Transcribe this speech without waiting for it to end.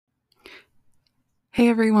Hey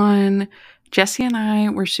everyone, Jesse and I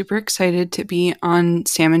were super excited to be on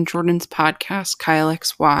Sam and Jordan's podcast, Kyle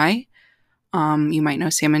XY. You might know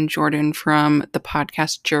Sam and Jordan from the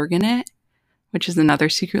podcast Jergin It, which is another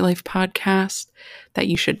Secret Life podcast that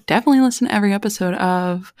you should definitely listen to every episode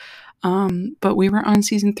of. But we were on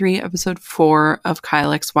season 3, episode 4 of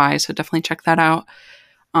Kyle XY, so definitely check that out.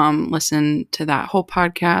 Listen to that whole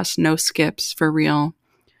podcast, no skips for real.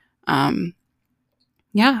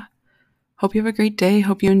 Yeah. Hope you have a great day.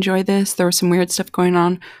 Hope you enjoy this. There was some weird stuff going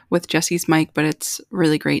on with Jesse's mic, but it's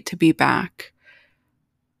really great to be back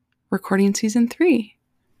recording season 3.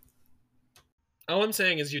 All I'm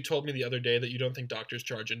saying is you told me the other day that you don't think doctors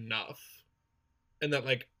charge enough and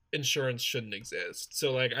that insurance shouldn't exist.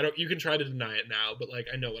 So you can try to deny it now, but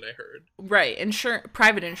I know what I heard. Right.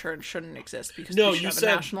 Private insurance shouldn't exist because we should have a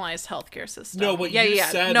nationalized healthcare system. No, what you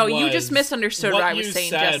said No, was, you just misunderstood what I was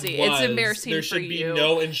saying, Jesse. It's embarrassing for you. There should be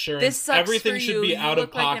no insurance. This sucks Everything for should you. be out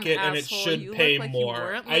of like pocket and it should pay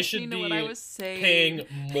more. I should be paying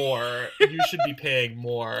more. You should be paying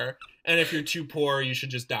more. And if you're too poor, you should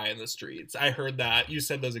just die in the streets. I heard that. You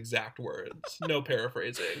said those exact words. No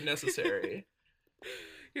paraphrasing necessary.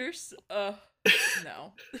 You're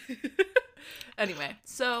no. Anyway,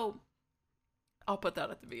 so I'll put that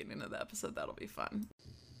at the beginning of the episode. That'll be fun.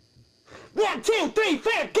 1, 2, 3,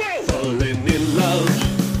 4, go! Falling in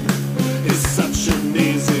love is such an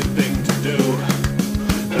easy thing to do.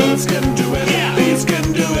 Girls can do it, yeah. These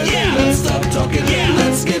can do it. Yeah. Let's stop talking, yeah.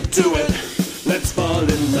 Let's get to it. Let's fall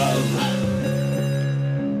in love.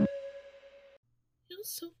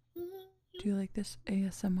 Do you like this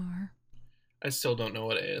ASMR? I still don't know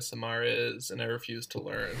what ASMR is, and I refuse to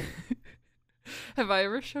learn. Have I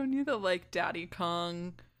ever shown you that, Daddy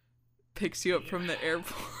Kong picks you up from the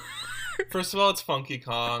airport? First of all, it's Funky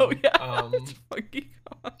Kong. Oh, yeah, it's Funky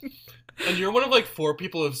Kong. And you're one of, 4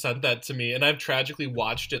 people who have said that to me, and I've tragically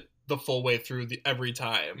watched it the full way through every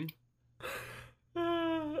time.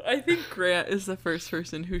 I think Grant is the first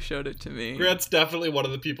person who showed it to me. Grant's definitely one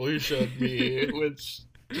of the people who showed me, which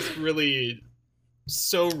is really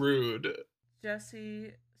so rude.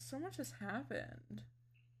 Jesse, so much has happened.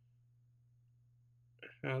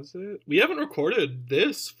 Has it? We haven't recorded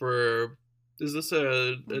this for... Is this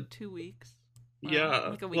a 2 weeks?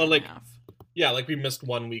 Yeah. A week and a half. Yeah, we missed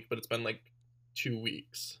 1 week, but it's been 2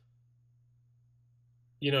 weeks.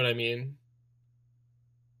 You know what I mean?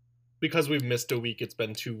 Because we've missed a week, it's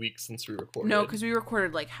been 2 weeks since we recorded. No, because we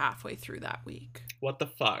recorded halfway through that week. What the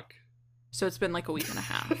fuck? So it's been a week and a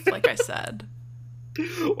half, like I said.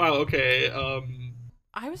 Wow, okay.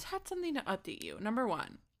 I had something to update you. Number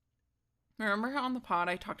 1. Remember how on the pod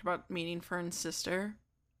I talked about meeting Fern's sister?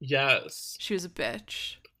 Yes. She was a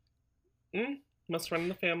bitch. Must run in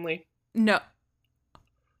the family. No.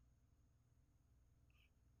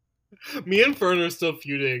 Me and Fern are still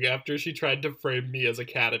feuding after she tried to frame me as a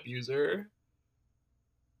cat abuser.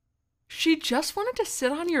 She just wanted to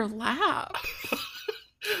sit on your lap.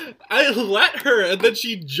 I let her, and then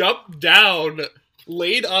she jumped down,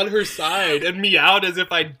 laid on her side, and meowed as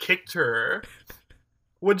if I'd kicked her.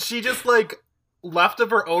 When she just, left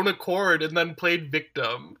of her own accord and then played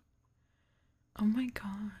victim. Oh my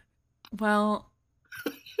god. Well,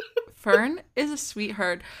 Fern is a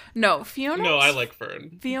sweetheart. No, Fiona. No, I like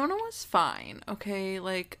Fern. Fiona was fine, okay?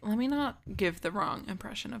 Let me not give the wrong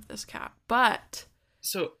impression of this cat. But.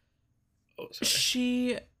 So. Oh, sorry.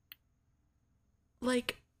 She.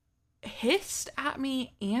 Hissed at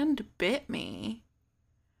me and bit me.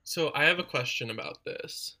 So I have a question about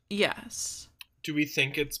this. Yes. Do we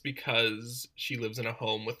think it's because she lives in a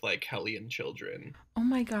home with hellion children? Oh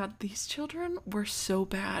my god, these children were so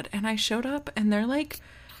bad. And I showed up and they're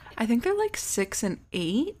I think they're 6 and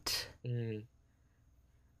 8. Mm.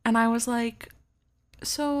 And I was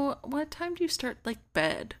so what time do you start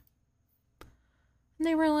bed? And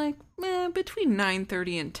they were between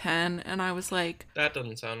 9:30 and 10. And I was that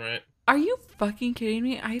doesn't sound right. Are you fucking kidding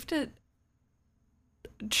me? I have to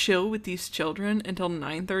chill with these children until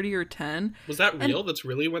 9:30 or 10. Was that real? That's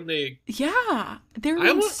really when they... Yeah.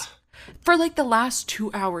 For the last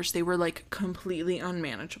 2 hours, they were completely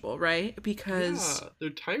unmanageable, right? Because... Yeah, they're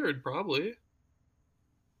tired, probably.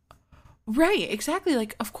 Right, exactly.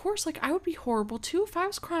 Of course, I would be horrible too if I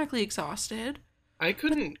was chronically exhausted. I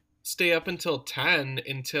couldn't stay up until 10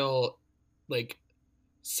 until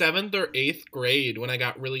 7th or 8th grade when I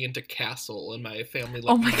got really into Castle and my family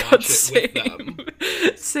let me watch it with them.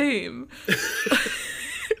 Same.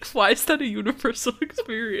 Why is that a universal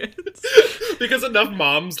experience? Because enough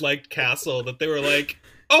moms liked Castle that they were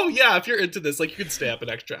oh yeah, if you're into this, you could stay up an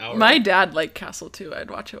extra hour. My dad liked Castle too.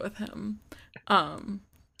 I'd watch it with him.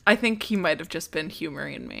 I think he might have just been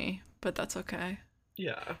humoring me, but that's okay.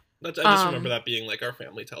 Yeah. I just remember that being like our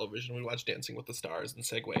family television. We watched Dancing with the Stars and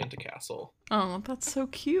segue into Castle. Oh, that's so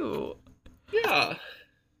cute. Yeah.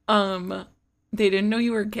 They didn't know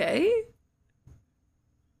you were gay?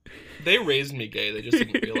 They raised me gay. They just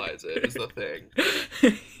didn't realize it is the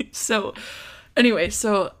thing. So, anyway,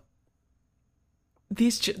 so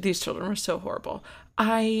these children were so horrible.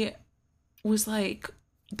 I was like,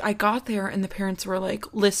 I got there and the parents were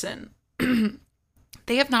like, listen,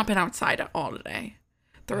 they have not been outside at all today.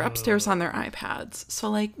 They're upstairs on their iPads. So,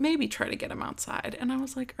 like, maybe try to get them outside. And I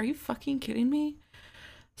was like, are you fucking kidding me?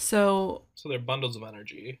 So they're bundles of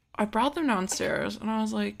energy. I brought them downstairs and I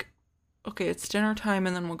was like, okay, it's dinner time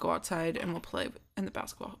and then we'll go outside and we'll play in the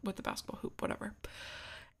basketball hoop, whatever.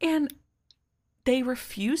 And they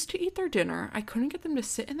refused to eat their dinner. I couldn't get them to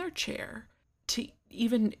sit in their chair to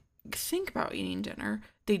even think about eating dinner.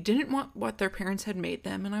 They didn't want what their parents had made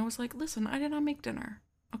them. And I was like, listen, I did not make dinner.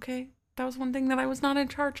 Okay? That was one thing that I was not in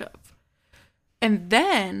charge of. And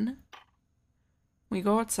then we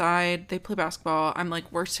go outside. They play basketball. I'm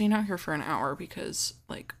like, we're staying out here for an hour because,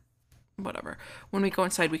 like, whatever. When we go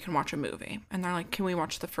inside, we can watch a movie. And they're like, can we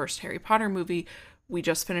watch the first Harry Potter movie? We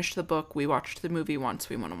just finished the book. We watched the movie once.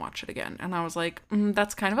 We want to watch it again. And I was like,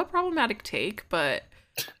 that's kind of a problematic take, but...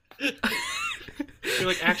 You're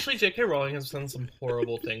like, actually, J.K. Rowling has done some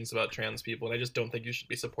horrible things about trans people, and I just don't think you should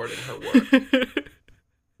be supporting her work.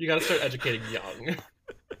 You gotta start educating young.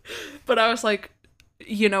 But I was like,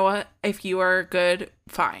 you know what? If you are good,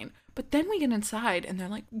 fine. But then we get inside and they're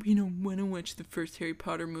like, we don't want to watch the first Harry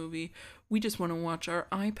Potter movie. We just want to watch our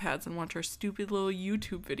iPads and watch our stupid little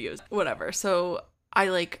YouTube videos. Whatever. So I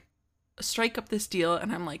like strike up this deal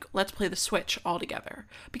and I'm like, let's play the Switch all together.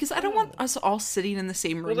 Because I don't want us all sitting in the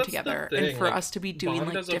same room together and for us to be doing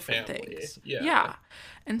like different things. Yeah.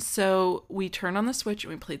 And so we turned on the Switch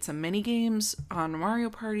and we played some mini games on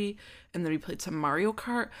Mario Party and then we played some Mario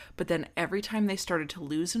Kart. But then every time they started to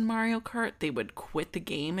lose in Mario Kart, they would quit the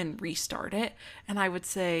game and restart it. And I would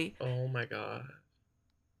say, oh my God,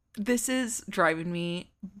 this is driving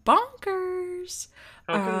me bonkers.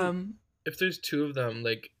 If there's two of them,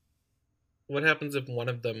 like, what happens if one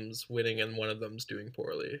of them's winning and one of them's doing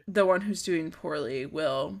poorly? The one who's doing poorly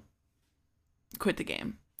will quit the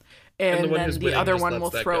game. And the then the other one will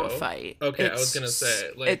throw a fight. Okay, I was going to say.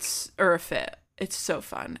 Like, or a fit. It's so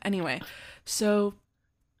fun. Anyway, so...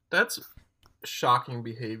 That's shocking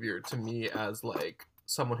behavior to me as, like,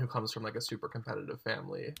 someone who comes from, like, a super competitive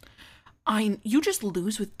family. You just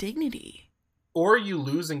lose with dignity. Or you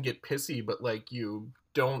lose and get pissy, but, like, you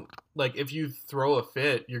don't... Like, if you throw a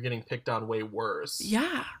fit, you're getting picked on way worse.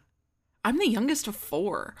 Yeah. I'm the youngest of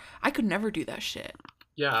 4. I could never do that shit.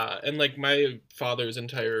 Yeah, and, like, my father's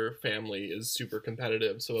entire family is super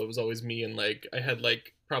competitive, so it was always me and, like, I had,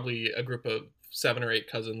 like, probably a group of 7 or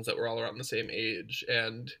 8 cousins that were all around the same age,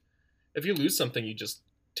 and if you lose something, you just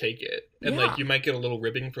take it. And, like, you might get a little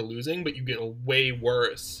ribbing for losing, but you get way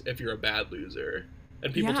worse if you're a bad loser.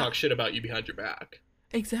 And people talk shit about you behind your back.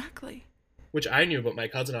 Exactly. Which I knew, but my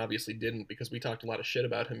cousin obviously didn't because we talked a lot of shit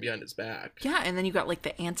about him behind his back. Yeah, and then you got, like,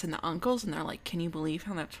 the aunts and the uncles, and they're like, can you believe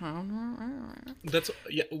how that child... There's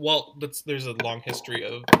a long history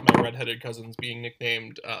of my redheaded cousins being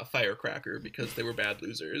nicknamed Firecracker because they were bad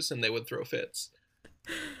losers and they would throw fits.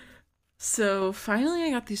 So, finally I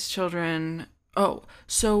got these children... Oh,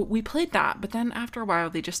 so we played that, but then after a while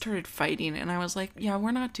they just started fighting, and I was like, yeah,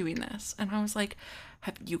 we're not doing this. And I was like,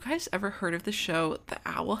 have you guys ever heard of the show The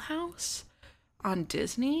Owl House on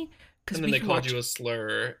Disney? And then they called you a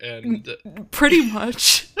slur, and... Pretty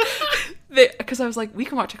much. Because I was like, we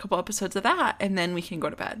can watch a couple episodes of that, and then we can go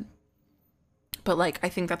to bed. But, like, I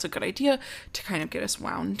think that's a good idea to kind of get us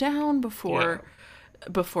wound down before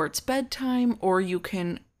it's bedtime, or you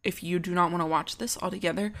can... If you do not want to watch this all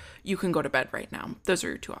together, you can go to bed right now. Those are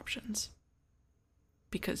your 2 options.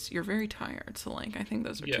 Because you're very tired. So, like, I think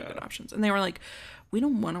those are 2 good options. And they were like, we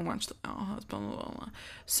don't want to watch The Owl House, blah, blah, blah, blah.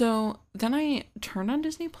 So then I turned on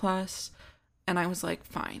Disney Plus, and I was like,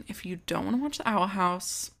 fine. If you don't want to watch The Owl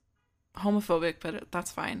House, homophobic, but that's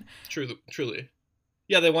fine. Truly.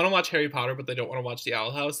 Yeah, they want to watch Harry Potter, but they don't want to watch The Owl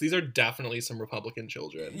House. These are definitely some Republican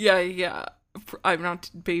children. Yeah. I'm not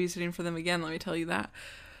babysitting for them again, let me tell you that.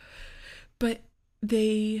 But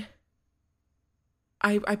I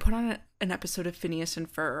put on an episode of Phineas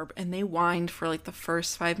and Ferb, and they whined for like the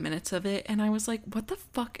first 5 minutes of it, and I was like, what the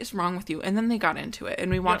fuck is wrong with you? And then they got into it, and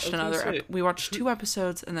we watched we watched 2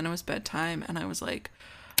 episodes, and then it was bedtime, and I was like,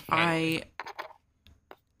 I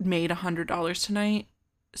made $100 tonight,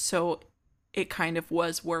 so it kind of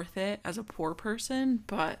was worth it as a poor person,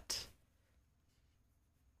 but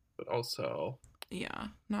also... Yeah,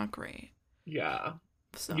 not great. Yeah.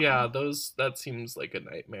 So Yeah, that seems like a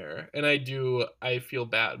nightmare. And I feel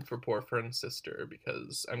bad for poor Fern's sister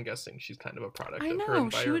because I'm guessing she's kind of a product I of her know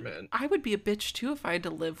environment. I would be a bitch too if I had to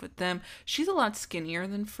live with them. She's a lot skinnier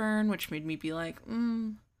than Fern, which made me be like,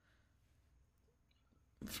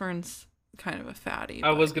 Fern's kind of a fatty.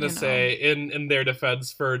 I was but, gonna say, in their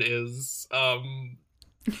defense, Fern is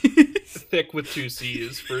thick with two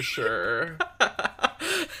C's for sure.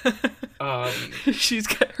 She's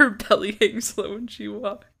got her belly hangs low when she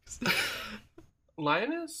walks.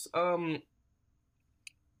 Linus,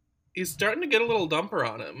 he's starting to get a little dumper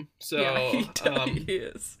on him. So yeah, he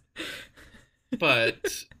is.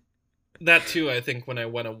 But that too, I think when I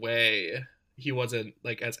went away, he wasn't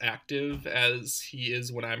like as active as he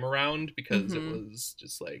is when I'm around because it was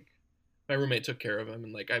just like my roommate took care of him,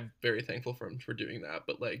 and like I'm very thankful for him for doing that.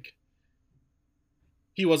 But like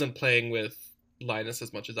he wasn't playing with Linus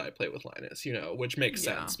as much as I play with Linus, which makes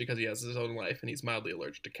sense because he has his own life and he's mildly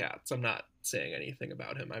allergic to cats. I'm not saying anything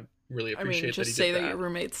about him. I really appreciate that he did that. Just say that your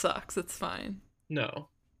roommate sucks. It's fine. No.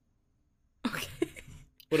 Okay.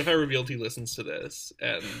 What if I revealed he listens to this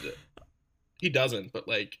and he doesn't, but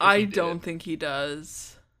like I don't think he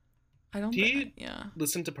does. I don't think yeah.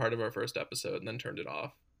 Listened to part of our first episode and then turned it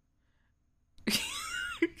off.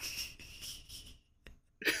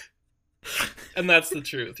 And that's the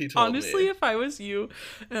truth. He told Honestly, me. if I was you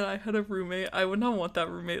and I had a roommate, I would not want that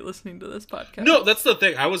roommate listening to this podcast. No, that's the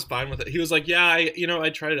thing. I was fine with it. He was like, yeah, I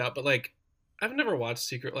tried it out, but like I've never watched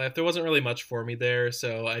Secret Life. There wasn't really much for me there,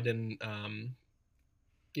 so I didn't I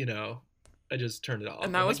just turned it off.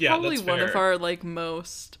 And that was probably one of our like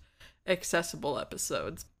most accessible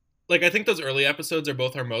episodes. Like I think those early episodes are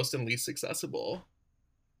both our most and least accessible.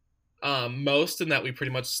 Most in that we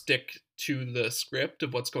pretty much stick to the script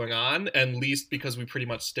of what's going on, and least because we pretty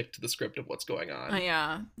much stick to the script of what's going on.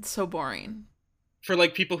 Yeah, it's so boring. For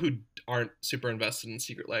like people who aren't super invested in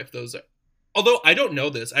Secret Life, those are... Although I don't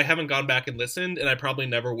know this, I haven't gone back and listened, and I probably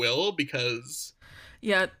never will because...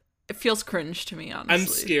 Yeah, it feels cringe to me, honestly. I'm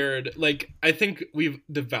scared. Like, I think we've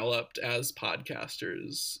developed as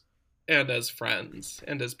podcasters and as friends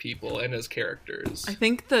and as people and as characters. I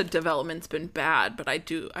think the development's been bad, but I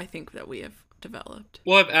think that we have developed.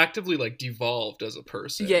 Well, I've actively like devolved as a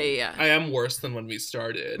person. Yeah. I am worse than when we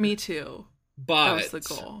started. Me too. But that was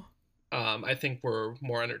the goal. I think we're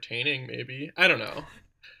more entertaining, maybe. I don't know.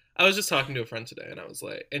 I was just talking to a friend today, and I was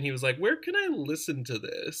like, and he was like, "Where can I listen to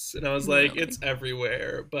this?" And I was like, Really? "It's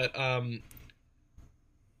everywhere." But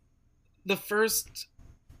the first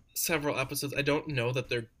several episodes, I don't know that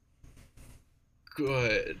they're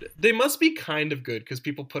good. They must be kind of good because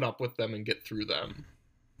people put up with them and get through them.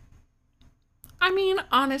 I mean,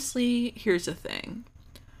 honestly, here's the thing.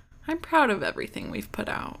 I'm proud of everything we've put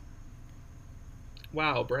out.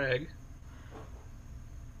 Wow, brag.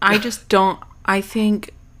 I just don't... I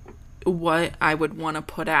think what I would want to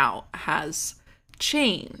put out has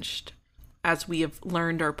changed as we have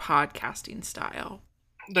learned our podcasting style.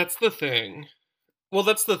 That's the thing. Well,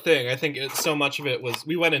 that's the thing. I think so much of it was...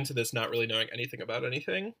 We went into this not really knowing anything about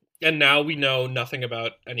anything. And now we know nothing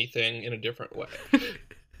about anything in a different way.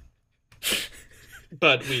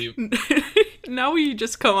 But we... Now we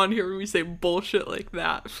just come on here and we say bullshit like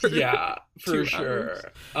that. For yeah, for 2 sure.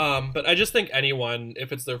 hours. But I just think anyone,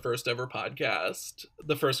 if it's their first ever podcast,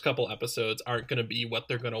 the first couple episodes aren't going to be what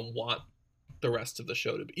they're going to want the rest of the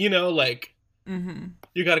show to be. You know, like,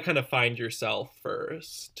 you got to kind of find yourself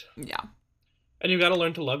first. Yeah. And you got to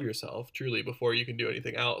learn to love yourself, truly, before you can do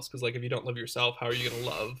anything else. Because, like, if you don't love yourself, how are you going to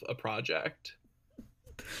love a project?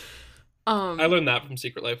 I learned that from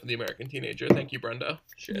Secret Life of the American Teenager. Thank you, Brenda.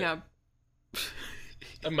 Shit. Yeah.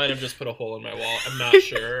 I might have just put a hole in my wall. I'm not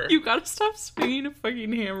sure. You gotta stop swinging a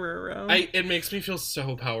fucking hammer around. It makes me feel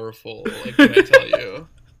so powerful. Like, can I tell you?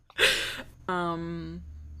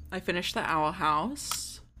 I finished The Owl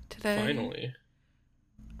House today. Finally.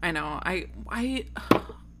 I know. I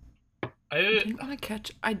didn't want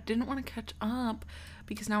to catch up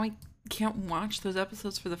because now I can't watch those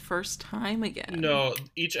episodes for the first time again. No,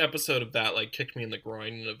 each episode of that like kicked me in the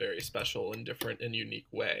groin in a very special and different and unique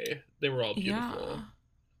way. They were all beautiful.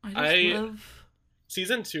 Yeah. I love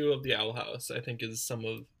season 2 of The Owl House. I think is some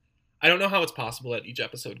of... I don't know how it's possible that each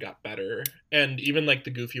episode got better, and even like the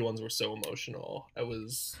goofy ones were so emotional.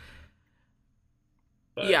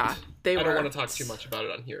 But yeah, they were. I don't want to talk too much about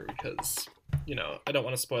it on here because, you know, I don't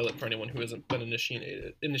want to spoil it for anyone who hasn't been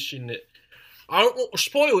initiated. I don't want to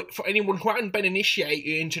spoil it for anyone who hasn't been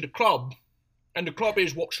initiated into the club. And the club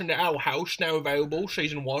is watching The Owl House, now available,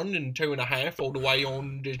 season 1 and 2.5, all the way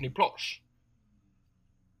on Disney+.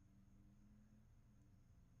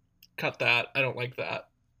 Cut that. I don't like that.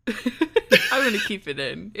 I'm gonna keep it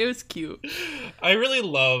in. It was cute. I really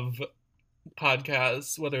love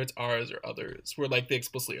podcasts, whether it's ours or others, where like they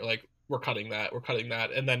explicitly are like, we're cutting that,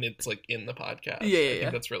 and then it's like in the podcast. Yeah, I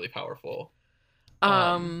think that's really powerful.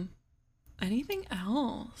 Anything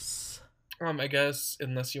else? I guess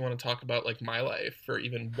unless you want to talk about like my life for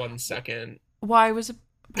even 1 second. Well, I was about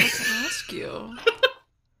to ask you.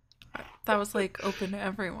 That was like open to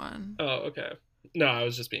everyone. Oh, okay. No, I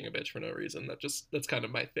was just being a bitch for no reason. That's kind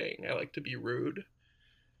of my thing. I like to be rude.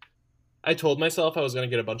 I told myself I was going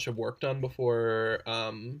to get a bunch of work done before,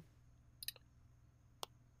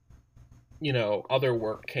 other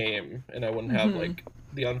work came, and I wouldn't have, like,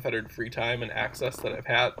 the unfettered free time and access that I've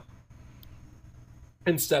had.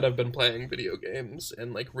 Instead, I've been playing video games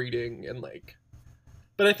and, like, reading and, like...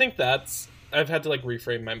 But I think I've had to, like,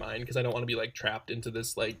 reframe my mind, because I don't want to be, like, trapped into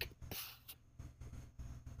this, like...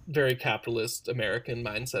 very capitalist American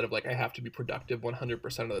mindset of like I have to be productive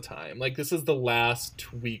 100% of the time. Like this is the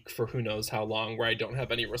last week for who knows how long where I don't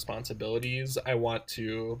have any responsibilities. I want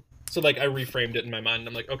to I reframed it in my mind.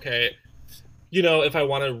 I'm like, okay, if I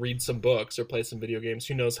want to read some books or play some video games,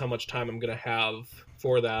 who knows how much time I'm gonna have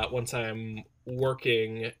for that once I'm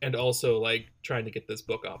working and also like trying to get this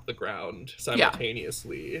book off the ground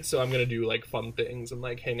simultaneously. Yeah. So I'm gonna do like fun things and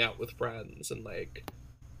like hang out with friends and like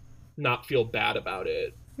not feel bad about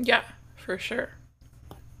it. Yeah, for sure.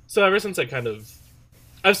 So ever since I've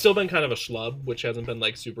still been kind of a schlub, which hasn't been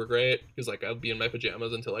like super great because like I'll be in my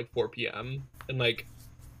pajamas until like 4 p.m. and like,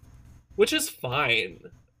 which is fine,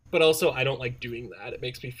 but also I don't like doing that. It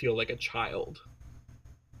makes me feel like a child.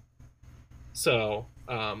 So,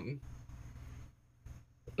 but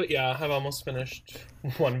yeah, I've almost finished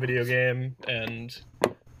one video game and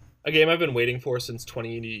a game I've been waiting for since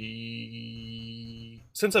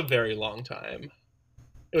a very long time.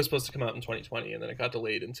 It was supposed to come out in 2020, and then it got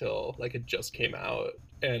delayed until, like, it just came out.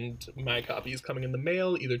 And my copy is coming in the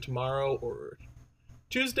mail either tomorrow or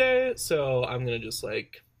Tuesday, so I'm gonna just,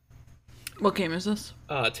 like... What game is this?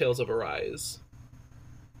 Tales of Arise.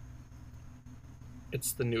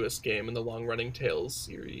 It's the newest game in the long-running Tales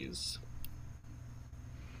series.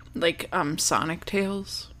 Like, Sonic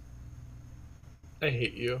Tales? I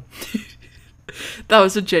hate you. That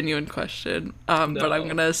was a genuine question, No, but I'm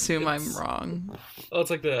gonna assume I'm wrong. Oh, it's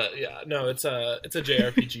like it's a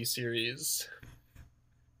JRPG series.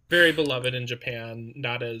 Very beloved in Japan,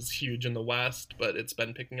 not as huge in the West, but it's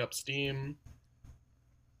been picking up steam.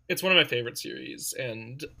 It's one of my favorite series,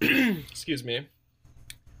 and excuse me.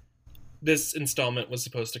 This installment was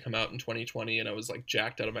supposed to come out in 2020, and I was like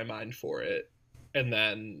jacked out of my mind for it. And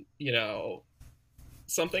then,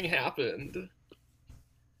 something happened.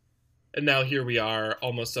 And now here we are,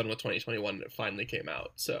 almost done with 2021, and it finally came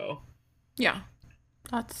out, so... Yeah,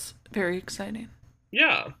 that's very exciting.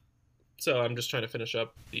 Yeah. So I'm just trying to finish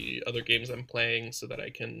up the other games I'm playing so that I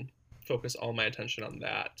can focus all my attention on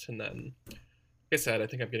that. And then, like I said, I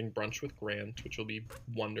think I'm getting brunch with Grant, which will be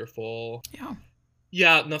wonderful. Yeah.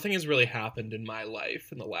 Yeah, nothing has really happened in my life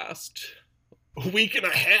in the last week and a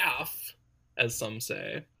half, as some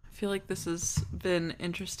say. I feel like this has been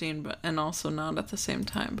interesting, and also not at the same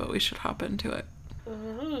time, but we should hop into it.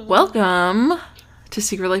 Welcome to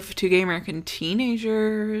Secret Life of Two Gay American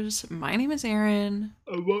Teenagers. My name is Erin.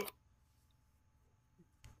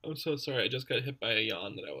 I'm so sorry, I just got hit by a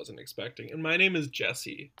yawn that I wasn't expecting. And my name is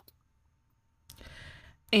Jesse.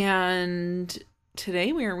 And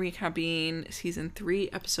today we are recapping Season 3,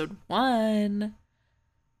 Episode 1.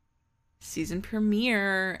 Season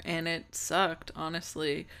premiere, and it sucked,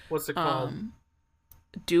 honestly. What's it called?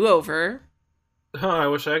 Do-Over. Oh, I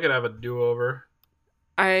wish I could have a do-over.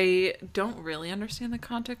 I don't really understand the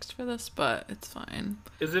context for this, but it's fine.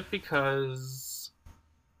 Is it because...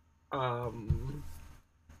 You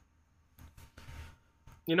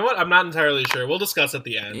know what? I'm not entirely sure. We'll discuss at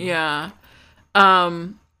the end. Yeah.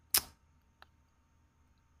 It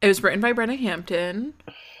was written by Brenna Hampton,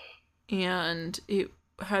 and it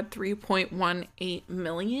had 3.18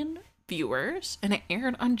 million viewers, and it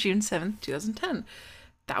aired on June 7th, 2010.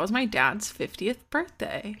 That was my dad's 50th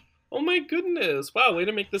birthday. Oh my goodness. Wow, way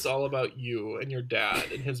to make this all about you and your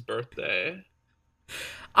dad and his birthday.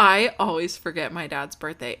 I always forget my dad's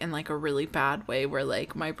birthday in like a really bad way, where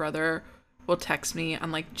like my brother will text me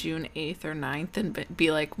on like June 8th or 9th and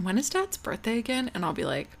be like, when is dad's birthday again? And I'll be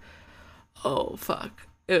like, oh fuck,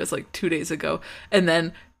 it was like 2 days ago. And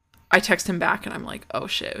then I text him back and I'm like, oh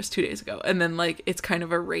shit, it was 2 days ago. And then like it's kind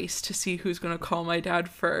of a race to see who's gonna call my dad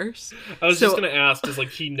first. I was just gonna ask, does like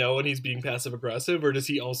he know when he's being passive aggressive, or does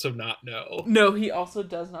he also not know? No, he also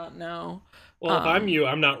does not know. Well, if I'm you,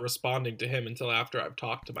 I'm not responding to him until after I've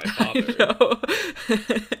talked to my father. I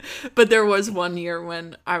know. But there was one year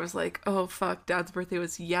when I was like, oh fuck, Dad's birthday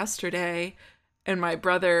was yesterday, and my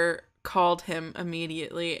brother called him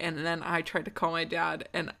immediately, and then I tried to call my dad,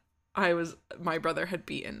 and my brother had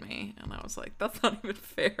beaten me, and I was like, that's not even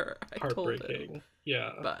fair. I told him.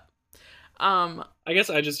 Yeah. But I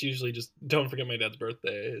guess I just usually just don't forget my dad's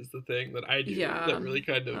birthday is the thing that I do. Yeah, that really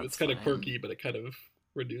kind of, it's kind of fine. quirky, but it kind of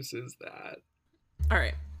reduces that. all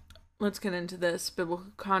right, let's get into this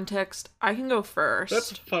biblical context. I can go first.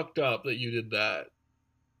 That's fucked up that you did that.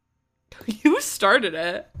 You started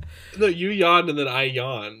it. No, you yawned and then I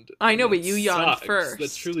yawned. I know, That but you yawned sucks. first.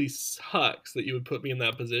 That truly sucks that you would put me in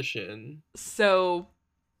that position. So,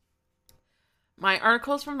 my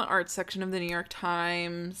article's from the arts section of the New York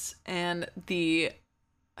Times, and the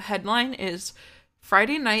headline is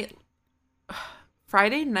Friday Night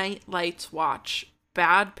Lights Watch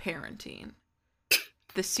Bad Parenting.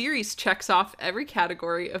 The series checks off every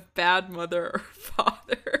category of bad mother or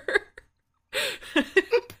father.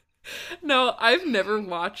 No, I've never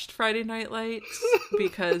watched Friday Night Lights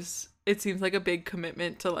because it seems like a big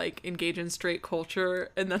commitment to like engage in straight culture,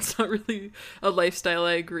 and that's not really a lifestyle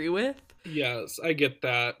I agree with. Yes, I get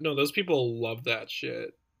that. No, those people love that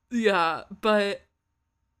shit. Yeah, but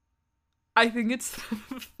I think it's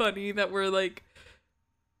funny that we're like,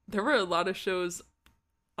 there were a lot of shows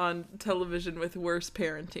on television with worse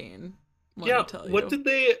parenting. Yeah, did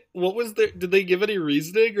they give any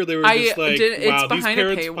reasoning, or they were I just like, did- it's wow, these behind a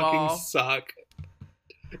parents paywall. fucking suck.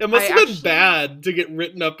 It must have been bad to get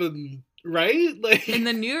written up in, right? Like In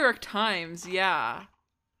the New York Times, yeah.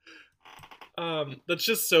 That's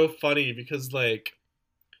just so funny because, like,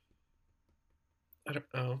 I don't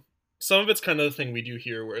know. Some of it's kind of the thing we do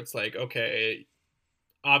here where it's like, okay,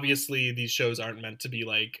 obviously these shows aren't meant to be,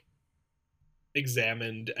 like,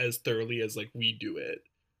 examined as thoroughly as, like, we do it.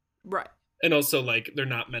 Right. And also, like, they're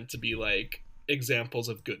not meant to be, like, examples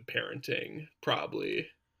of good parenting, probably.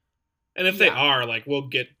 And if they are, like, we'll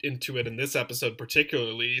get into it in this episode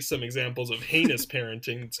particularly, some examples of heinous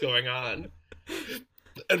parenting that's going on.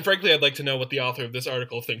 And frankly, I'd like to know what the author of this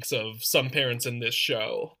article thinks of some parents in this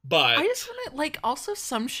show. But I just want to, like, also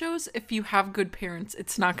some shows, if you have good parents,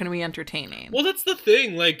 it's not going to be entertaining. well, that's the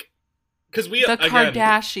thing, like, because we, the again,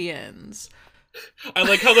 Kardashians. I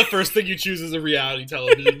like how the first thing you choose is a reality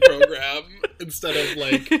television program instead of,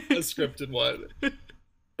 like, a scripted one.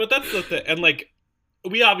 But that's the thing. And, like,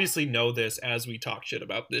 we obviously know this as we talk shit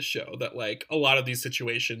about this show, that, like, a lot of these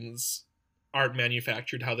situations aren't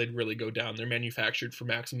manufactured how they'd really go down. They're manufactured for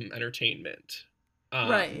maximum entertainment.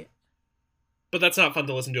 Right. But that's not fun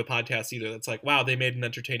to listen to a podcast either. That's like, wow, they made an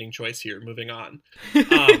entertaining choice here. Moving on.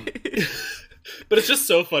 But it's just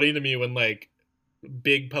so funny to me when, like,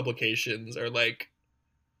 big publications are like,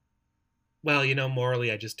 well, you know,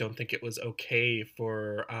 morally, I just don't think it was okay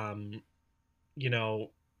for, you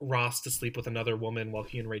know, Ross to sleep with another woman while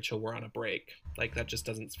he and Rachel were on a break. Like, that just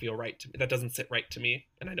doesn't feel right to me. That doesn't sit right to me.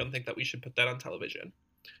 And I don't think that we should put that on television.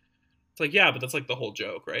 It's like, yeah, but that's like the whole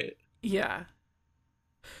joke, right? Yeah.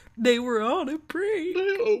 They were on a break.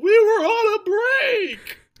 We were on a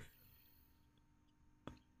break!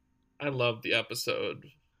 I love the episode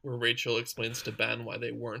where Rachel explains to Ben why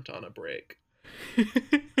they weren't on a break.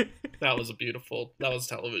 That was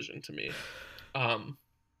television to me.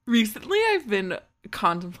 Recently, I've been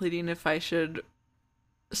contemplating if I should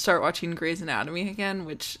start watching Grey's Anatomy again,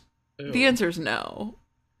 which the answer is no.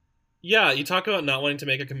 Yeah, you talk about not wanting to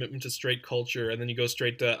make a commitment to straight culture, and then you go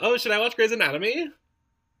straight to, oh, should I watch Grey's Anatomy?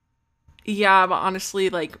 Yeah, but honestly,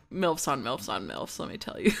 like, MILFs on MILFs on MILFs, let me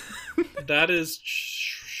tell you. That is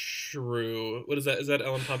true. What is that? Is that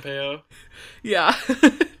Ellen Pompeo? Yeah.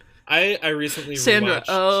 I recently Sandra rewatched...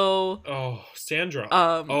 Oh. Oh, Sandra.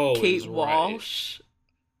 Kate Walsh. Right.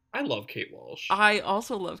 I love Kate Walsh. I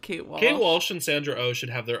also love Kate Walsh. Kate Walsh and Sandra Oh should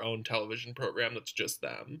have their own television program that's just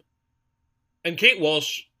them. And Kate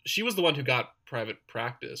Walsh, she was the one who got Private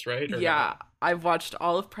Practice, right? Or yeah, not? I've watched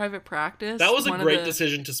all of Private Practice. That was a great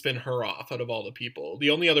decision to spin her off out of all the people. The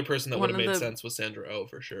only other person that would have made sense was Sandra Oh,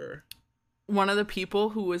 for sure. One of the people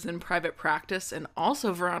who was in Private Practice and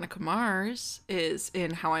also Veronica Mars is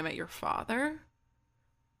in How I Met Your Father.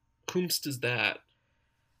 Whomst is that?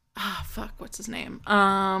 Ah, fuck, what's his name?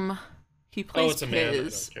 He plays it's a man. I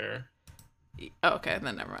don't care. Oh, okay,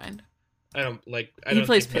 then never mind. He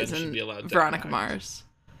plays think Piz in be allowed to Veronica act. Mars.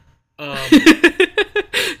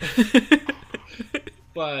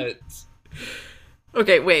 But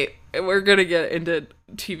Okay, wait. We're gonna get into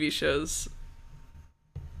TV shows.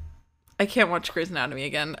 I can't watch Grey's Anatomy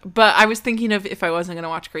again. But I was thinking of if I wasn't gonna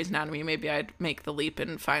watch Grey's Anatomy, maybe I'd make the leap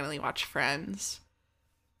and finally watch Friends.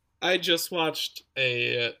 I just watched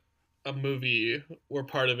a movie where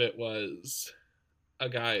part of it was a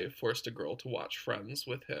guy forced a girl to watch Friends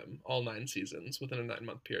with him all 9 seasons within a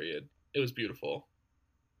 9-month period. It was beautiful.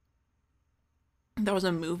 That was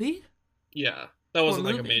a movie? Yeah, that wasn't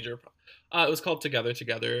like a movie? major. It was called Together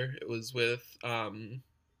Together. It was with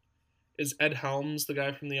is Ed Helms the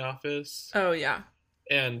guy from The Office, Oh yeah.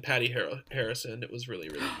 and Patty Harrison. It was really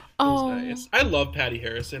it Oh. was nice. I love Patty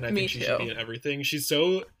Harrison. I Me think she too. should be in everything. She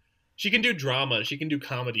can do drama. She can do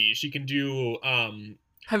comedy. She can do.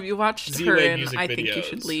 Have you watched Z-Way her in music I Think You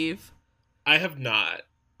Should videos. Leave? I have not.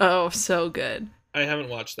 Oh, so good. I haven't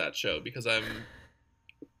watched that show because I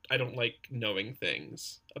don't like knowing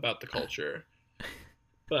things about the culture.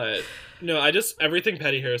 But no, everything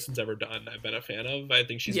Patty Harrison's ever done, I've been a fan of. I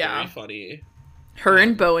think she's Yeah. very funny. Her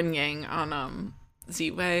and Bowen Yang on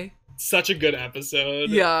Z-Way. Such a good episode.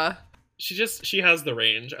 Yeah, She has the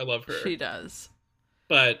range. I love her. she does.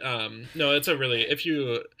 But no, it's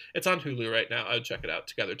it's on Hulu right now. I would check it out.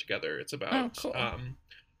 Together. It's about Oh, cool.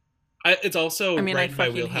 it's also I mean, right I in my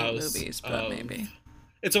fucking hate wheelhouse. movies, but of- maybe.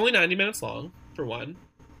 It's only 90 minutes long, for one.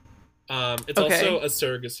 It's Okay. also a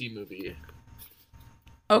surrogacy movie.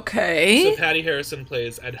 Okay. So Patty Harrison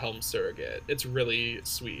plays Ed Helms' surrogate. It's really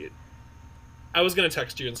sweet. I was going to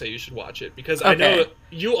text you and say you should watch it because I know Okay.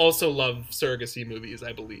 you also love surrogacy movies,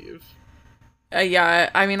 I believe. Yeah,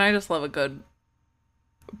 I mean, I just love a good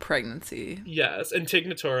pregnancy. Yes, and Tig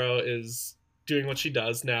Notaro is doing what she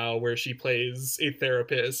does now where she plays a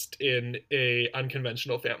therapist in a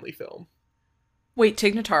unconventional family film. Wait,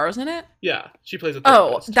 Tig Notaro's in it? Yeah, she plays a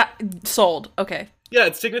Oh, therapist. that sold. Okay. Yeah,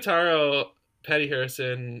 it's Tig Notaro, Patty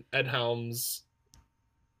Harrison, Ed Helms.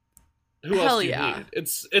 Who Hell else do you yeah. need?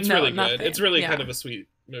 It's No, really good. nothing. It's really Yeah. kind of a sweet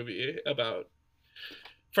movie about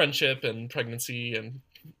friendship and pregnancy and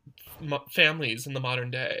families in the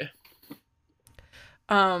modern day.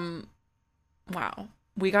 Wow.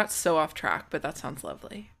 We got so off track, but that sounds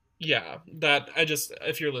lovely. Yeah,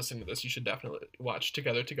 if you're listening to this, you should definitely watch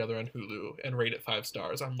Together on Hulu and rate it 5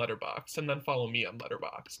 stars on Letterboxd, and then follow me on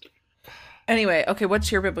Letterboxd. Anyway, okay,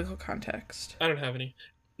 what's your biblical context? I don't have any.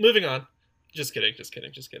 Moving on. Just kidding.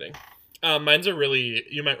 Mine's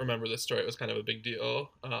you might remember this story. It was kind of a big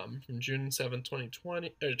deal. From June 7th,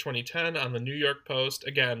 2010 on the New York Post.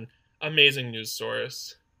 Again, amazing news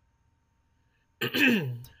source.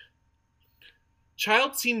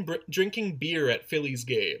 Child seen drinking beer at Phillies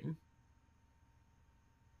game.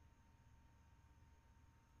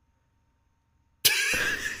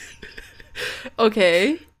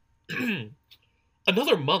 Okay.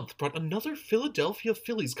 Another month brought another Philadelphia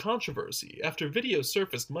Phillies controversy after video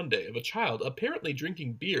surfaced Monday of a child apparently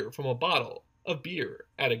drinking beer from a bottle of beer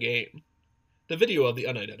at a game. The video of the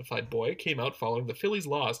unidentified boy came out following the Phillies'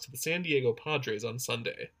 loss to the San Diego Padres on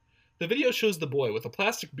Sunday. The video shows the boy with a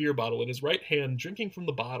plastic beer bottle in his right hand drinking from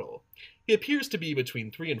the bottle. He appears to be between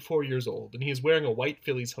 3 and 4 years old, and he is wearing a white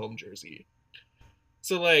Phillies home jersey.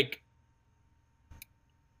 So,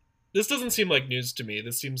 this doesn't seem like news to me.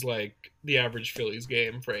 This seems like the average Phillies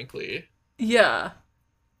game, frankly. Yeah.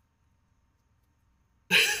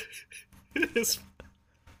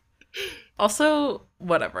 Also,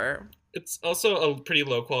 whatever. It's also a pretty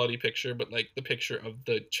low quality picture, but the picture of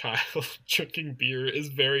the child drinking beer is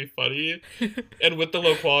very funny. And with the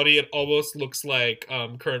low quality, it almost looks like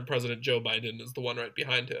current President Joe Biden is the one right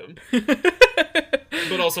behind him.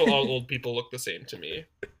 But also all old people look the same to me.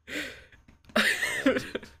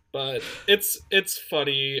 But it's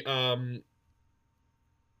funny.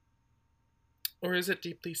 Or is it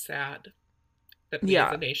deeply sad that we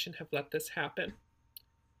as a nation have let this happen?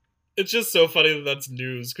 It's just so funny that that's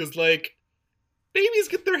news, because, babies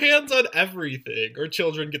get their hands on everything, or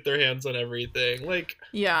children get their hands on everything.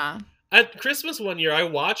 Yeah. At Christmas one year, I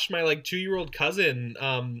watched my, 2-year-old cousin,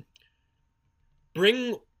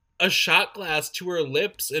 bring a shot glass to her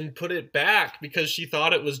lips and put it back because she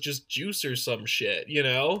thought it was just juice or some shit, you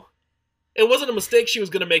know? It wasn't a mistake she was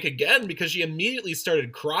going to make again because she immediately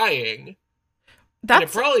started crying. And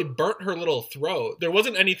it probably burnt her little throat. There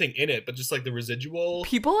wasn't anything in it, but just the residual.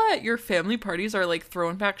 People at your family parties are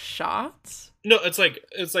throwing back shots? No, it's like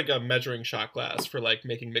a measuring shot glass for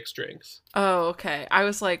making mixed drinks. Oh, okay. I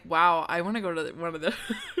was like, wow, I want to go to one of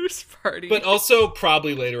those parties. But also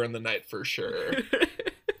probably later in the night for sure.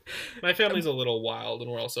 My family's a little wild,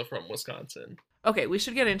 and we're also from Wisconsin. Okay, we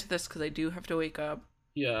should get into this because I do have to wake up.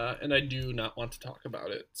 Yeah, and I do not want to talk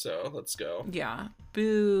about it, so let's go. Yeah.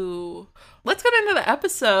 Boo. Let's get into the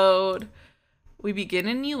episode. We begin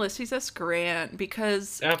in Ulysses S. Grant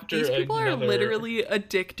because After these people are another- literally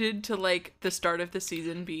addicted to like the start of the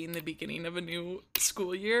season being the beginning of a new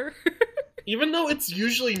school year. Even though it's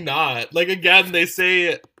usually not. Like, again, they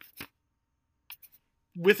say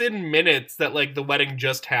within minutes that, like, the wedding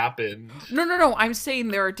just happened. No. I'm saying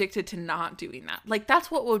they're addicted to not doing that. Like, that's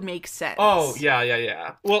what would make sense. Oh,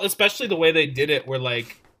 yeah. Well, especially the way they did it, where,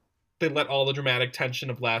 like, they let all the dramatic tension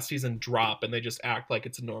of last season drop and they just act like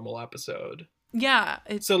it's a normal episode. Yeah.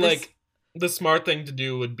 It's So, this- like, the smart thing to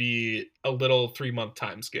do would be a little 3-month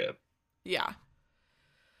time skip. Yeah.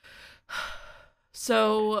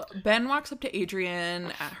 So Ben walks up to Adrian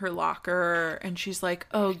at her locker and she's like,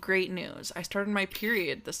 "Oh, great news. I started my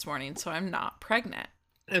period this morning, so I'm not pregnant."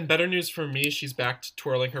 And better news for me, she's back to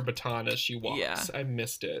twirling her baton as she walks. Yeah. I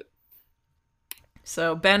missed it.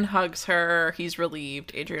 So Ben hugs her. He's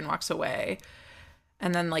relieved. Adrian walks away.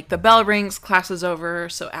 And then, like, the bell rings, class is over.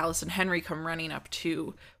 So Alice and Henry come running up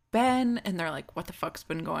to Ben. And they're like, "What the fuck's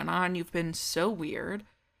been going on? You've been so weird."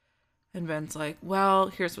 And Ben's like, "Well,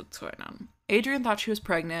 here's what's going on. Adrian thought she was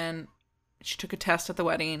pregnant. She took a test at the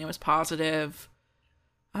wedding. It was positive.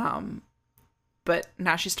 But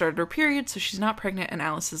now she started her period, so she's not pregnant." And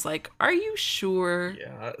Alice is like, "Are you sure?"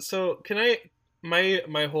 Yeah. So can I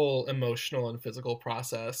my whole emotional and physical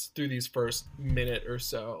process through these first minute or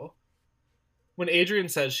so, when Adrian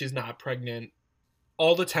says she's not pregnant,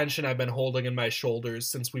 all the tension I've been holding in my shoulders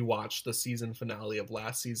since we watched the season finale of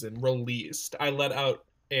last season released. I let out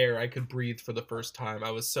air. I could breathe for the first time. I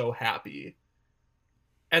was so happy.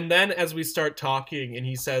 And then as we start talking and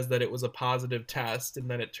he says that it was a positive test and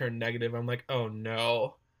then it turned negative, I'm like, oh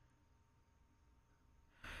no.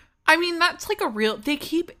 I mean, that's like a real... They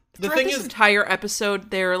keep... The Throughout thing this is- entire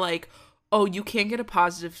episode, they're like, "Oh, you can't get a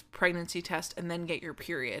positive pregnancy test and then get your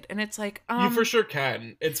period." And it's like, You for sure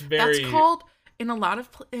can. It's very... that's called, in a lot of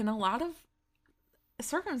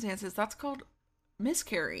circumstances, that's called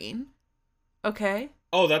miscarrying. Okay?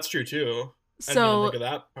 Oh, that's true too. I didn't even So think of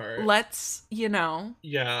that part. let's, you know...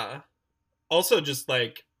 Yeah. Also, just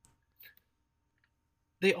like,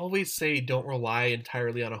 they always say don't rely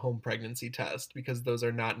entirely on a home pregnancy test because those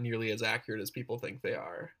are not nearly as accurate as people think they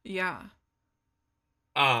are. Yeah.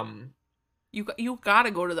 Um, You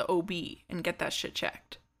gotta go to the OB and get that shit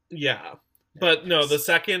checked. yeah. But no, the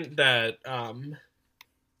second that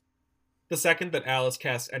Alice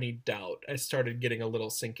cast any doubt, I started getting a little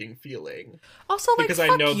sinking feeling. Also, like, Because I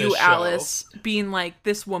fuck know you, this show. Alice, being like,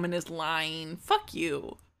 "This woman is lying." Fuck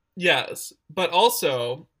you. Yes, but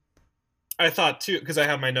also, I thought too, because I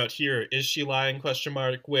have my note here, is she lying, question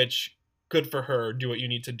mark, which, good for her, do what you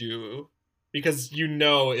need to do. Because you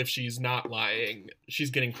know if she's not lying, she's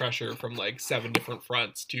getting pressure from like 7 different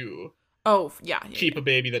fronts to Oh, yeah. keep a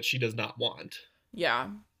baby that she does not want. Yeah.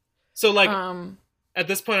 So like, Yeah. at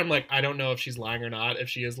this point I'm like, I don't know if she's lying or not. If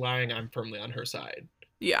she is lying, I'm firmly on her side.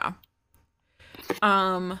 Yeah.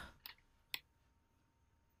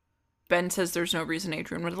 Ben says there's no reason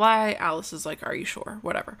Adrian would lie. Alice is like, "Are you sure?"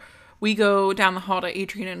 Whatever. We go down the hall to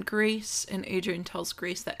Adrian and Grace, and Adrian tells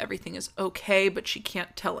Grace that everything is okay, but she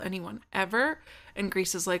can't tell anyone ever. And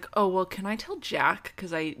Grace is like, "Oh, well, can I tell Jack?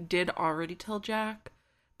 Because I did already tell Jack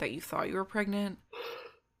that you thought you were pregnant."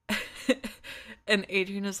 And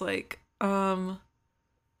Adrian is like, what?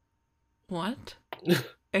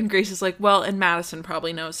 And Grace is like, "Well, and Madison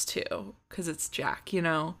probably knows too, because it's Jack, you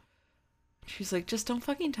know?" She's like, "Just don't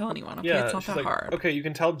fucking tell anyone, okay? It's not she's that like, hard." okay, you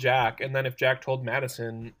can tell Jack, and then if Jack told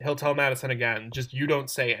Madison, he'll tell Madison again. Just you don't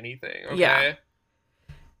say anything, okay? Yeah.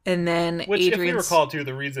 And then Which, if we Adrian's... recall too,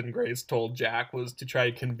 the reason Grace told Jack was to try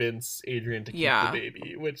to convince Adrian to keep Yeah. the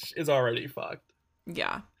baby, which is already fucked.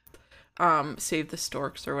 Yeah. Save the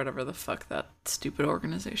Storks or whatever the fuck that stupid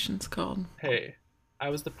organization's called. Hey, I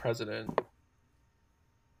was the president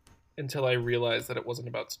until I realized that it wasn't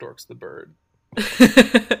about Storks the bird.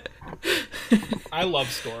 I love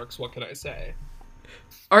storks, what can I say?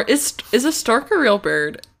 Or is a stork a real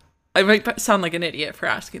bird? I might sound like an idiot for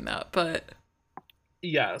asking that, but...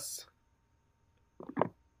 Yes.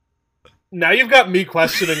 Now you've got me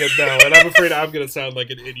questioning it though, and I'm afraid I'm gonna sound like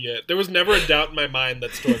an idiot. There was never a doubt in my mind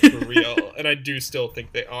that storks were real, and I do still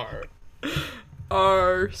think they are.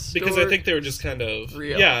 Are Because I think they were just kind of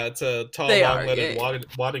real? Yeah, it's a tall, They are, long-legged yeah.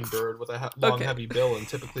 wadding bird with a long, Okay. heavy bill, and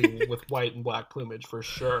typically with white and black plumage for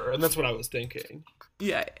sure. And that's what I was thinking.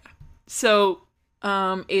 Yeah. So,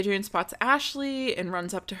 Adrian spots Ashley and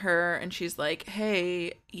runs up to her, and she's like,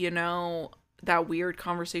 "Hey, you know that weird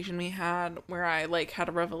conversation we had where I like had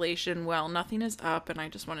a revelation? Well, nothing is up, and I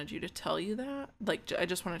just wanted you to tell you that. Like, I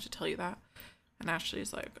just wanted to tell you that." And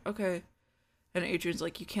Ashley's like, "Okay." And Adrian's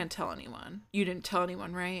like, you can't tell anyone. You didn't tell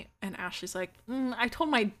anyone, right? And Ashley's like, I told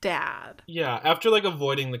my dad. Yeah, after, like,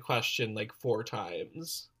 avoiding the question, like, 4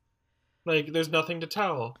 times. Like, there's nothing to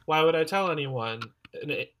tell. Why would I tell anyone?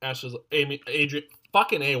 And Ashley's like, Adrian,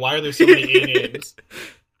 fucking A, why are there so many A names?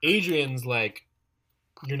 Adrian's like,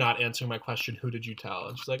 you're not answering my question, who did you tell?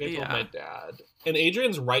 And she's like, I told my dad. And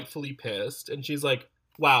Adrian's rightfully pissed, and she's like,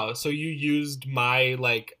 wow, so you used my,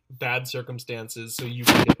 like, bad circumstances so you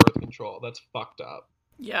can get birth control. That's fucked up.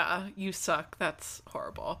 Yeah, you suck. That's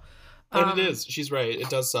horrible. And it is. She's right. It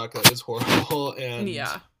does suck. That is horrible. And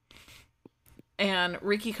yeah. And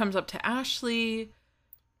Ricky comes up to Ashley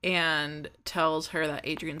and tells her that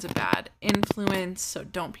Adrian's a bad influence, so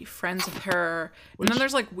don't be friends with her. And then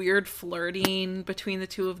there's, like, weird flirting between the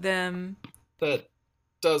two of them. That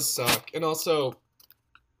does suck. And also,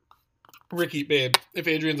 Ricky, babe, if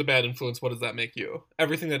Adrian's a bad influence, what does that make you?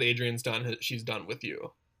 Everything that Adrian's done, she's done with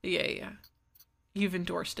you. Yeah. You've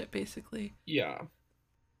endorsed it, basically. Yeah.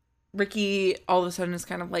 Ricky all of a sudden is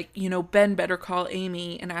kind of like, Ben better call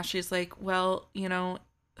Amy. And Ashley's like, well,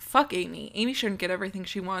 fuck Amy. Amy shouldn't get everything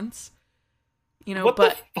she wants. What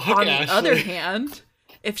but the fuck, on the Ashley? other hand,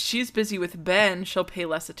 if she's busy with Ben, she'll pay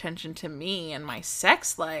less attention to me and my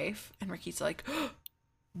sex life. And Ricky's like,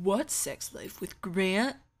 what sex life with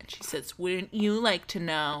Grant? And she says, wouldn't you like to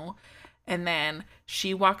know? And then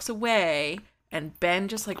she walks away and Ben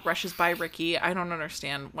just, like, rushes by Ricky. I don't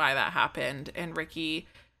understand why that happened. And Ricky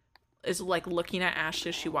is, like, looking at Ashley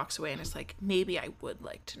as she walks away and is like, maybe I would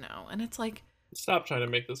like to know. And it's like, Stop trying to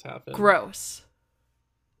make this happen. gross.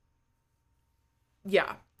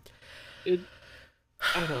 Yeah. I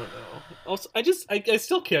don't know. Also, I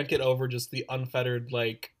still can't get over just the unfettered,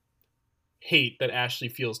 like, hate that Ashley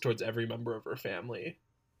feels towards every member of her family.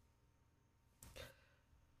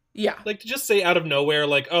 Yeah. Like, to just say out of nowhere,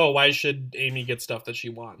 like, oh, why should Amy get stuff that she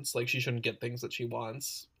wants? Like, she shouldn't get things that she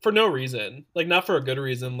wants. For no reason. Like, not for a good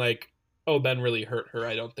reason. Like, oh, Ben really hurt her.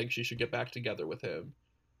 I don't think she should get back together with him.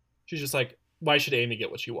 She's just like, why should Amy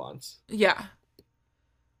get what she wants? Yeah.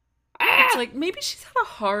 It's like, maybe she's had a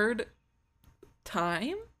hard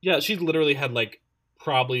time. Yeah, she literally had, like,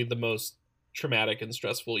 probably the most traumatic and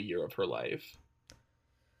stressful year of her life.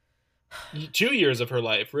 2 years of her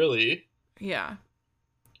life, really. Yeah.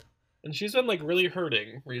 And she's been, like, really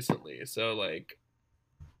hurting recently. So, like,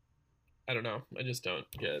 I don't know. I just don't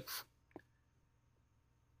get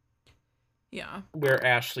Yeah. where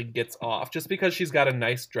Ashley gets off. Just because she's got a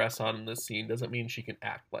nice dress on in this scene doesn't mean she can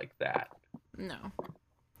act like that. No.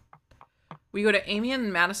 We go to Amy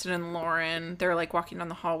and Madison and Lauren. They're, like, walking down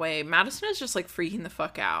the hallway. Madison is just, like, freaking the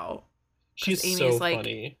fuck out. She's Amy's so like,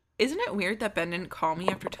 funny. Isn't it weird that Ben didn't call me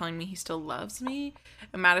after telling me he still loves me?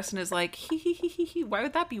 And Madison is like, he. Why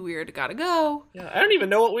would that be weird? Gotta go. Yeah, I don't even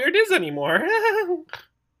know what weird is anymore.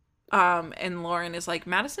 And Lauren is like,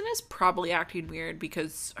 Madison is probably acting weird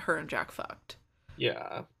because her and Jack fucked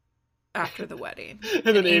Yeah. after the wedding.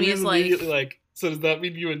 And then Amy Amy's is like- immediately like, so does that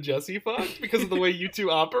mean you and Jesse fucked? Because of the way you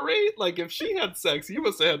two operate? Like, if she had sex, you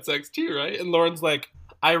must have had sex too, right? And Lauren's like,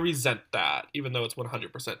 I resent that, even though it's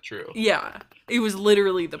 100% true. Yeah, it was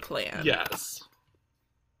literally the plan. Yes.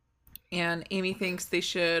 And Amy thinks they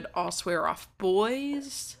should all swear off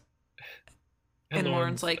boys. And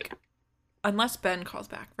Lauren's like, unless Ben calls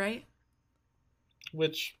back, right?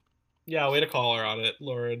 Which, yeah, way to call her on it,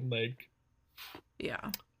 Lauren. Like,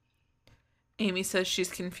 Yeah. Amy says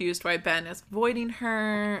she's confused why Ben is avoiding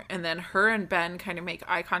her, and then her and Ben kind of make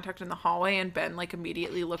eye contact in the hallway, and Ben, like,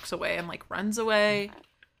 immediately looks away and, like, runs away.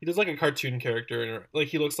 he does like a cartoon character. Like,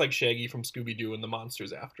 he looks like Shaggy from Scooby-Doo and the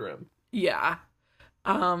monster's after him. Yeah.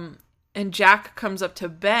 And Jack comes up to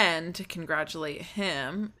Ben to congratulate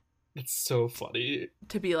him, It's so funny.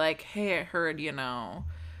 to be like, hey, I heard,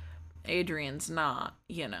 Adrian's not,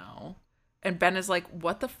 And Ben is like,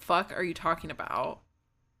 what the fuck are you talking about?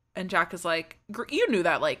 And Jack is like, you knew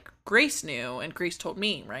that, like, Grace knew, and Grace told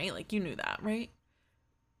me, right? Like, you knew that, right?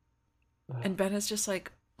 And Ben is just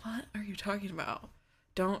like, what are you talking about?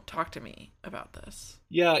 Don't talk to me about this.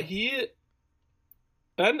 Yeah,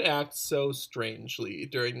 Ben acts so strangely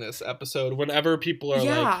during this episode. Whenever people are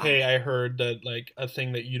Yeah. like, hey, I heard that, like, a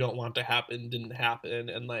thing that you don't want to happen didn't happen,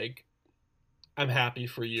 and, like, I'm happy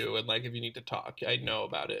for you, and, like, if you need to talk, I know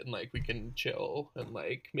about it, and, like, we can chill, and,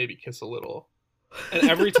 like, maybe kiss a little. And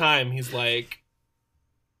every time he's like,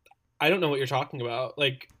 I don't know what you're talking about.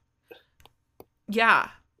 Like, Yeah.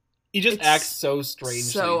 he just It's acts so strangely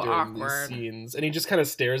so during awkward. these scenes, and he just kind of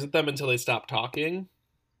stares at them until they stop talking.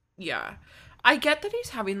 Yeah. I get that he's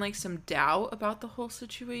having, like, some doubt about the whole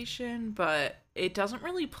situation, but it doesn't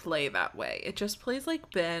really play that way. It just plays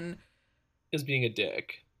like Ben Is being a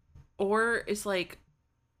dick. or is, like,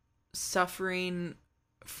 suffering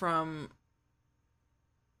from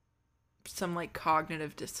some like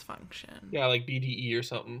cognitive dysfunction. Yeah, like BDE or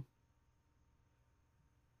something.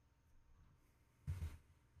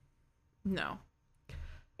 No.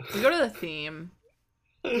 We go to the theme.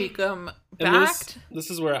 We come And back.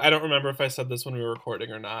 this is where, I don't remember if I said this when we were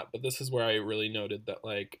recording or not, but this is where I really noted that,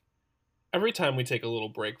 like, every time we take a little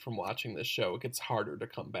break from watching this show, it gets harder to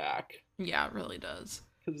come back. Yeah, it really does.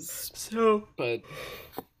 But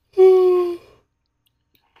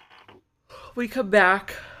We come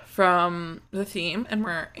back from the theme and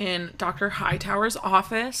we're in Dr. Hightower's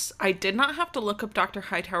office. I did not have to look up Dr.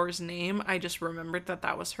 Hightower's name. I just remembered that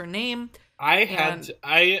that was her name.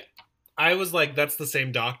 I was like, that's the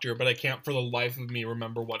same doctor, but I can't for the life of me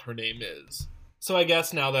remember what her name is. So I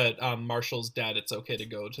guess now that Marshall's dead, it's okay to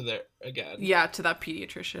go to there again. Yeah, to that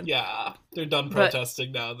pediatrician. Yeah, they're done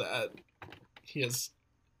protesting now that he has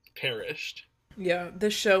perished. Yeah,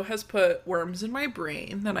 this show has put worms in my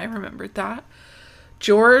brain that I remembered that.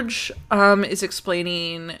 George is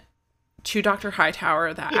explaining to Dr.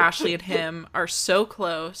 Hightower that Ashley and him are so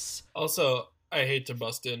close. Also, I hate to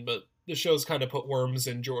bust in, but the show's kind of put worms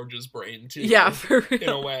in George's brain too. Yeah, for real. In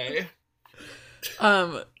a way.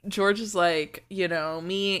 George is like, you know,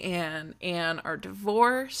 me and Anne are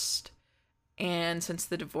divorced. And since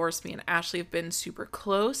the divorce, me and Ashley have been super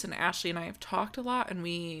close. And Ashley and I have talked a lot. And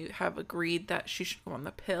we have agreed that she should go on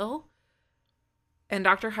the pill. And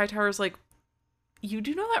Dr. Hightower is like, you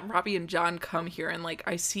do know that Robbie and John come here. And like,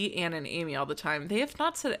 I see Anne and Amy all the time. They have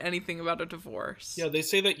not said anything about a divorce. Yeah, they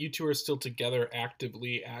say that you two are still together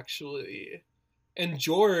actively, actually. And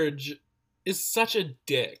George is such a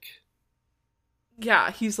dick.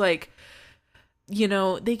 Yeah, he's like, you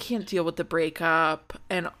know, they can't deal with the breakup,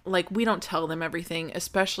 and like, we don't tell them everything,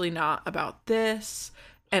 especially not about this.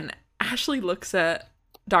 And Ashley looks at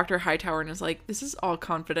Dr. Hightower and is like, this is all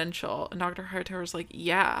confidential. And Dr. Hightower's like,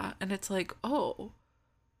 yeah. And it's like, oh,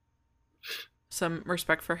 some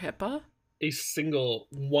respect for HIPAA.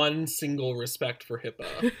 One single respect for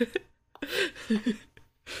HIPAA.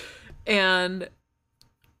 And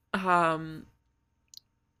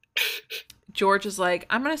George is like,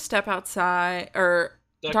 I'm gonna step outside, or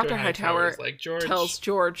Dr. Hightower like, George, tells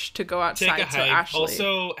George to go outside. Take a so hike. Ashley,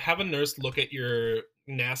 Also, have a nurse look at your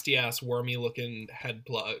nasty ass wormy looking head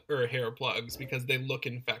plug or hair plugs because they look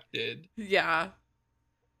infected. yeah,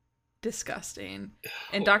 disgusting.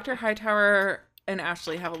 And Dr. Hightower and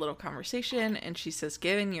Ashley have a little conversation, and she says,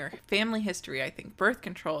 given your family history, I think birth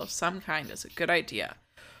control of some kind is a good idea.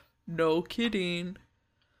 No kidding.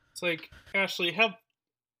 It's like, Ashley,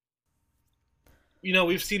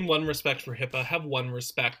 we've seen one respect for HIPAA. Have one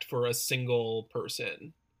respect for a single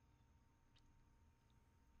person.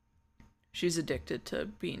 She's addicted to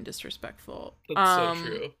being disrespectful. That's so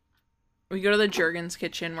true. We go to the Jurgens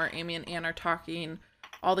kitchen where Amy and Anne are talking.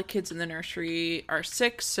 All the kids in the nursery are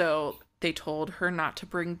sick, so they told her not to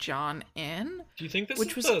bring John in. Do you think this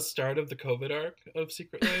was the start of the COVID arc of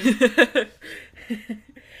Secret Life?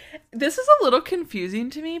 This is a little confusing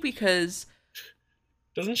to me because...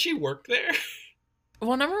 Doesn't she work there?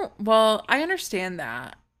 Well, I understand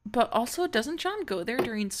that. But also, doesn't John go there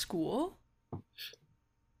during school?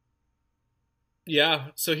 Yeah,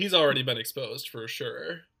 so he's already been exposed for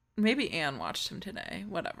sure. Maybe Anne watched him today.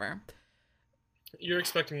 Whatever. You're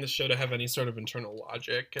expecting the show to have any sort of internal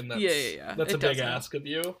logic, and that's yeah. That's a big ask of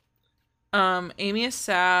you. Amy is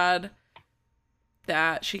sad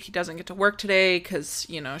that she doesn't get to work today because,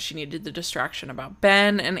 you know, she needed the distraction about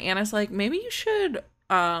Ben. And Anna's like, maybe you should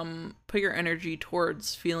put your energy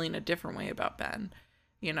towards feeling a different way about Ben.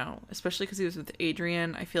 You know, especially because he was with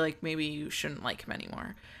Adrian. I feel like maybe you shouldn't like him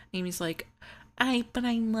anymore. Amy's like, but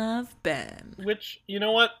I love Ben. Which, you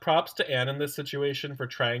know what? Props to Anne in this situation for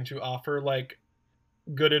trying to offer, like,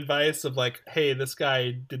 good advice of, like, hey, this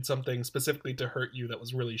guy did something specifically to hurt you that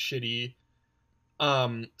was really shitty.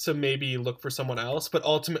 So maybe look for someone else, but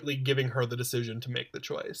ultimately giving her the decision to make the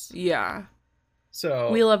choice. Yeah.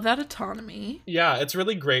 So we love that autonomy. Yeah, it's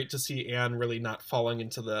really great to see Anne really not falling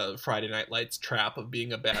into the Friday Night Lights trap of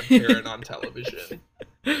being a bad parent on television.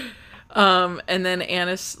 And then Anne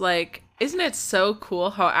is like, isn't it so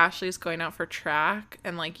cool how Ashley's going out for track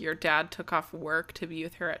and like your dad took off work to be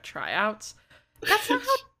with her at tryouts? That's not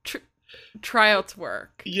how tryouts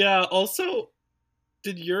work. Yeah, also,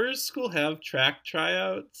 did your school have track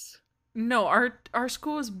tryouts? No, our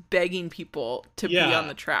school was begging people to be on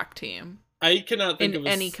the track team. I cannot think of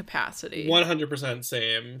any capacity. 100%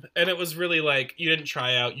 same. And it was really like, you didn't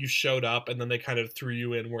try out, you showed up, and then they kind of threw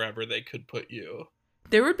you in wherever they could put you.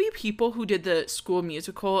 There would be people who did the school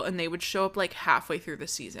musical, and they would show up like halfway through the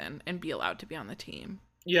season and be allowed to be on the team.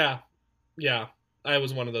 Yeah. Yeah. I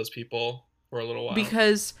was one of those people for a little while.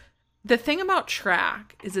 Because the thing about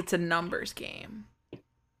track is it's a numbers game.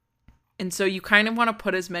 And so you kind of want to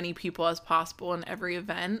put as many people as possible in every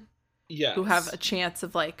event yes, who have a chance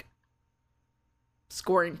of like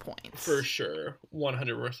scoring points. for sure,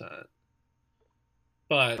 100%.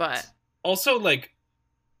 But But also, like,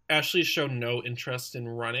 Ashley's shown no interest in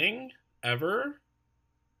running ever.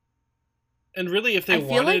 And really, if they I feel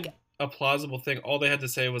wanted like- a plausible thing, all they had to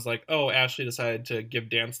say was like, "Oh, Ashley decided to give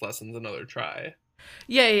dance lessons another try."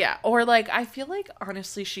 yeah. Or like, I feel like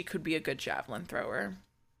honestly, she could be a good javelin thrower.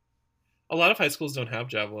 A lot of high schools don't have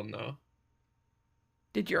javelin though.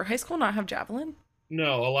 Did your high school not have javelin?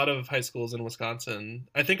 No, a lot of high schools in Wisconsin.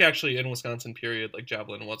 I think actually in Wisconsin, period, like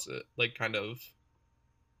javelin was it like kind of.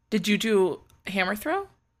 Did you do hammer throw?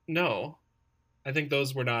 No, I think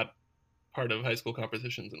those were not part of high school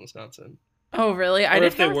competitions in Wisconsin. Oh, really? I Or did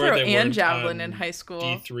if they hammer were, throw they and weren't javelin on in high school.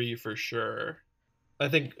 D3 for sure. I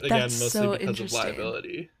think again That's mostly so because of interesting.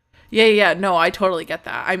 liability, Yeah. No, I totally get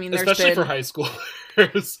that. I mean, there's especially been... for high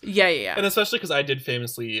schoolers. Yeah. And especially because I did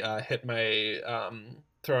famously hit my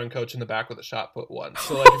throwing coach in the back with a shot put once.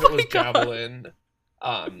 So like if it was God. javelin,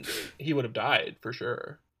 he would have died for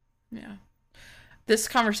sure. Yeah. This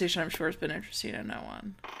conversation, I'm sure, has been interesting to no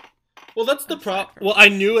one. Well, that's the Aside problem. from Well, I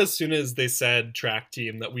this. knew as soon as they said track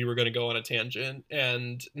team that we were going to go on a tangent,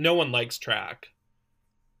 and no one likes track.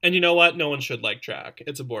 And you know what? No one should like track.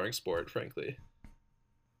 It's a boring sport, frankly.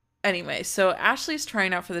 Anyway, so Ashley's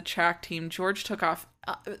trying out for the track team. George took off.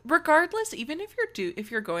 Regardless, even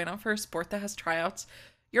if you're going out for a sport that has tryouts,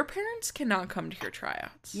 your parents cannot come to your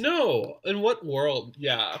tryouts. No, in what world?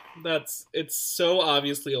 Yeah, it's so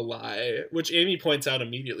obviously a lie, which Amy points out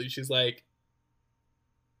immediately. She's like,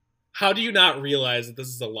 how do you not realize that this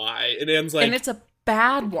is a lie? And Anne's like, And it's a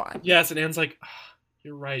bad one. yes, and Anne's like, "Ah,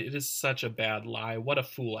 you're right, it is such a bad lie. What a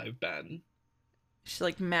fool I've been. She's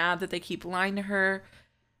like mad that they keep lying to her.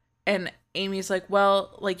 And Amy's like,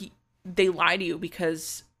 well, like they lie to you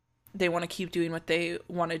because they want to keep doing what they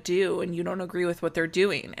want to do and you don't agree with what they're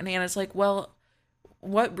doing. And Anna's like, well,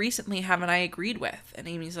 what recently haven't I agreed with? And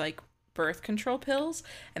Amy's like, birth control pills.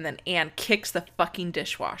 And then Anne kicks the fucking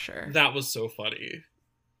dishwasher. That was so funny.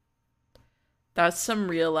 That's some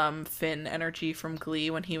real Finn energy from Glee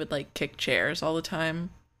when he would like kick chairs all the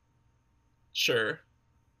time. Sure.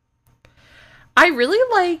 I really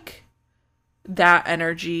like that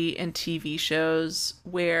energy in TV shows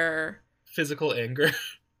where, Physical anger.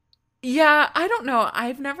 yeah, I don't know.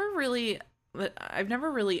 I've never really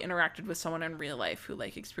interacted with someone in real life who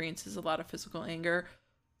like experiences a lot of physical anger,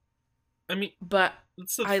 I mean, but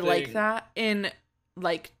that's the I like thing. that in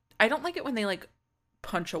like I don't like it when they like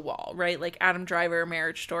punch a wall, right? Like Adam Driver,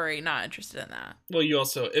 Marriage Story, not interested in that. Well, you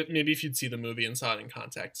also maybe if you'd see the movie and saw it in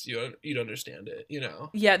context, you'd understand it. You know.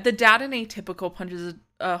 Yeah, the dad in Atypical punches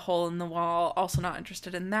a hole in the wall, also not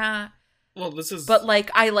interested in that. Well, this is. But like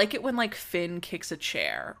I like it when like Finn kicks a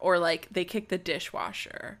chair or like they kick the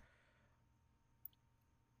dishwasher.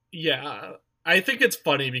 Yeah, I think it's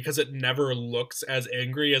funny because it never looks as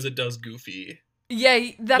angry as it does Goofy. Yeah,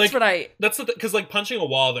 that's Like, what I That's the because like punching a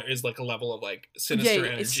wall, there is like a level of like sinister Yeah,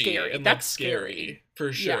 energy it's scary. and That's like scary scary.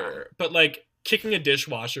 for sure. But like kicking a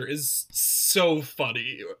dishwasher is so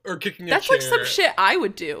funny, or kicking a That's chair. like some shit I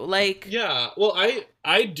would do. Like Yeah, well,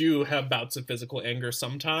 I do have bouts of physical anger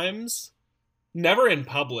sometimes, never in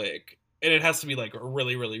public, and it has to be like a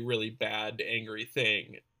really, really, really bad angry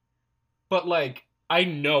thing. But like, I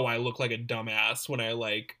know I look like a dumbass when I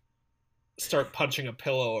like start punching a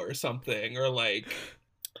pillow or something, or like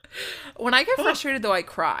when I get frustrated though, I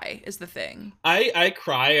cry is the thing. I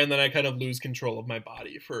cry and then I kind of lose control of my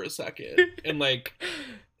body for a second, and like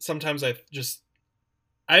sometimes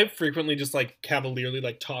I frequently just like cavalierly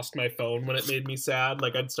like tossed my phone when it made me sad.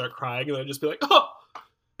 Like I'd start crying and I'd just be like, oh,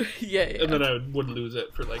 yeah. and then I would lose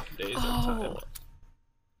it for like days at a time.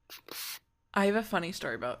 I have a funny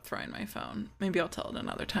story about throwing my phone. Maybe I'll tell it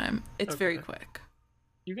another time. It's very Okay. quick.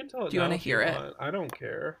 You can tell it. Do you now wanna if hear it? want. I don't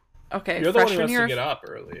care. Okay, You're the one who freshman has year to of- get up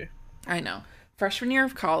early. I know. Freshman year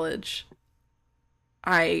of college,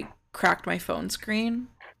 I cracked my phone screen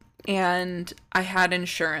and I had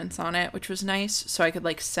insurance on it, which was nice. So I could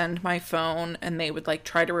like send my phone and they would like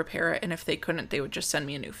try to repair it. And if they couldn't, they would just send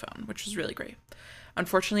me a new phone, which was really great.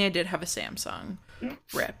 Unfortunately, I did have a Samsung.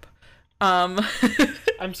 Rip.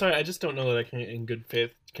 I'm sorry. I just don't know that I can, in good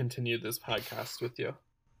faith, continue this podcast with you.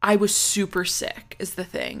 I was super sick is the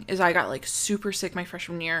thing. Is I got like super sick my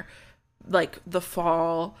freshman year. Like the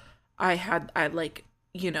fall, I like,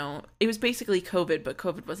 you know, it was basically COVID, but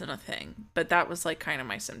COVID wasn't a thing. But that was like kind of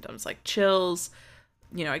my symptoms, like chills,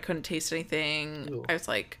 you know, I couldn't taste anything. Ew. I was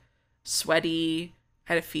like sweaty,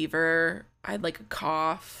 had a fever, I had like a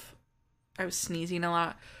cough. I was sneezing a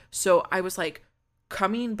lot. So I was like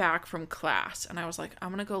coming back from class and I was like, I'm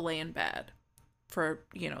going to go lay in bed for,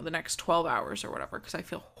 the next 12 hours or whatever because I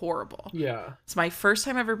feel horrible. Yeah. It's my first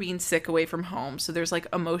time ever being sick away from home. So there's like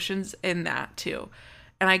emotions in that too.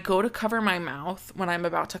 And I go to cover my mouth when I'm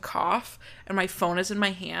about to cough and my phone is in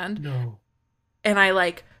my hand. No. And I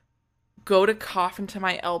like go to cough into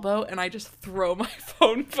my elbow and I just throw my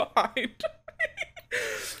phone behind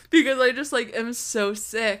because I just like am so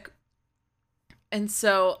sick. And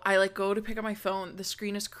so I like go to pick up my phone. The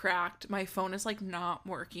screen is cracked. My phone is like not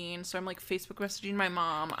working. So I'm like Facebook messaging my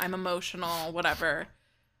mom. I'm emotional, whatever.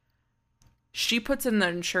 She puts in the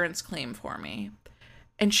insurance claim for me.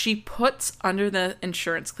 And she puts under the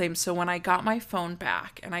insurance claim. So when I got my phone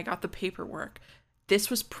back and I got the paperwork, this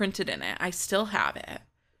was printed in it. I still have it.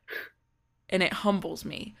 And it humbles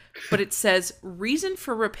me. But it says, reason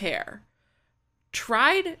for repair.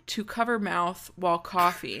 Tried to cover mouth while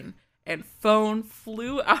coughing. And phone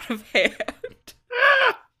flew out of hand.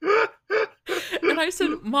 And I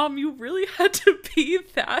said, Mom, you really had to be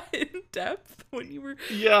that in depth when you were.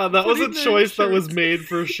 Yeah, that was a putting the choice that was insurance- made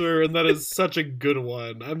for sure, and that is such a good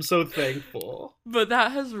one. I'm so thankful. But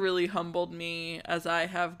that has really humbled me as I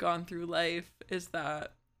have gone through life, is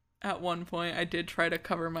that at one point I did try to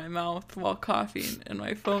cover my mouth while coughing and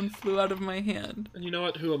my phone flew out of my hand. And you know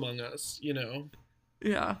what? Who among us?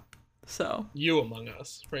 Yeah. So, You among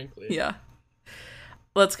us, frankly. yeah.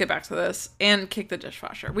 Let's get back to this and kick the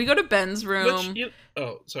dishwasher. We go to Ben's room.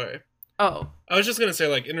 Oh, sorry. Oh, I was just gonna say,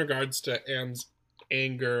 like, in regards to Anne's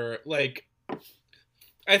anger, like,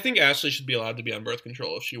 I think Ashley should be allowed to be on birth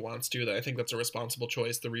control if she wants to. I think that's a responsible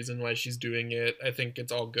choice. The reason why she's doing it, I think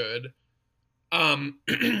it's all good. I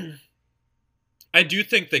do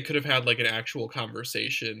think they could have had, like, an actual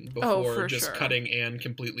conversation before for just sure. cutting Anne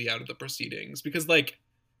completely out of the proceedings. Because, like,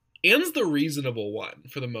 Anne's the reasonable one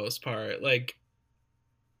for the most part. Like,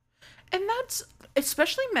 and that's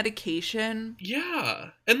especially medication. yeah.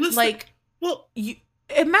 And this, Like, well, you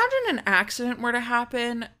imagine an accident were to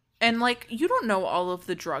happen and like you don't know all of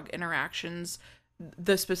the drug interactions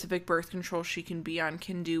the specific birth control she can be on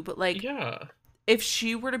can do, but like yeah. if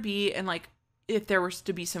she were to be and like if there was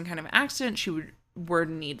to be some kind of accident, she would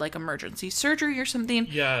need like emergency surgery or something.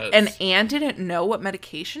 Yes. And Anne didn't know what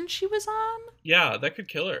medication she was on. Yeah, that could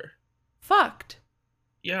kill her. Fucked.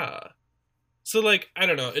 Yeah. So, like, I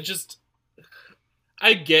don't know. It just...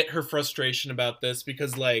 I get her frustration about this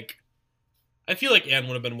because, like, I feel like Anne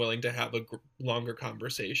would have been willing to have a longer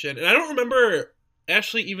conversation. And I don't remember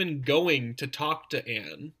Ashley even going to talk to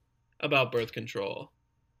Anne about birth control.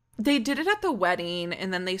 They did it at the wedding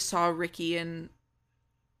and then they saw Ricky and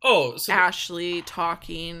Oh, so... Ashley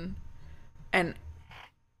talking and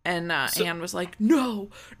So- Anne was like, no.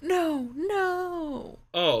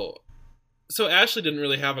 Oh. So Ashley didn't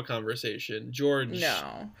really have a conversation. George...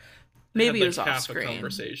 No. Maybe had, it was like, off half screen. a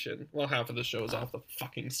conversation. Well, half of the show is off the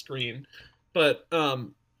fucking screen. But, no,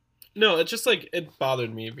 it's just, like, it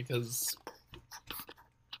bothered me because,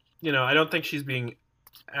 I don't think she's being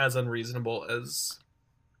as unreasonable as...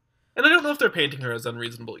 And I don't know if they're painting her as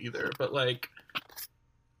unreasonable either, but, like...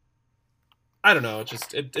 I don't know,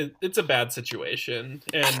 it's a bad situation,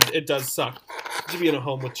 and it does suck to be in a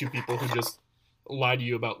home with two people who just lie to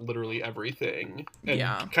you about literally everything, and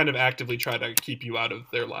Yeah. kind of actively try to keep you out of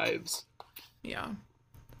their lives. Yeah.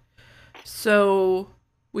 So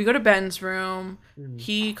we go to Ben's room.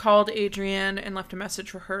 He called Adrienne and left a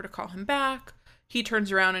message for her to call him back. He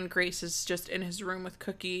turns around and Grace is just in his room with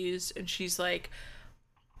cookies. And she's like,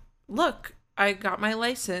 look, I got my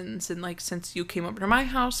license. And like, since you came over to my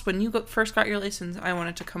house, when you first got your license, I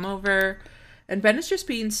wanted to come over. And Ben is just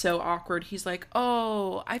being so awkward. He's like,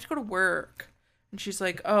 oh, I have to go to work. And she's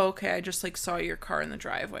like, oh, okay, I just like saw your car in the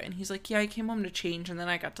driveway. And he's like, yeah, I came home to change and then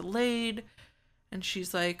I got delayed. And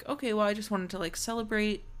she's like, okay, well, I just wanted to like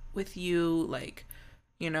celebrate with you. Like,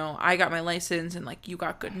 I got my license and like you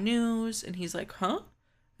got good news. And he's like, huh?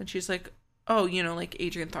 And she's like, oh, like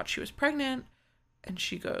Adrienne thought she was pregnant. And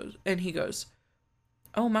he goes,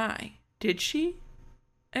 oh my, did she?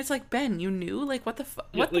 And it's like, Ben, you knew? Like, what the fuck?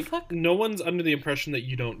 Yeah, What like, the fuck? No one's under the impression that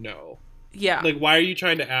you don't know. Yeah. Like, why are you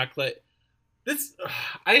trying to act like this?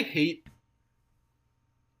 I hate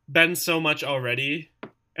Ben so much already,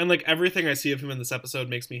 and like everything I see of him in this episode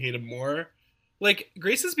makes me hate him more. Like,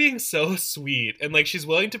 Grace is being so sweet, and like she's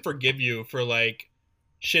willing to forgive you for like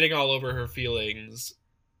shitting all over her feelings.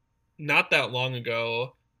 Not that long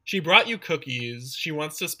ago, she brought you cookies. She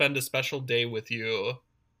wants to spend a special day with you.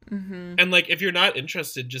 Mm-hmm. And, like, if you're not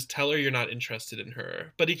interested, just tell her you're not interested in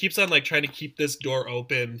her. But he keeps on, like, trying to keep this door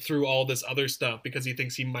open through all this other stuff because he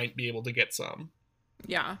thinks he might be able to get some.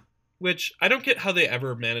 Yeah. Which, I don't get how they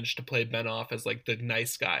ever managed to play Ben off as, like, the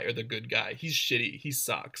nice guy or the good guy. He's shitty. He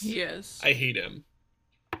sucks. He is. I hate him.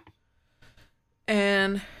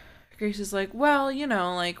 And Grace is like, well, you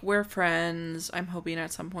know, like, we're friends. I'm hoping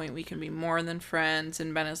at some point we can be more than friends.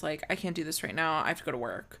 And Ben is like, I can't do this right now. I have to go to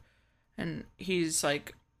work. And he's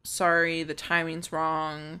like, sorry, the timing's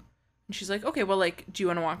wrong. And she's like, okay, well, like, do you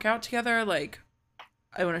want to walk out together? Like,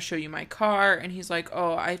 I want to show you my car. And he's like,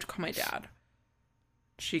 oh, I have to call my dad.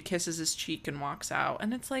 She kisses his cheek and walks out.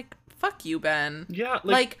 And it's like, fuck you, Ben. Yeah,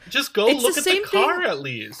 Like, just go it's look the at the same car thing- at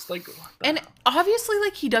least. Like, what the And hell? obviously,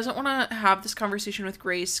 like, he doesn't want to have this conversation with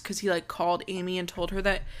Grace because he, like, called Amy and told her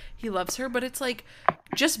that he loves her. But it's like,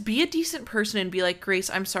 just be a decent person and be like, Grace,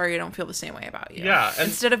 I'm sorry I don't feel the same way about you. Yeah, and-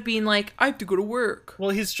 Instead of being like, I have to go to work.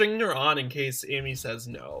 Well, he's stringing her on in case Amy says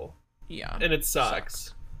no. Yeah. And it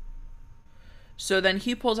sucks. So then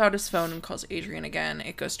he pulls out his phone and calls Adrian again.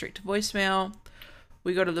 It goes straight to voicemail.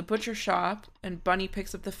 We go to the butcher shop, and Bunny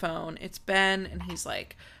picks up the phone. It's Ben, and he's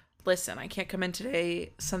like, listen, I can't come in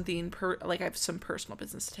today. I have some personal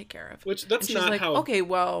business to take care of. Which, that's And she's not like, how okay,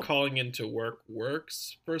 well, calling into work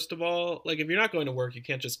works, first of all. Like, if you're not going to work, you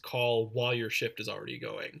can't just call while your shift is already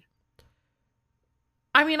going.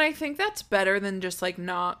 I mean, I think that's better than just, like,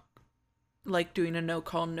 not, like, doing a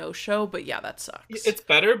no-call, no-show, but yeah, that sucks. It's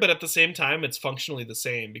better, but at the same time, it's functionally the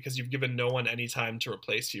same because you've given no one any time to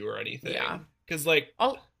replace you or anything. Yeah. Because, like,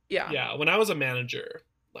 Yeah. when I was a manager,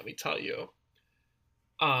 let me tell you,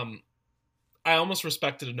 I almost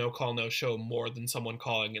respected a no-call, no-show more than someone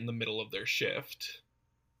calling in the middle of their shift.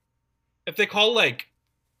 If they call, like,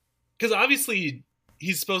 because obviously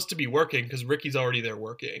he's supposed to be working because Ricky's already there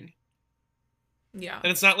working. Yeah.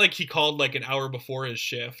 And it's not like he called, like, an hour before his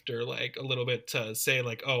shift or, like, a little bit to say,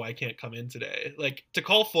 like, oh, I can't come in today. Like, to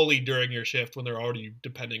call fully during your shift when they're already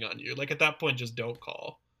depending on you. Like, at that point, just don't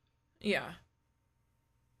call. Yeah.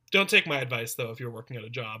 Don't take my advice, though, if you're working at a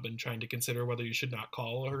job and trying to consider whether you should not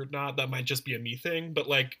call or not. That might just be a me thing. But,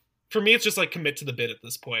 like, for me, it's just, like, commit to the bit at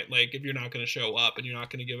this point. Like, if you're not going to show up and you're not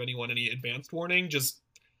going to give anyone any advanced warning, just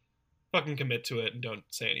fucking commit to it and don't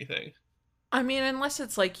say anything. I mean, unless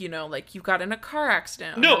it's, like, you know, like, you got in a car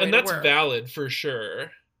accident. on No, your way and to that's work. valid for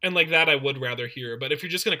sure. And, like, that I would rather hear. But if you're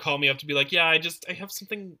just going to call me up to be like, yeah, I have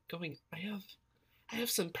something going. I have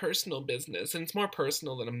some personal business, and it's more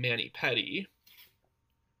personal than a mani-pedi.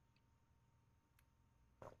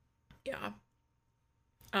 Yeah.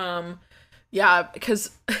 Yeah,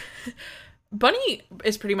 because Bunny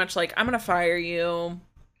is pretty much like, I'm gonna fire you.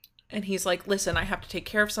 And he's like, listen, I have to take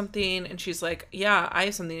care of something. And she's like, yeah, I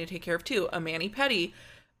have something to take care of too. A mani-pedi.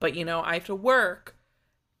 But, you know, I have to work.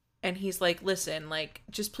 And he's like, listen, like,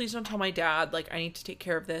 just please don't tell my dad. Like, I need to take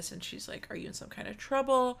care of this. And she's like, are you in some kind of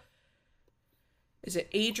trouble? Is it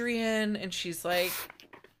Adrian? And she's like,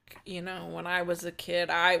 you know, when I was a kid,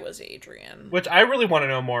 I was Adrian. Which I really want to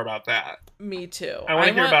know more about that. Me too. I want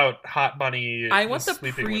to hear about Hot Bunny. I want the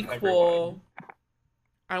sleeping with prequel. everyone.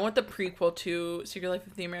 I want the prequel to Secret Life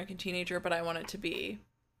of the American Teenager, but I want it to be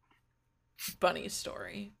Bunny's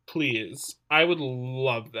story. Please. I would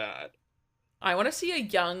love that. I want to see a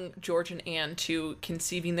young George and Anne two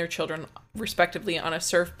conceiving their children respectively on a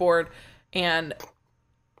surfboard and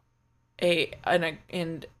a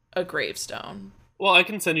gravestone. Well, I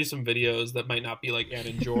can send you some videos that might not be like Anne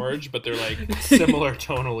and George, but they're like similar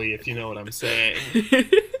tonally, if you know what I'm saying.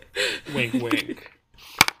 Wink, wink.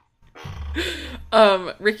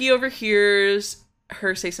 Ricky overhears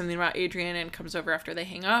her say something about Adrian and comes over after they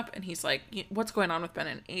hang up, and he's like, what's going on with Ben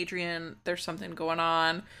and Adrian? There's something going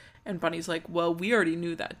on. And Bunny's like, well, we already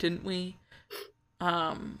knew that, didn't we?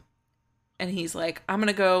 And he's like, I'm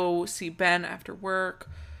gonna go see Ben after work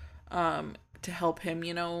to help him,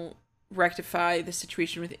 you know, rectify the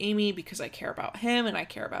situation with Amy because I care about him and I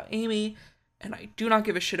care about Amy and I do not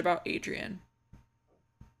give a shit about Adrian.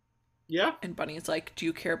 Yeah. And Bunny's like, do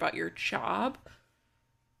you care about your job?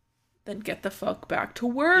 Then get the fuck back to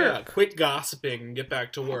work. Yeah, quit gossiping and get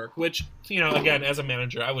back to work. Which, you know, again, as a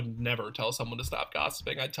manager, I would never tell someone to stop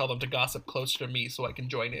gossiping. I'd tell them to gossip closer to me so I can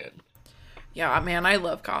join in. Yeah, man, I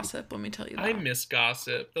love gossip, let me tell you that. I miss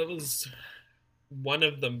gossip. That was one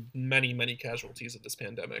of the many, many casualties of this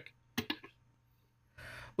pandemic.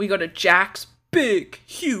 We go to Jack's big,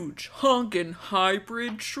 huge, honkin'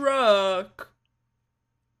 hybrid truck.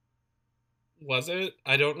 Was it?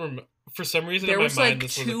 I don't remember. For some reason There in my was mind, like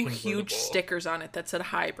this was a two convertible. huge stickers on it that said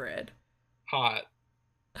hybrid. Hot.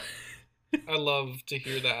 I love to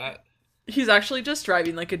hear that. He's actually just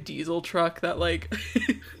driving like a diesel truck that like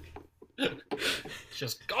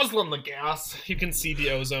Just guzzling the gas. You can see the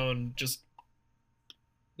ozone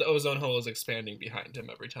hole is expanding behind him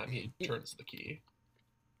every time he turns the key.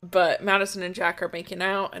 But Madison and Jack are making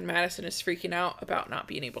out, and Madison is freaking out about not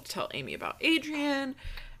being able to tell Amy about Adrian.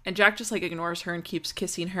 And Jack just, like, ignores her and keeps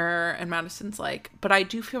kissing her. And Madison's like, but I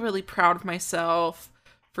do feel really proud of myself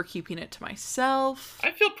for keeping it to myself. I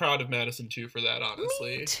feel proud of Madison, too, for that,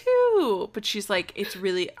 honestly. Me too. But she's like, it's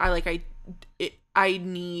really, I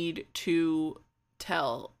need to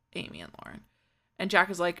tell Amy and Lauren. And Jack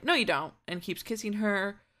is like, no, you don't. And keeps kissing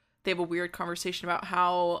her. They have a weird conversation about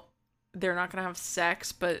how they're not going to have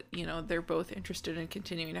sex, but, you know, they're both interested in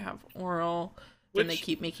continuing to have oral. Then they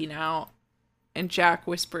keep making out. And Jack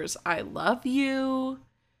whispers, I love you.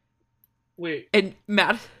 Wait. And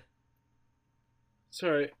Matt.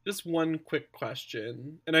 Sorry, just one quick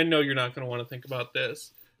question. And I know you're not going to want to think about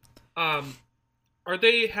this. Are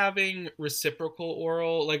they having reciprocal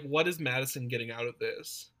oral? Like, what is Madison getting out of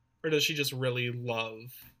this? Or does she just really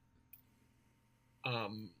love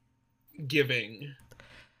giving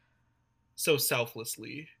so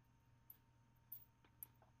selflessly?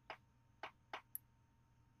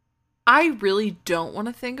 I really don't want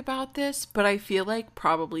to think about this, but I feel like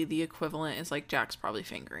probably the equivalent is like Jack's probably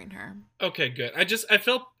fingering her. Okay, good.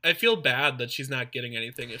 I feel bad that she's not getting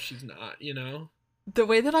anything if she's not, you know? The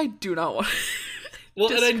way that I do not want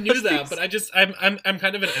Well, and I knew that, but I'm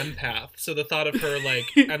kind of an empath, so the thought of her like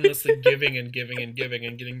endlessly giving and giving and giving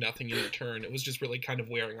and getting nothing in return, it was just really kind of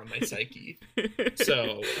wearing on my psyche.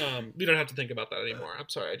 So we don't have to think about that anymore. I'm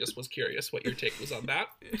sorry, I just was curious what your take was on that.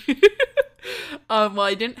 Well,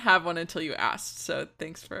 I didn't have one until you asked, so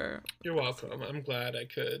thanks for... You're welcome. I'm glad I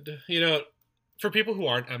could. You know, for people who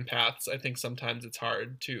aren't empaths, I think sometimes it's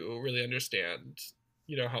hard to really understand,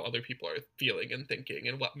 you know, how other people are feeling and thinking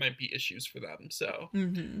and what might be issues for them. So,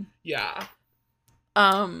 yeah.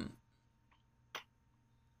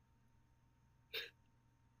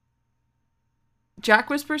 Jack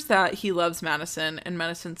whispers that he loves Madison, and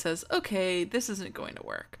Madison says, okay, this isn't going to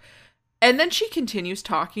work. And then she continues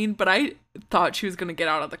talking, but I thought she was going to get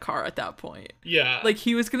out of the car at that point. Yeah. Like,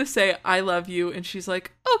 he was going to say, I love you, and she's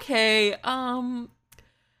like, okay, I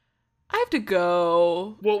have to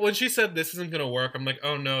go. Well, when she said this isn't going to work, I'm like,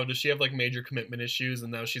 oh no, does she have like major commitment issues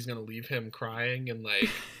and now she's going to leave him crying and like...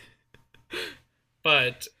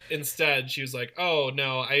 But instead she was like, oh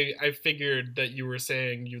no, I figured that you were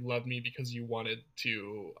saying you love me because you wanted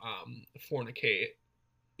to fornicate.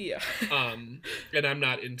 Yeah. And I'm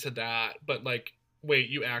not into that, but like, wait,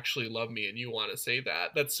 you actually love me and you want to say that?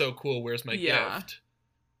 That's so cool. Where's my gift?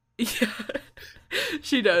 Yeah.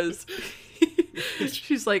 She does.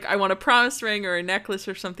 She's like, I want a promise ring or a necklace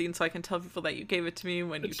or something so I can tell people that you gave it to me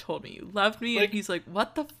when you told me you loved me. Like, and he's like,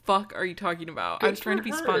 what the fuck are you talking about? I was trying to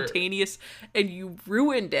be spontaneous and you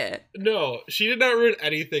ruined it. No, she did not ruin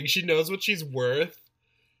anything. She knows what she's worth,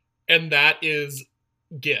 and that is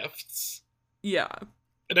gifts. Yeah.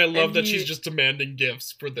 And I love that she's just demanding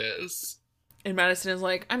gifts for this. And Madison is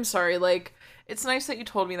like, I'm sorry, like, it's nice that you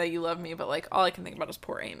told me that you love me, but like, all I can think about is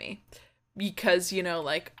poor Amy. Because, you know,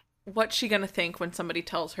 like, what's she gonna think when somebody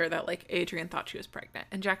tells her that, like, Adrian thought she was pregnant?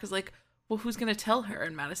 And Jack is like, well, who's gonna tell her?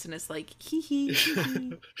 And Madison is like, hee hee.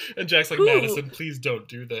 And Jack's like, Madison, please don't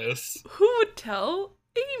do this. Who would tell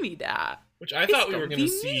Amy that? Which I thought we were gonna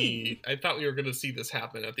see. I thought we were gonna see this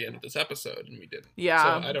happen at the end of this episode, and we didn't.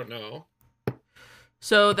 Yeah. So I don't know.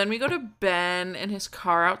 So then we go to Ben in his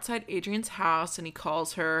car outside Adrian's house, and he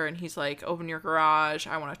calls her, and he's like, open your garage,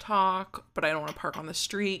 I want to talk, but I don't want to park on the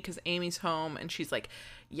street because Amy's home. And she's like,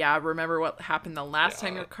 yeah, remember what happened the last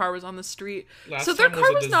time your car was on the street? So their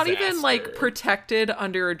car was not even, like, protected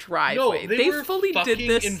under a driveway. No, they were fully did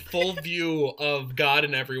this in full view of God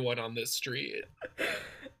and everyone on this street.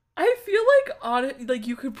 I feel like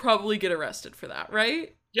you could probably get arrested for that,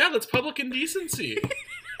 right? Yeah, that's public indecency.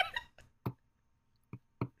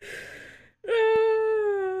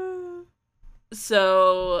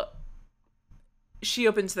 So she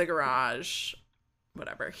opens the garage,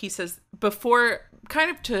 whatever. He says, before, kind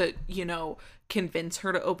of to, you know, convince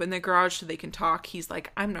her to open the garage so they can talk, he's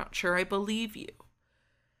like, I'm not sure I believe you.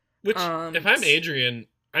 Which, if I'm Adrian,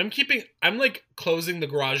 I'm like closing the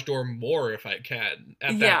garage door more if I can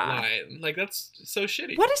at that line. Like, that's so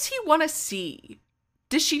shitty. What does he want to see?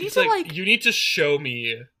 Does she need He's to, like, you need to show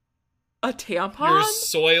me a tampon? Your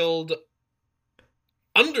soiled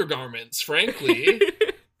undergarments, frankly.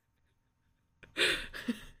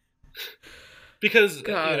 Because,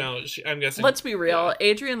 God. you know, I'm guessing... Let's be real. Yeah.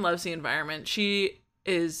 Adrian loves the environment. She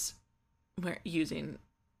is using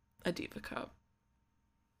a Diva cup.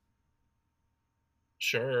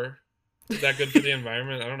 Sure. Is that good for the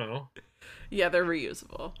environment? I don't know. Yeah, they're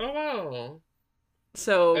reusable. Oh, wow.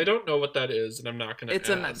 So... I don't know what that is, and I'm not going to It's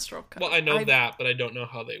a menstrual cup. Well, I know that, but I don't know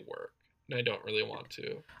how they work. and I don't really want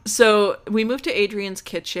to. So we moved to Adrian's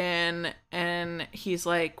kitchen, and he's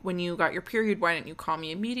like, when you got your period, why didn't you call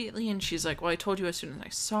me immediately? And she's like, well, I told you as soon as I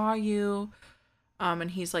saw you.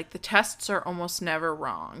 And he's like, the tests are almost never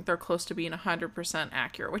wrong. They're close to being 100%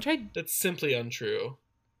 accurate, which That's simply untrue.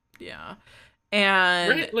 yeah. And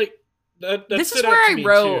Right? Like, that this stood is where out to I me,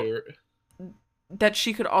 wrote too. that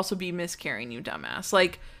she could also be miscarrying, you dumbass.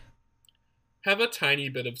 Like, Have a tiny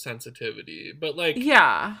bit of sensitivity, but like,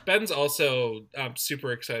 yeah. Ben's also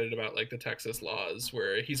super excited about like the Texas laws,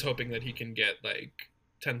 where he's hoping that he can get like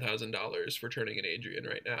 $10,000 for turning an Adrian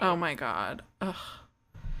right now. Oh my god. Ugh.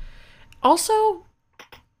 Also,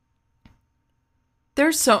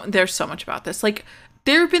 there's so much about this. Like,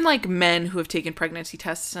 there have been like men who have taken pregnancy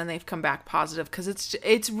tests and they've come back positive because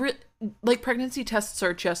like pregnancy tests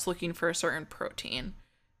are just looking for a certain protein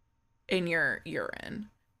in your urine.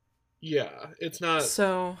 Yeah, it's not.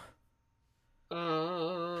 So,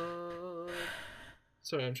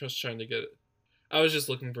 Sorry, I'm just trying to get it. I was just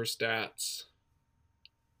looking for stats.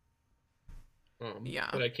 Yeah.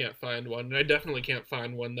 But I can't find one. And I definitely can't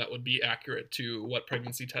find one that would be accurate to what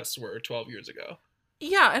pregnancy tests were 12 years ago.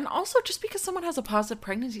 yeah, and also just because someone has a positive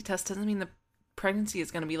pregnancy test doesn't mean the pregnancy is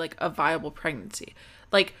going to be like a viable pregnancy.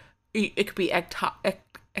 Like, it could be ectopic,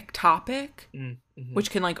 Mm-hmm. which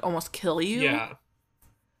can like almost kill you. Yeah.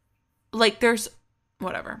 Like, there's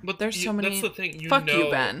whatever. But there's so many. That's the thing. Fuck you,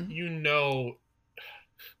 Ben. You know,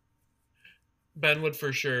 Ben would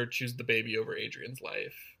for sure choose the baby over Adrian's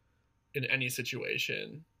life in any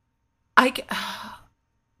situation.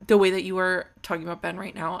 The way that you are talking about Ben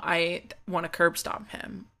right now, I want to curb stomp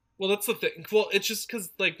him. Well, that's the thing. Well, it's just because,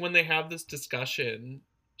 like, when they have this discussion,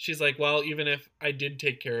 she's like, well, even if I did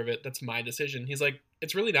take care of it, that's my decision. He's like,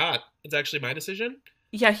 it's really not. It's actually my decision.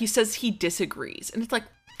 Yeah, he says he disagrees. And it's like,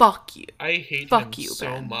 fuck you. I hate Fuck him you, so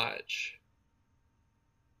Ben. much.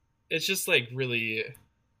 It's just, like, really...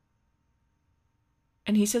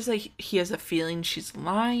 And he says like he has a feeling she's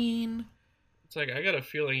lying. It's like, I got a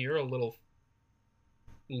feeling you're a little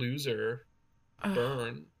loser, Ugh.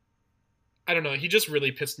 Burn. I don't know. He just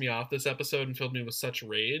really pissed me off this episode and filled me with such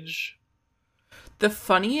rage. The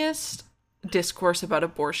funniest discourse about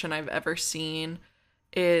abortion I've ever seen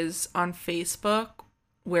is on Facebook,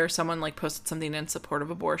 where someone like posted something in support of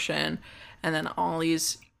abortion, and then all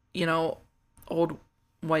these, old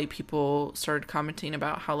white people started commenting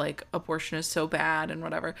about how like abortion is so bad and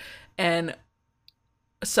whatever. And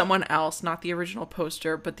someone else, not the original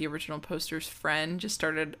poster, but the original poster's friend, just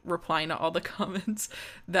started replying to all the comments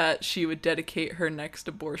that she would dedicate her next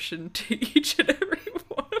abortion to each and every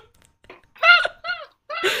one of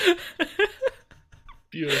them.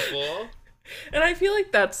 Beautiful. And I feel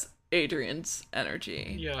like that's Adrian's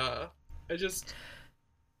energy. Yeah. I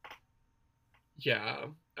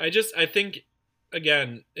think,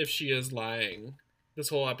 again, if she is lying, this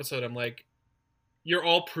whole episode, I'm like, you're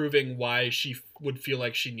all proving why she would feel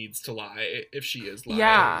like she needs to lie if she is lying.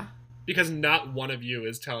 Yeah. Because not one of you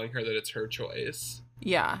is telling her that it's her choice.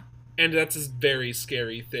 Yeah. And that's a very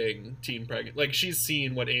scary thing, teen pregnancy. Like, she's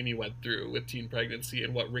seen what Amy went through with teen pregnancy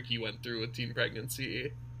and what Ricky went through with teen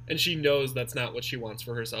pregnancy. And she knows that's not what she wants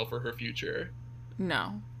for herself or her future.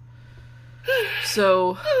 No.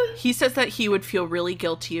 So he says that he would feel really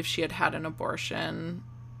guilty if she had had an abortion.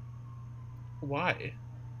 Why?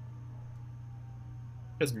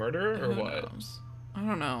 As murder or Who what? knows? I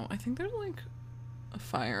don't know. I think there's like a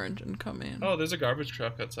fire engine coming. Oh, there's a garbage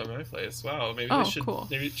truck outside my place. Wow, maybe Oh, they should. cool.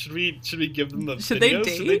 Maybe should we give them the Should they videos?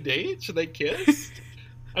 date? Should they date? Should they kiss?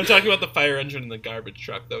 I'm talking about the fire engine and the garbage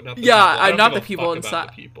truck, though. Not the Yeah, people. I don't not give the a people fuck about inside.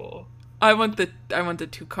 the people. I want the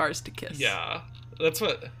two cars to kiss. Yeah, that's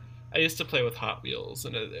what I used to play with Hot Wheels,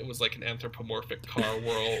 and it was like an anthropomorphic car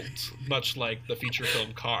world, much like the feature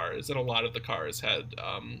film Cars, and a lot of the cars had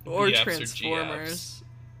Or VFs Transformers. Or GFs.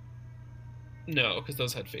 No, because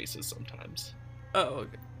those had faces sometimes. Oh,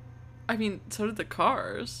 okay. I mean, so did the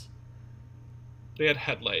cars. They had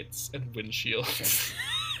headlights and windshields.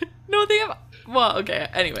 No, they have. Well, okay.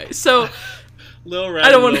 Anyway, so Lil Red I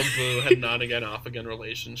don't and wanna- Lil Boo had an on-again, off-again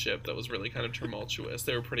relationship that was really kind of tumultuous.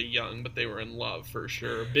 They were pretty young, but they were in love for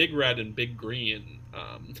sure. Big Red and Big Green,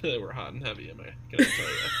 they were hot and heavy, am I gonna tell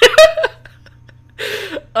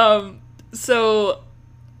you? So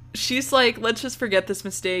she's like, let's just forget this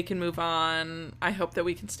mistake and move on. I hope that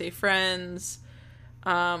we can stay friends.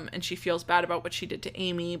 And she feels bad about what she did to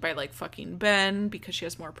Amy by like fucking Ben because she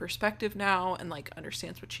has more perspective now and like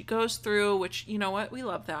understands what she goes through, which, you know what? We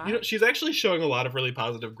love that. She's actually showing a lot of really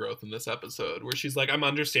positive growth in this episode, where she's like, I'm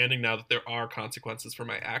understanding now that there are consequences for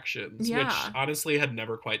my actions, Yeah. which honestly had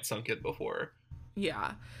never quite sunk in before.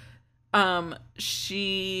 Yeah.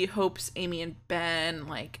 She hopes Amy and Ben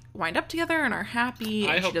like wind up together and are happy.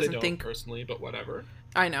 I And hope she they doesn't don't think personally, but whatever.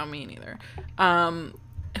 I know, me neither.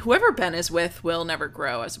 Whoever Ben is with will never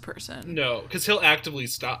grow as a person. No, because he'll actively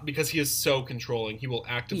stop, because he is so controlling, he will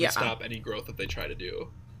actively Yeah. stop any growth that they try to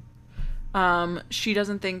do. She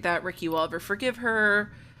doesn't think that Ricky will ever forgive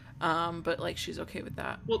her, but like she's okay with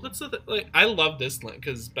that. Well, that's the like, I love this line,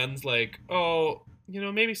 because Ben's like, oh, you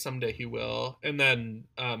know, maybe someday he will. And then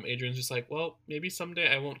Adrian's just like, well, maybe someday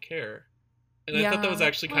I won't care. And I thought that was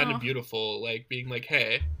actually kind well. of beautiful, like being like,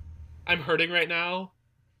 hey, I'm hurting right now,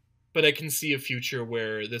 but I can see a future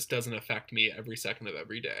where this doesn't affect me every second of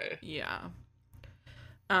every day. Yeah.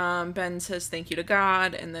 Ben says thank you to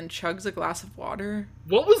God and then chugs a glass of water.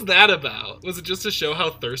 What was that about? Was it just to show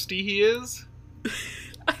how thirsty he is?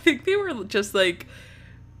 I think they were just like,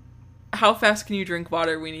 how fast can you drink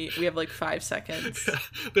water? We have like 5 seconds.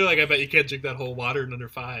 They're like, I bet you can't drink that whole water in under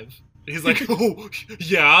 5. He's like, oh,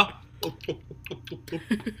 yeah.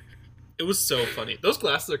 It was so funny. Those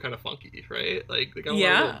glasses are kind of funky, right? Like, they got a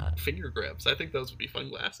lot of little finger grips. I think those would be fun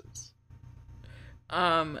glasses.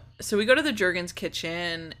 So we go to the Jurgens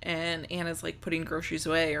kitchen and Anna's like putting groceries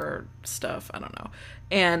away or stuff. I don't know.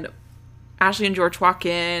 And Ashley and George walk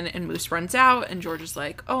in and Moose runs out and George is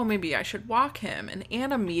like, oh, maybe I should walk him. And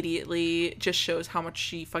Anna immediately just shows how much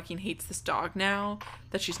she fucking hates this dog now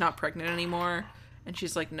that she's not pregnant anymore. And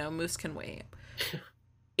she's like, no, Moose can wait.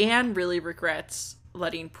 Anne really regrets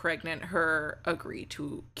letting pregnant her agree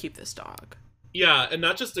to keep this dog. Yeah, and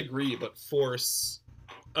not just agree, but force,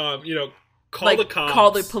 call like, the cops. Call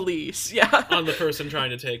the police. Yeah. On the person trying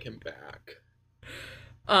to take him back.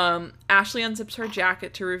 Ashley unzips her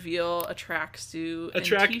jacket to reveal a tracksuit and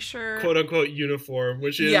t-shirt. Quote unquote uniform,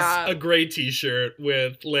 which is a gray t-shirt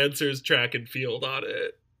with Lancer's track and field on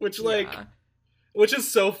it. Which is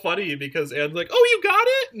so funny because Anne's like, oh, you got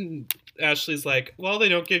it? And Ashley's like, well, they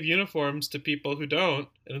don't give uniforms to people who don't.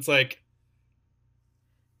 And it's like,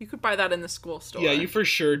 you could buy that in the school store. Yeah, you for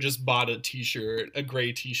sure just bought a t-shirt, a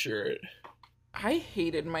gray t-shirt. I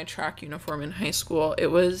hated my track uniform in high school. It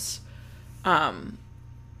was,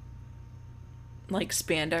 like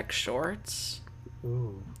spandex shorts.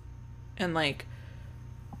 Ooh. And like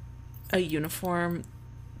a uniform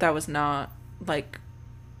that was not like,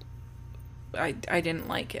 I didn't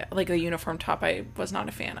like it. Like a uniform top I was not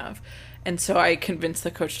a fan of. And so I convinced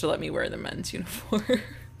the coach to let me wear the men's uniform.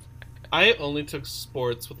 I only took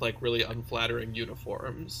sports with like really unflattering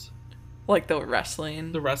uniforms. Like the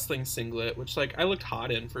wrestling. The wrestling singlet, which like I looked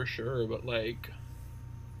hot in for sure, but like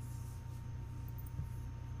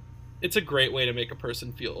it's a great way to make a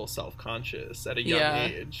person feel self-conscious at a young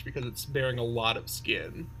age because it's bearing a lot of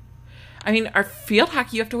skin. I mean, our field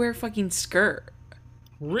hockey, you have to wear a fucking skirt.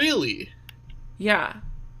 Really? Yeah.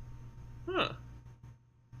 Huh.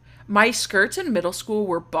 My skirts in middle school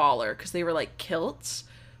were baller because they were like kilts.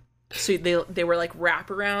 So they were like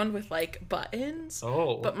wraparound with like buttons.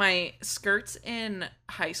 Oh. But my skirts in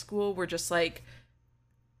high school were just like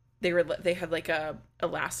they had like a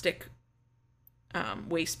elastic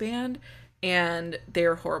waistband and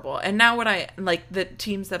they're horrible. And now what I like the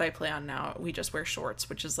teams that I play on now, we just wear shorts,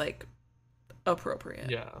 which is like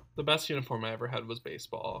appropriate. Yeah. The best uniform I ever had was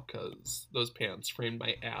baseball because those pants framed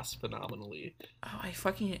my ass phenomenally. Oh,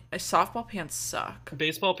 softball pants suck.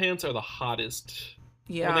 Baseball pants are the hottest.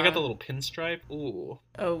 Yeah. When they got the little pinstripe. Ooh.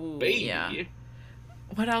 Oh, baby. Yeah.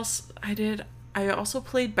 What else I did? I also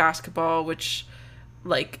played basketball, which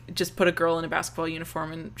like just put a girl in a basketball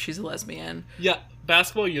uniform and she's a lesbian. Yeah,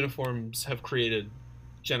 basketball uniforms have created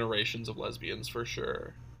generations of lesbians for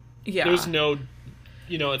sure. Yeah. There's no,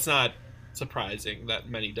 it's not surprising that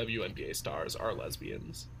many WNBA stars are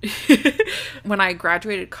lesbians. When I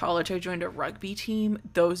graduated college, I joined a rugby team.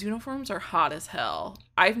 Those uniforms are hot as hell.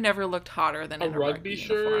 I've never looked hotter than in a rugby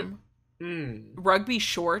shirt? uniform. Rugby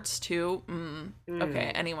shorts too.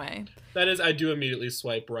 Okay, anyway. That is, I do immediately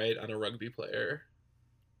swipe right on a rugby player.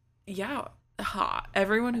 Yeah, hot.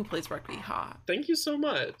 Everyone who plays rugby, hot. Thank you so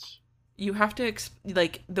much. You have to,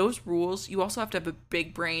 like, those rules, you also have to have a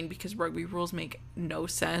big brain because rugby rules make no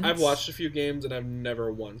sense. I've watched a few games and I've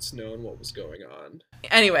never once known what was going on.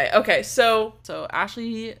 Anyway, okay, so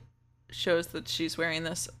Ashley shows that she's wearing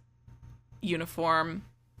this uniform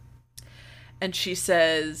and she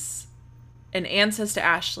says, and Anne says to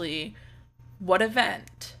Ashley, what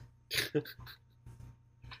event?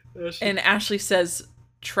 And Ashley says,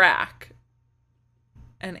 track.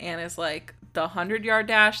 And Anne is like, the 100-yard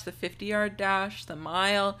dash, the 50-yard dash, the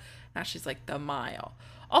mile. Now she's like, the mile.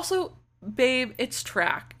 Also, babe, it's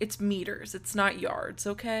track. It's meters. It's not yards,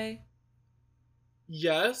 okay?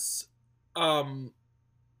 Yes.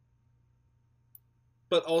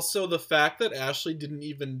 but also the fact that Ashley didn't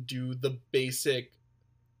even do the basic...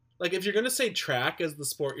 Like, if you're going to say track as the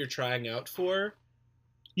sport you're trying out for,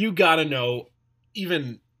 you gotta know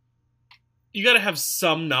even... You gotta have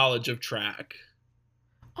some knowledge of track.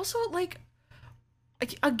 Also, like,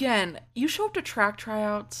 again, you show up to track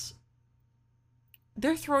tryouts,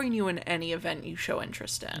 they're throwing you in any event you show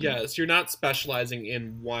interest in. Yes, you're not specializing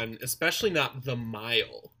in one, especially not the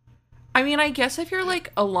mile. I mean, I guess if you're,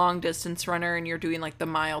 like, a long-distance runner and you're doing, like, the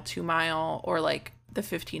mile, 2 mile, or, like, the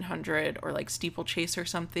 1500, or, like, steeplechase or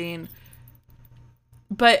something.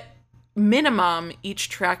 But minimum, each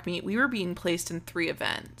track meet, we were being placed in 3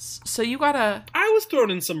 events. So you gotta... I was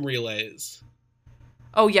thrown in some relays.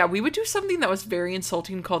 Oh, yeah, we would do something that was very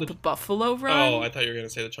insulting called the Buffalo Run. Oh, I thought you were going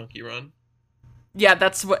to say the Chunky Run. Yeah,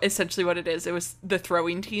 that's essentially what it is. It was the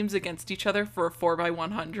throwing teams against each other for a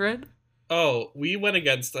 4x100. Oh, we went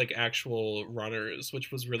against, like, actual runners,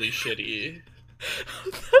 which was really shitty.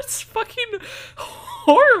 That's fucking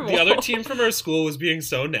horrible. The other team from our school was being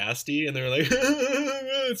so nasty, and they were like,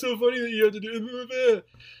 it's so funny that you have to do it.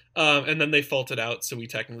 And then they faulted out, so we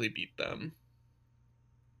technically beat them.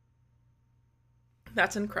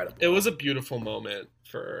 That's incredible. It was a beautiful moment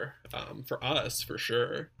for us, for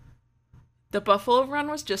sure. The Buffalo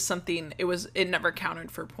Run was just something, it never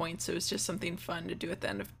counted for points. It was just something fun to do at the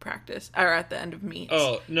end of practice, or at the end of meets.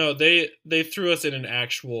 Oh, no, they threw us in an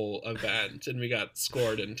actual event, and we got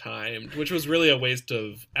scored and timed, which was really a waste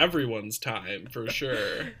of everyone's time, for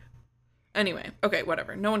sure. Anyway, okay,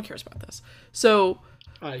 whatever. No one cares about this. So...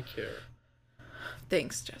 I care.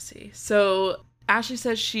 Thanks, Jesse. So... Ashley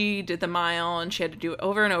says she did the mile and she had to do it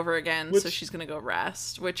over and over again, so she's gonna go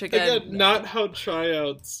rest, which again not how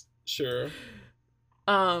tryouts... Sure.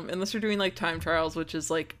 Unless you're doing, like, time trials, which is,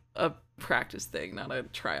 like, a practice thing, not a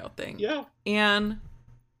tryout thing. Yeah. Anne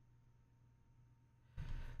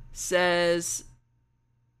says,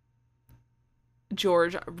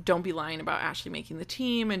 George, don't be lying about Ashley making the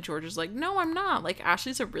team. And George is like, no, I'm not. Like,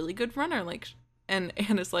 Ashley's a really good runner. Like, and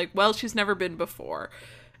Anne is like, well, she's never been before.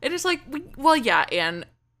 It is like, well, yeah, Anne,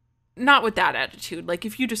 not with that attitude. Like,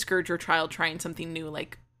 if you discourage your child trying something new,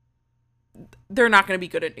 like, they're not going to be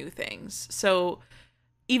good at new things. So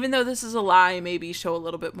even though this is a lie, maybe show a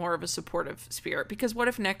little bit more of a supportive spirit. Because what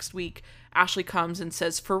if next week Ashley comes and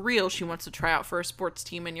says for real she wants to try out for a sports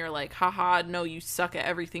team, and you're like, haha, no, you suck at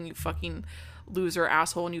everything, you fucking loser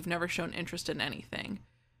asshole, and you've never shown interest in anything.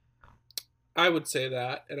 I would say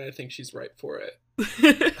that, and I think she's right for it.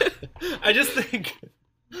 I just think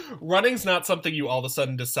running's not something you all of a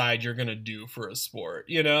sudden decide you're going to do for a sport,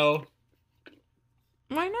 you know?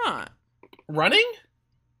 Why not? Running?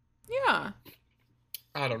 Yeah.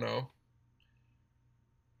 I don't know.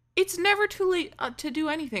 It's never too late to do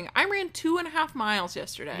anything. I ran 2.5 miles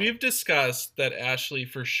yesterday. We've discussed that Ashley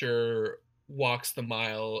for sure walks the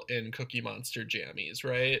mile in Cookie Monster jammies,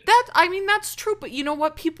 right? That's true, but you know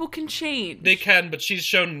what? People can change. They can, but she's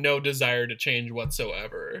shown no desire to change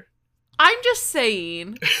whatsoever. I'm just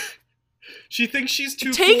saying. She thinks she's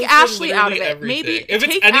too take cool Ashley for out of it. everything. Maybe if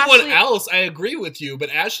it's anyone else, I agree with you. But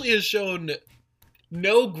Ashley has shown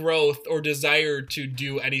no growth or desire to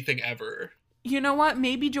do anything ever. You know what?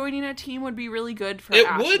 Maybe joining a team would be really good for Ashley.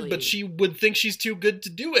 It would, but she would think she's too good to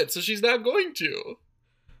do it, so she's not going to.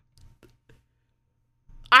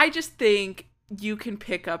 I just think you can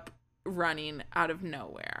pick up running out of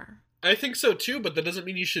nowhere. I think so too, but that doesn't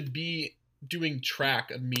mean you should be doing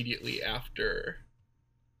track immediately after.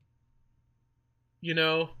 You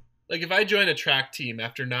know? Like, if I join a track team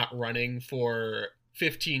after not running for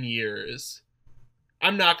 15 years,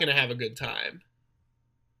 I'm not going to have a good time.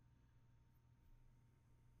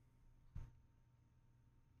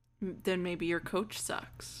 Then maybe your coach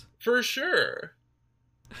sucks. For sure.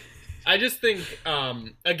 I just think,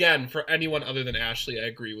 again, for anyone other than Ashley, I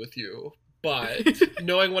agree with you. But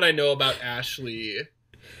knowing what I know about Ashley,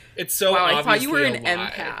 it's so obviously I thought you were an lie.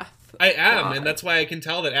 empath. I am, God. and that's why I can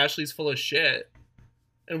tell that Ashley's full of shit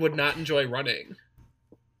and would not enjoy running.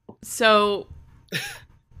 So,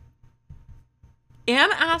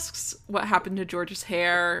 Anne asks what happened to George's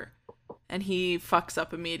hair, and he fucks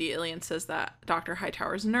up immediately and says that Dr.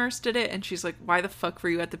 Hightower's nurse did it, and she's like, why the fuck were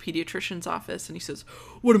you at the pediatrician's office? And he says,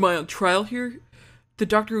 what, am I on trial here? The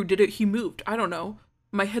doctor who did it, he moved. I don't know.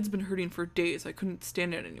 My head's been hurting for days. I couldn't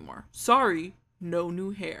stand it anymore. Sorry. No new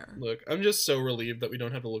hair. Look, I'm just so relieved that we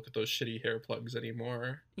don't have to look at those shitty hair plugs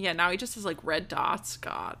anymore. Yeah, now he just has, like, red dots.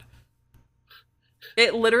 God.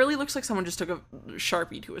 It literally looks like someone just took a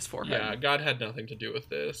Sharpie to his forehead. Yeah, God had nothing to do with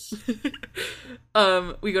this.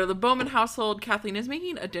 We go to the Bowman household. Kathleen is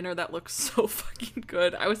making a dinner that looks so fucking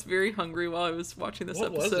good. I was very hungry while I was watching this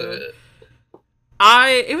episode. What was it?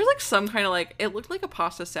 It was like some kind of like, it looked like a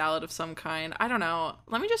pasta salad of some kind. I don't know.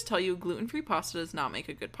 Let me just tell you, gluten-free pasta does not make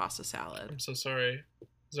a good pasta salad. I'm so sorry.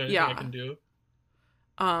 Is there anything I can do?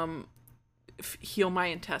 Heal my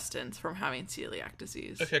intestines from having celiac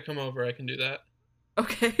disease. Okay, come over. I can do that.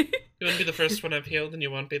 Okay. You want to be the first one I've healed, and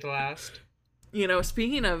you won't be the last. You know,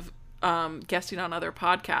 speaking of guesting on other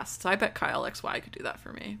podcasts, I bet Kyle XY could do that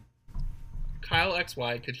for me. Kyle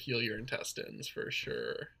XY could heal your intestines for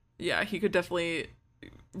sure. Yeah, he could definitely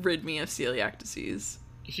rid me of celiac disease.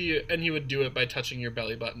 He would do it by touching your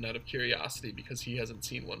belly button out of curiosity because he hasn't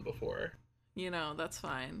seen one before. You know, that's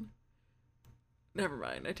fine. Never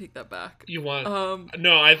mind, I take that back. You want...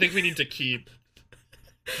 No, I think we need to keep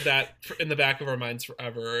that in the back of our minds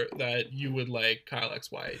forever, that you would like Kyle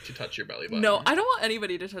XY to touch your belly button. No, I don't want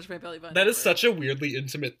anybody to touch my belly button. That is such a weirdly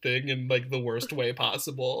intimate thing in like the worst way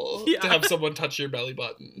possible, to have someone touch your belly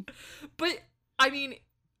button. But, I mean,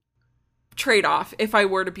 trade-off, if I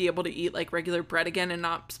were to be able to eat like regular bread again and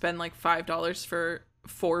not spend like $5 for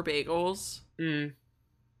 4 bagels...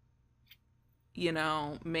 You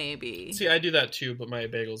know, maybe. See, I do that too, but my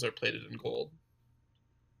bagels are plated in gold.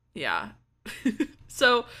 Yeah.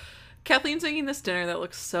 So, Kathleen's making this dinner that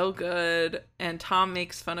looks so good, and Tom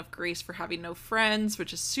makes fun of Grace for having no friends,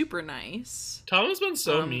 which is super nice. Tom has been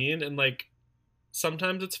so mean, and like,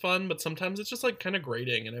 sometimes it's fun, but sometimes it's just like kind of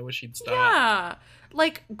grating, and I wish he'd stop. Yeah.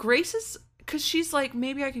 Like, Grace is... Because she's like,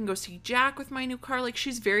 maybe I can go see Jack with my new car. Like,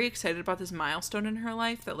 she's very excited about this milestone in her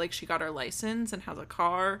life, that like she got her license and has a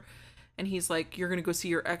car. And he's like, you're going to go see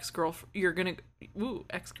your ex-girlfriend. You're going to... Ooh,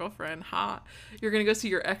 ex-girlfriend. Hot. You're going to go see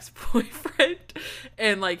your ex-boyfriend.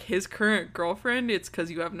 And, like, his current girlfriend. It's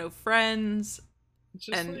because you have no friends.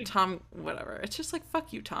 And like, Tom... Whatever. It's just like,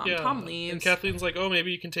 fuck you, Tom. Yeah. Tom leaves. And Kathleen's like, oh,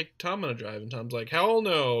 maybe you can take Tom on a drive. And Tom's like, hell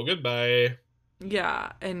no. Goodbye.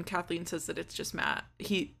 Yeah. And Kathleen says that it's just mad.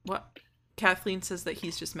 Kathleen says that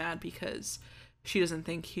he's just mad because she doesn't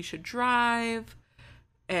think he should drive.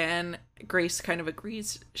 And Grace kind of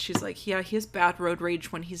agrees. She's like, yeah, he has bad road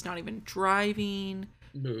rage when he's not even driving.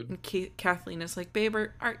 Mood. And Kathleen is like, babe,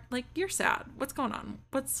 like, you're sad. What's going on?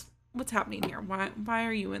 What's happening here? Why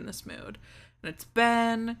are you in this mood? And it's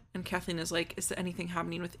Ben. And Kathleen is like, is there anything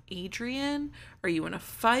happening with Adrian? Are you in a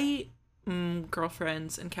fight?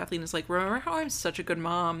 Girlfriends. And Kathleen is like, remember how I'm such a good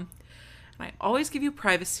mom? And I always give you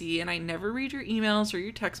privacy, and I never read your emails or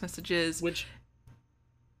your text messages. Which...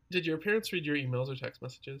 Did your parents read your emails or text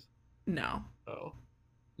messages? No. Oh.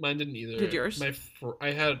 Mine didn't either. Did yours?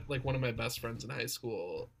 I had, like, one of my best friends in high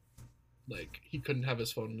school, like, he couldn't have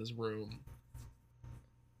his phone in his room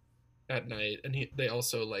at night, and they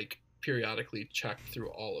also, like, periodically checked through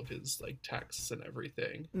all of his, like, texts and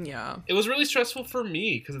everything. Yeah. It was really stressful for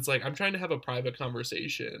me, because it's like, I'm trying to have a private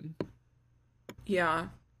conversation. Yeah.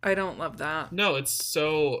 I don't love that. No,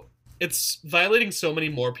 it's violating so many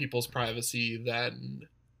more people's privacy than...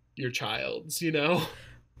 your child's, you know?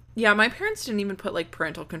 Yeah, my parents didn't even put like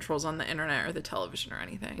parental controls on the internet or the television or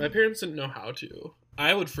anything. My parents didn't know how to.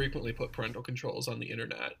 I would frequently put parental controls on the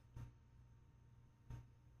internet.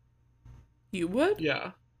 You would?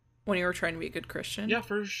 Yeah. When you were trying to be a good Christian? Yeah,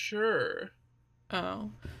 for sure.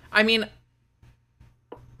 Oh. I mean,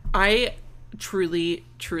 I truly,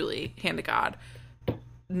 hand to God,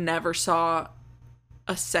 never saw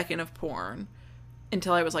a second of porn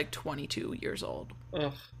until I was like 22 years old.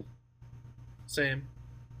 Ugh. Same.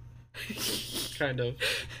 Kind of.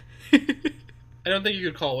 I don't think you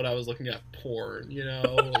could call what I was looking at porn, you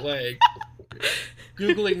know? Like,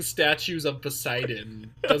 Googling statues of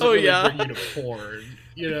Poseidon doesn't really bring you to porn,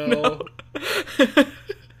 you know? No.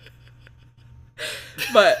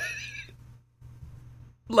 But,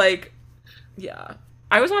 like, yeah.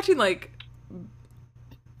 I was watching, like,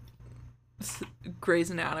 Grey's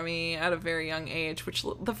Anatomy at a very young age, which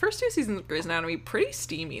the first 2 seasons of Grey's Anatomy, pretty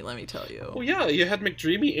steamy, let me tell you. Oh yeah, you had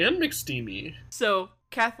McDreamy and McSteamy. So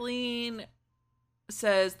Kathleen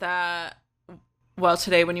says that, well,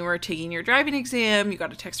 today when you were taking your driving exam, you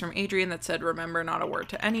got a text from Adrian that said, remember, not a word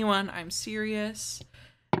to anyone, I'm serious.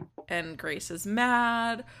 And Grace is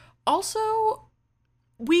mad. Also,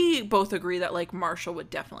 we both agree that, like, Marshall would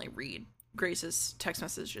definitely read Grace's text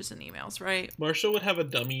messages and emails, right? Marshall would have a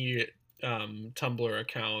dummy Tumblr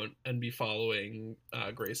account and be following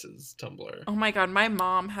Grace's Tumblr. Oh my god, my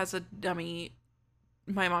mom has a dummy...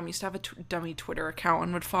 My mom used to have a dummy Twitter account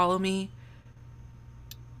and would follow me.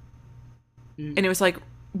 And it was like,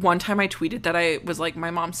 one time I tweeted that I was like,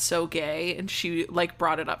 my mom's so gay, and she, like,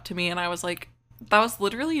 brought it up to me, and I was like, that was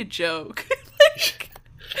literally a joke. Like...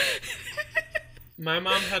 My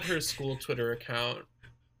mom had her school Twitter account,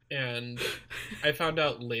 and I found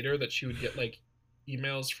out later that she would get, like,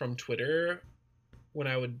 emails from Twitter when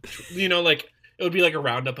I would, you know, like, It would be like a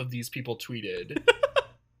roundup of these people tweeted.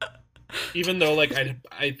 Even though, like,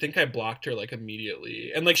 I think I blocked her, like,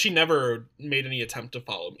 immediately. And, like, she never made any attempt to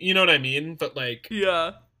follow me. You know what I mean? But, like,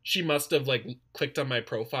 Yeah. she must have, like, clicked on my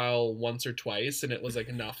profile once or twice, and it was, like,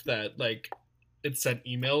 enough that, like, it sent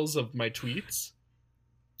emails of my tweets.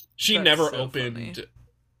 She That's never so opened funny.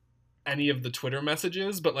 any of the Twitter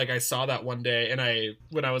messages, but, like, I saw that one day, and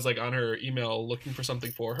when I was, like, on her email looking for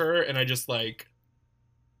something for her, and I just, like,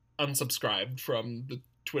 unsubscribed from the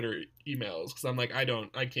Twitter emails, because I'm like,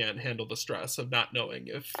 I can't handle the stress of not knowing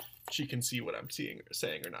if she can see what I'm saying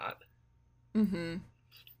or not. Mm-hmm.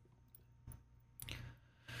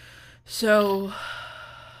 So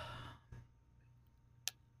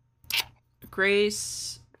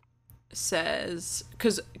Grace says,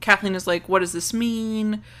 because Kathleen is like, what does this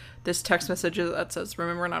mean? This text message that says,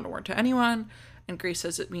 remember not a word to anyone. And Grace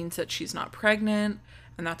says it means that she's not pregnant.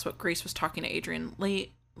 And that's what Grace was talking to Adrian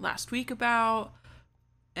last week about.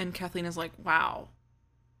 And Kathleen is like, wow,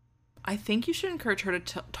 I think you should encourage her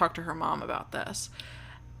to talk to her mom about this.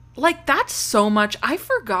 Like, that's so much. I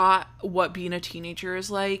forgot what being a teenager is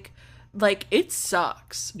like. Like, it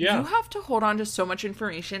sucks. Yeah. You have to hold on to so much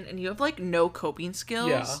information, and you have, like, no coping skills.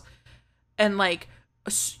 Yeah. And, like,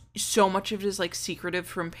 so much of it is, like, secretive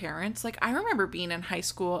from parents. Like, I remember being in high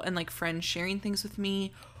school and, like, friends sharing things with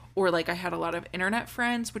me. Or, like, I had a lot of internet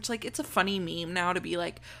friends, which, like, it's a funny meme now to be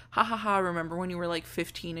like, ha ha ha, remember when you were, like,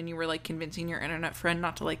 15 and you were, like, convincing your internet friend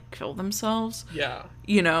not to, like, kill themselves? Yeah.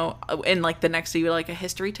 You know, and, like, the next day you like a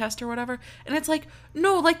history test or whatever. And it's like,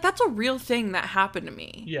 no, like, that's a real thing that happened to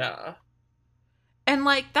me. Yeah. And,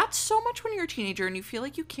 like, that's so much when you're a teenager and you feel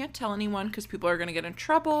like you can't tell anyone because people are going to get in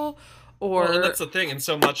trouble. Or Well, and that's the thing, and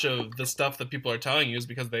so much of the stuff that people are telling you is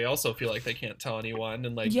because they also feel like they can't tell anyone,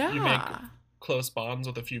 and, like, yeah. you make close bonds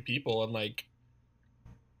with a few people, and, like,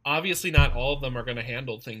 obviously not all of them are going to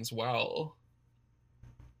handle things well.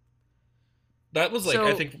 That was, like,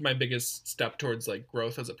 I think my biggest step towards, like,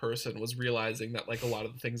 growth as a person was realizing that, like, a lot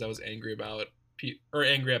of the things I was angry about or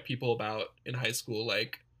angry at people about in high school,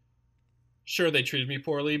 like, sure, they treated me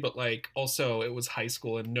poorly, but, like, also it was high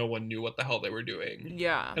school and no one knew what the hell they were doing.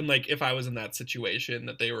 Yeah. And, like, if I was in that situation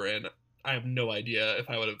that they were in, I have no idea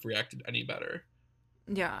if I would have reacted any better.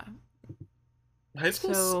 Yeah. High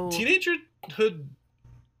school, teenagerhood,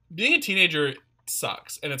 being a teenager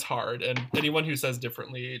sucks, and it's hard, and anyone who says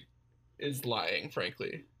differently is lying,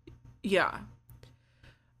 frankly. Yeah.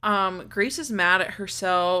 Grace is mad at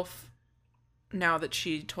herself now that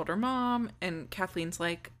she told her mom, and Kathleen's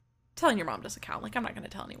like, telling your mom doesn't count. Like, I'm not going to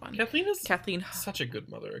tell anyone. Kathleen is Kathleen, such a good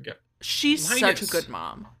mother again. she's such a good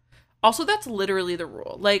mom. Also, that's literally the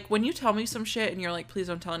rule. Like, when you tell me some shit and you're like, please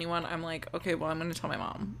don't tell anyone, I'm like, okay, well, I'm going to tell my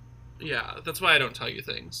mom. Yeah, that's why I don't tell you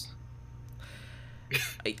things.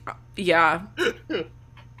 Yeah.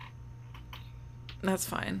 That's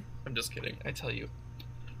fine. I'm just kidding. I tell you.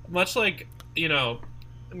 Much like, you know,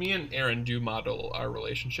 me and Aaron do model our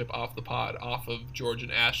relationship off the pod, off of George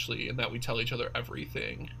and Ashley, and that we tell each other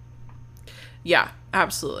everything. Yeah,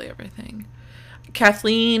 absolutely everything.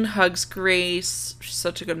 Kathleen hugs Grace. She's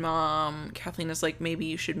such a good mom. Kathleen is like, maybe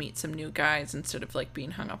you should meet some new guys instead of, like,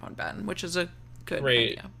 being hung up on Ben, which is a good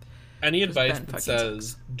idea. Any advice Ben that fucking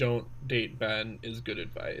says don't date Ben is good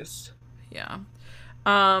advice. Yeah.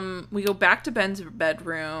 We go back to Ben's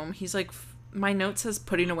bedroom. He's like, my note says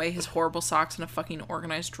putting away his horrible socks in a fucking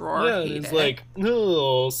organized drawer. Yeah, Hate he's it. like,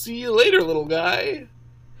 oh, see you later, little guy.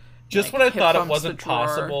 Just Like, when I hip thought it bumps the wasn't drawer.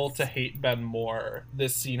 possible to hate Ben more,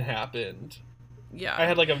 this scene happened. Yeah. I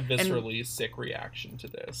had, like, a viscerally sick reaction to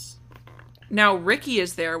this. Now Ricky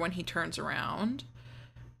is there when he turns around.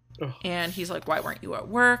 Ugh. And he's like, why weren't you at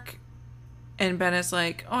work? And Ben is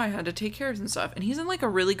like, oh, I had to take care of some stuff. And he's in, like, a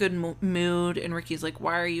really good mood. And Ricky's like,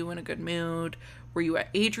 why are you in a good mood? Were you at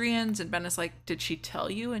Adrian's? And Ben is like, did she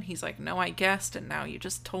tell you? And he's like, no, I guessed. And now you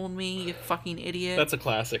just told me, you fucking idiot. That's a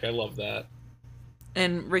classic. I love that.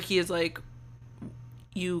 And Ricky is like,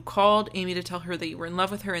 you called Amy to tell her that you were in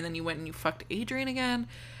love with her, and then you went and you fucked Adrian again.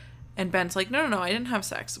 And Ben's like, no, I didn't have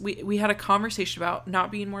sex. We had a conversation about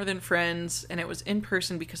not being more than friends, and it was in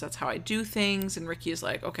person because that's how I do things. And Ricky is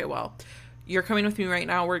like, okay, well, you're coming with me right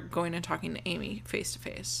now. We're going and talking to Amy face to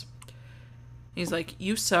face. He's like,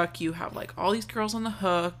 you suck. You have, like, all these girls on the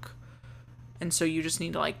hook. And so you just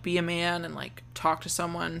need to, like, be a man and, like, talk to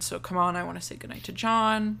someone. So come on, I want to say goodnight to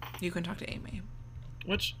John. You can talk to Amy.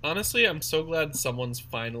 Which, honestly, I'm so glad someone's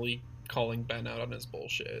finally calling Ben out on his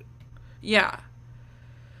bullshit. Yeah.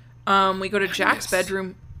 We go to Jack's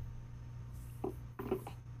bedroom.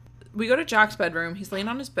 We go to Jack's bedroom. He's laying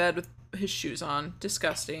on his bed with his shoes on.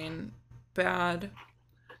 Disgusting. Bad.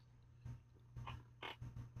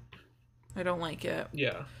 I don't like it.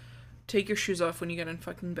 Yeah. take your shoes off when you get in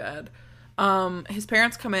fucking bed. His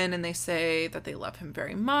parents come in and they say that they love him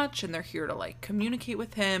very much and they're here to like communicate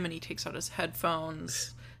with him, and he takes out his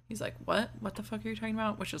headphones. He's like, what the fuck are you talking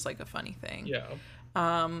about? Which is like a funny thing. Yeah.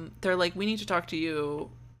 They're like, we need to talk to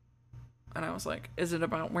you. And I was like, is it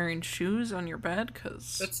about wearing shoes on your bed?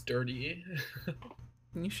 Because That's dirty.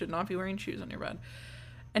 you should not be wearing shoes on your bed.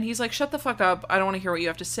 And he's like, shut the fuck up. I don't want to hear what you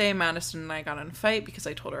have to say. Madison and I got in a fight because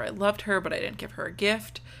I told her I loved her, but I didn't give her a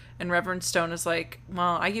gift. And Reverend Stone is like,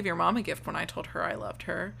 well, I gave your mom a gift when I told her I loved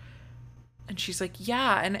her. And she's like,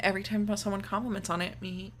 yeah. And every time someone compliments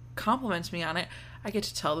me on it, I get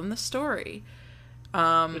to tell them the story.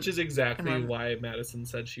 Which is exactly why Madison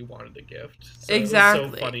said she wanted a gift. So exactly.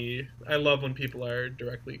 It was so funny. I love when people are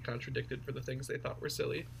directly contradicted for the things they thought were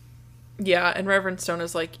silly. Yeah, and Reverend Stone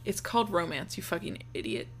is like, it's called romance, you fucking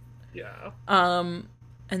idiot. Yeah. And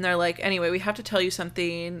they're like, anyway, we have to tell you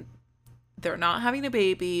something. They're not having a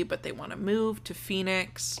baby, but they want to move to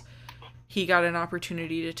Phoenix. He got an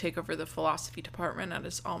opportunity to take over the philosophy department at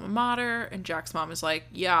his alma mater, and Jack's mom is like,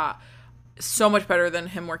 yeah, so much better than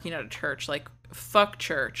him working at a church. Like, fuck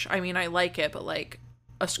church. I mean, I like it, but like,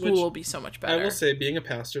 a school will be so much better. I will say being a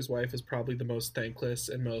pastor's wife is probably the most thankless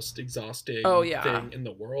and most exhausting thing in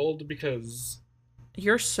the world, because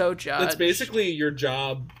you're so judged. It's basically your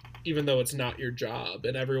job, even though it's not your job.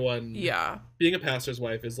 And everyone... Yeah. Being a pastor's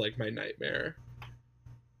wife is like my nightmare.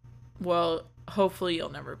 Well, hopefully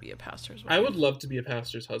you'll never be a pastor's wife. I would love to be a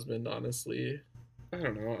pastor's husband, honestly. I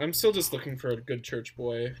don't know. I'm still just looking for a good church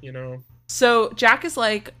boy, you know? So Jack is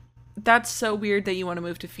like, that's so weird that you want to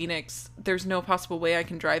move to Phoenix. There's no possible way I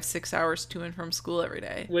can drive 6 hours to and from school every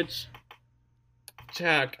day. Which,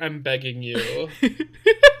 Jack, I'm begging you.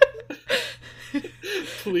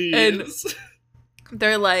 Please. And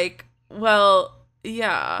they're like, well,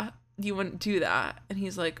 yeah, you wouldn't do that. And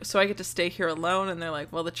he's like, so I get to stay here alone? And they're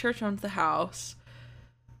like, well, the church owns the house,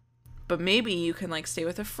 but maybe you can like stay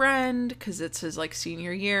with a friend because it's his like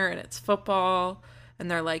senior year and it's football. And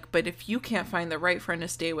they're like, but if you can't find the right friend to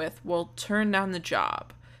stay with, we'll turn down the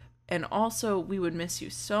job. And also, we would miss you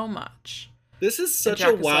so much. This is such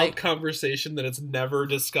a wild conversation that it's never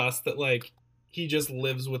discussed that, like, he just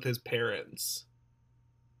lives with his parents.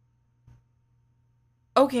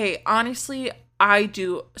 Okay, honestly, I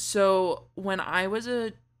do. So, when I was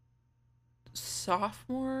a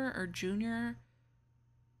sophomore or junior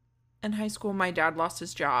in high school, my dad lost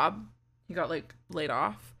his job. He got, like, laid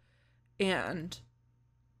off. And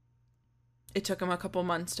it took him a couple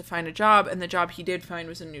months to find a job, and the job he did find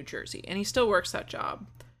was in New Jersey, and he still works that job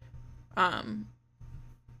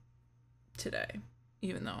today,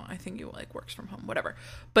 even though I think he like works from home, whatever.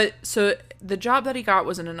 But so the job that he got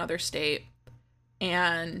was in another state,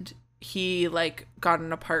 and he like got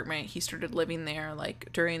an apartment. He started living there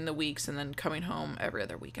like during the weeks and then coming home every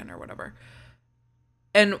other weekend or whatever.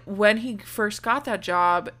 And when he first got that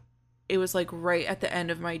job, it was like right at the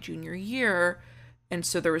end of my junior year. And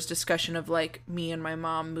so there was discussion of like me and my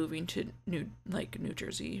mom moving to New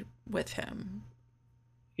Jersey with him.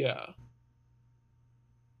 Yeah.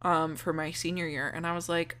 For my senior year. And I was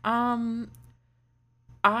like, I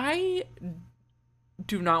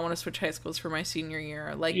do not want to switch high schools for my senior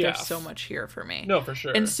year. Like there's so much here for me. No, for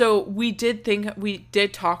sure. And so we did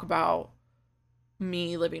talk about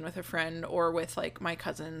me living with a friend or with like my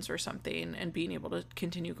cousins or something and being able to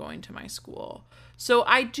continue going to my school. So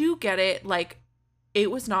I do get it. Like, it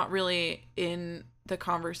was not really in the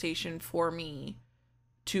conversation for me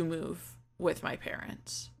to move with my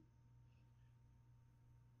parents.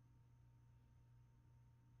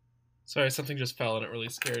 Sorry, something just fell and it really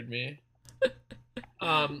scared me.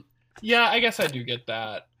 Yeah, I guess I do get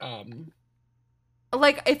that.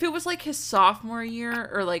 Like, if it was like his sophomore year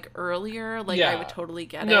or like earlier, like I would totally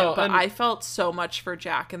get it. But I felt so much for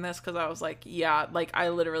Jack in this because I was like, yeah, like I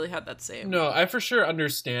literally had that same. No, I for sure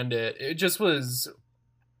understand it. It just was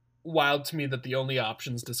wild to me that the only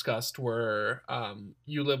options discussed were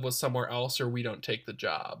you live with somewhere else or we don't take the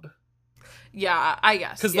job. Yeah, I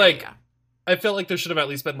guess. Because I felt like there should have at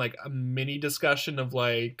least been like a mini discussion of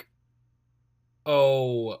like,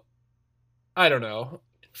 oh, I don't know.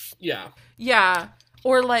 Yeah. Yeah.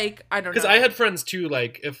 Or like, I don't know. Because I had friends too,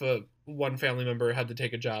 like if one family member had to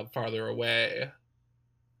take a job farther away,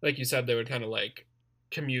 like you said, they would kind of like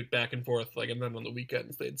commute back and forth, like, and then on the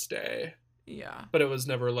weekends they'd stay. Yeah. But it was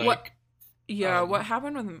never like... what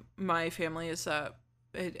happened with my family is that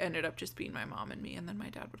it ended up just being my mom and me, and then my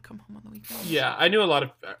dad would come home on the weekends. Yeah, I knew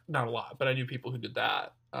not a lot, but I knew people who did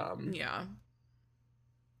that. Yeah.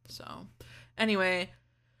 So, anyway,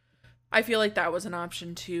 I feel like that was an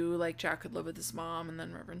option too. Like, Jack could live with his mom, and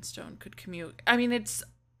then Reverend Stone could commute. I mean,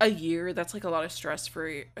 a year. That's like a lot of stress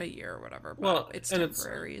for a year or whatever. But Well, it's and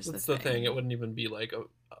temporary. that's the thing. It wouldn't even be like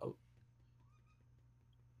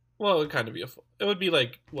well, it would kind of be it would be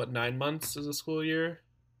like, what, 9 months is a school year?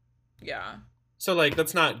 Yeah. So, like,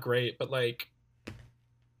 that's not great, but, like,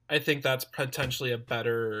 I think that's potentially a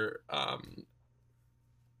better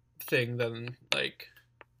thing than, like,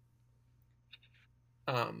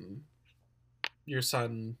 your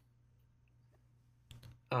son.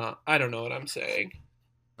 I don't know what I'm saying.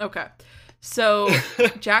 Okay. So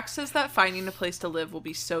Jack says that finding a place to live will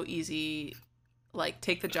be so easy. Like,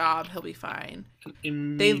 take the job, he'll be fine.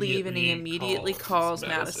 They leave and he immediately calls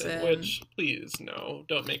Madison. Which, please, no,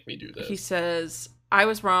 don't make me do this. He says, I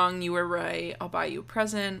was wrong, you were right, I'll buy you a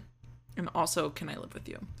present, and also, can I live with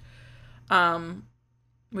you?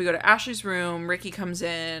 We go to Ashley's room, Ricky comes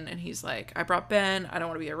in, and he's like, I brought Ben, I don't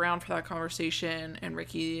want to be around for that conversation, and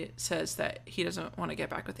Ricky says that he doesn't want to get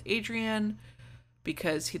back with Adrian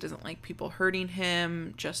because he doesn't like people hurting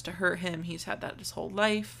him just to hurt him. He's had that his whole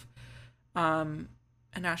life. And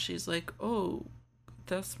Ashley's like, oh,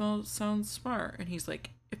 that sounds smart. And he's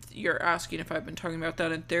like, if you're asking if I've been talking about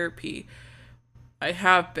that in therapy, I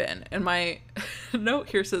have been. And my note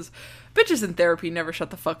here says, bitches in therapy never shut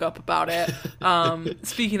the fuck up about it.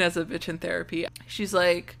 Speaking as a bitch in therapy, she's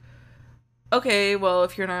like, okay, well,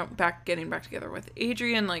 if you're not getting back together with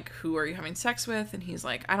Adrian, like, who are you having sex with? And he's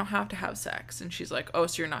like, I don't have to have sex. And she's like, oh,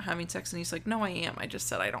 so you're not having sex? And he's like, no, I am. I just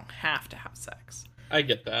said I don't have to have sex. I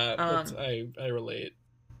get that. I relate.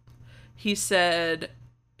 He says,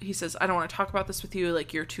 I don't want to talk about this with you.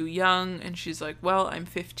 Like, you're too young. And she's like, well, I'm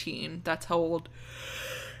 15. That's how old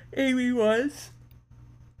Amy was.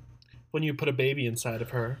 When you put a baby inside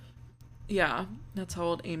of her. Yeah, that's how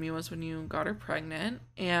old Amy was when you got her pregnant.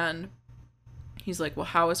 And he's like, well,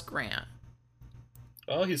 how is Grant?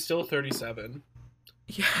 Oh, he's still 37.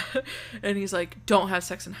 Yeah. And he's like, don't have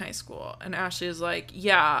sex in high school. And Ashley is like,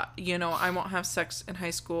 yeah, I won't have sex in high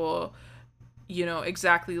school,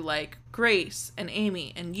 exactly like Grace and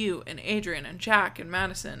Amy and you and Adrian and Jack and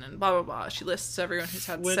Madison and blah, blah, blah. She lists everyone who's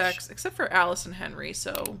had sex except for Alice and Henry,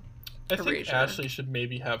 so I think Ashley should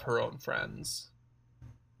maybe have her own friends.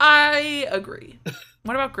 I agree.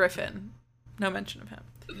 What about Griffin? No mention of him.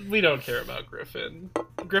 We don't care about Griffin.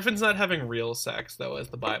 Griffin's not having real sex, though, as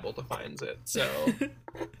the Bible defines it, so...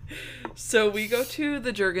 So we go to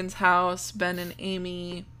the Juergens' house. Ben and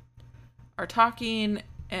Amy are talking,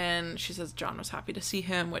 and she says John was happy to see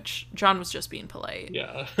him, which John was just being polite.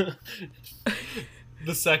 Yeah.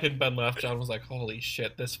 The second Ben left, John was like, holy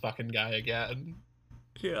shit, this fucking guy again.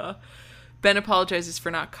 Yeah. Ben apologizes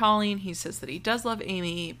for not calling. He says that he does love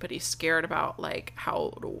Amy, but he's scared about, like,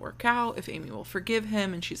 how it'll work out, if Amy will forgive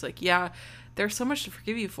him. And she's like, yeah, there's so much to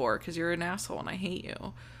forgive you for because you're an asshole and I hate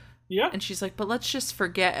you. Yeah. And she's like, but let's just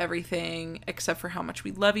forget everything except for how much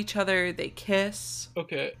we love each other. They kiss.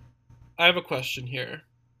 Okay. I have a question here.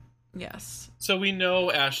 Yes. So we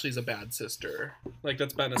know Ashley's a bad sister. Like,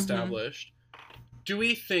 that's been established. Do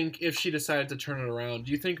we think if she decided to turn it around,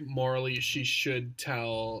 do you think morally she should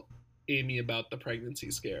tell Amy about the pregnancy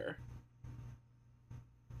scare?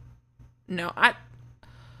 No,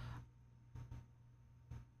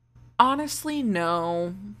 honestly,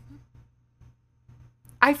 no.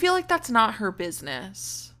 I feel like that's not her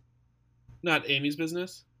business. Not Amy's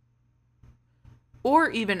business?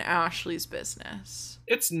 Or even Ashley's business.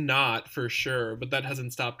 It's not, for sure, but that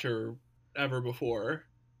hasn't stopped her ever before.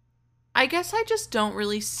 I guess I just don't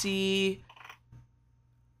really see...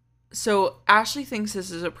 So Ashley thinks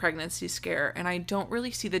this is a pregnancy scare, and I don't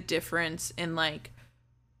really see the difference in, like,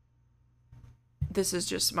 this is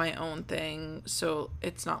just my own thing, so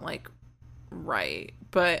it's not, like, right.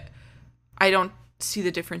 But I don't see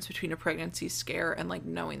the difference between a pregnancy scare and, like,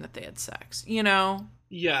 knowing that they had sex,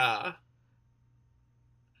 Yeah.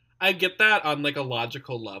 I get that on, like, a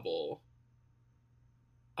logical level.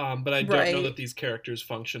 But I don't know that these characters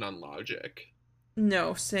function on logic.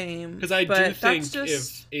 No, same. Because I do think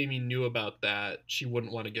if Amy knew about that, she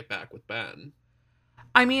wouldn't want to get back with Ben.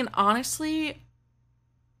 I mean, honestly,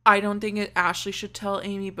 I don't think Ashley should tell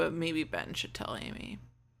Amy, but maybe Ben should tell Amy.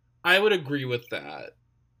 I would agree with that.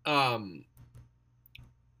 I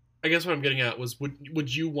guess what I'm getting at was,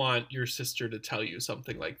 would you want your sister to tell you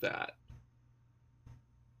something like that?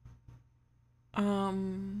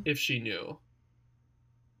 If she knew.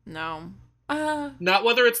 No. Not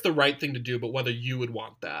whether it's the right thing to do, but whether you would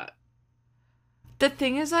want that. The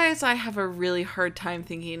thing is I have a really hard time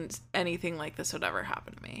thinking anything like this would ever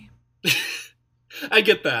happen to me. I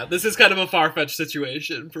get that. This is kind of a far-fetched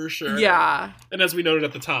situation, for sure. Yeah. And as we noted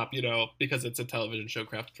at the top, because it's a television show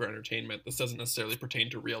crafted for entertainment, this doesn't necessarily pertain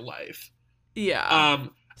to real life. Yeah.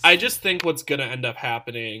 I just think what's going to end up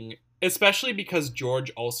happening, especially because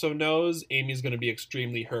George also knows, Amy's going to be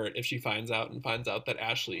extremely hurt if she finds out that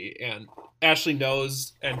Ashley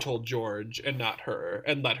knows and told George and not her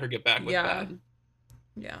and let her get back with Ben.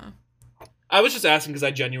 Yeah. I was just asking because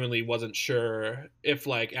I genuinely wasn't sure if,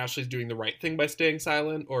 like, Ashley's doing the right thing by staying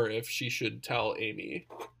silent or if she should tell Amy.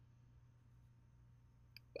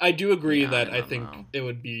 I do agree that I think it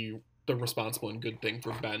would be the responsible and good thing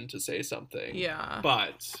for Ben to say something. Yeah.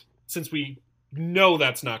 But since we know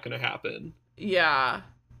that's not going to happen. Yeah.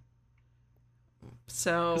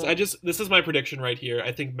 So this is my prediction right here.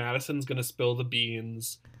 I think Madison's going to spill the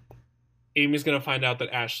beans. Amy's going to find out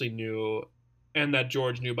that Ashley knew and that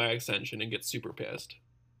George knew by extension and get super pissed.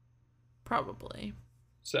 Probably.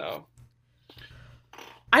 So.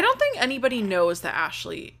 I don't think anybody knows that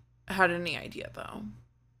Ashley had any idea, though.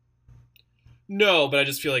 No, but I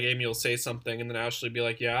just feel like Amy will say something and then Ashley will be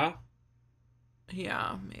like, yeah?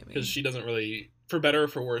 Yeah, maybe. Because she doesn't really, for better or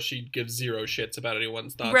for worse, she gives zero shits about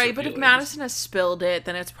anyone's thoughts. Right, but if Madison has spilled it,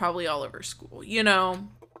 then it's probably all over school, you know?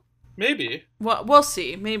 Maybe. Well, we'll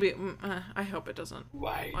see. Maybe. I hope it doesn't.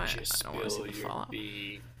 Why just spill your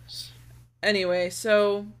beans? Anyway,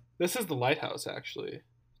 so... This is the lighthouse, actually.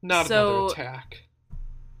 Not another attack.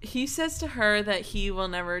 He says to her that he will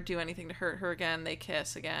never do anything to hurt her again. They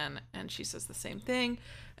kiss again, and she says the same thing,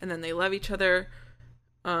 and then they love each other.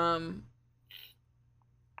 My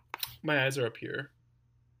eyes are up here.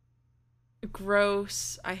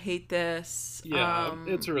 Gross. I hate this. Yeah,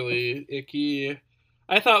 it's really icky.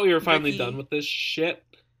 I thought we were finally done with this shit.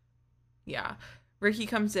 Yeah. Ricky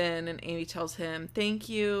comes in, and Amy tells him, thank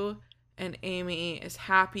you, and Amy is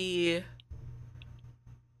happy.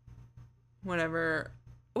 Whatever.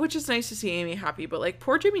 Which is nice to see Amy happy, but, like,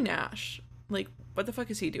 poor Jimmy Nash. Like, what the fuck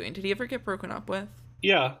is he doing? Did he ever get broken up with?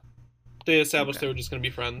 Yeah. They established they were just going to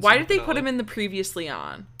be friends. Why did they put him in the Previously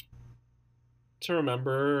On? To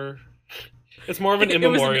remember. It's more of an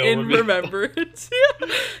immemorial. It was in remembrance. Yeah.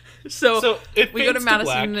 So it we go to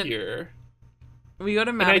Madison here. We go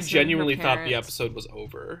to Madison. And I genuinely thought the episode was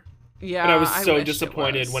over. Yeah. And I was so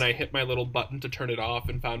disappointed when I hit my little button to turn it off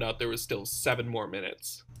and found out there was still 7 more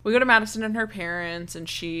minutes. We go to Madison and her parents, and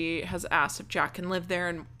she has asked if Jack can live there,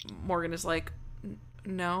 and Morgan is like,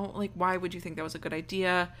 no, like, why would you think that was a good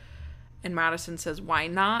idea? And Madison says, why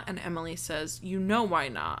not? And Emily says, you know why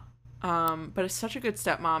not. But it's such a good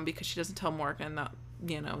stepmom because she doesn't tell Morgan that,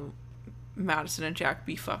 you know, Madison and Jack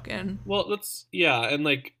be fucking. Well, and,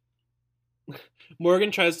 like, Morgan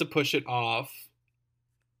tries to push it off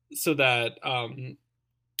so that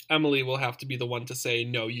Emily will have to be the one to say,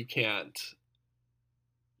 no, you can't.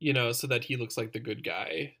 You know, so that he looks like the good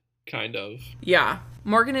guy, kind of. Yeah.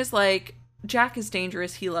 Morgan is like, Jack is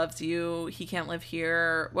dangerous. He loves you. He can't live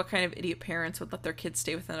here. What kind of idiot parents would let their kids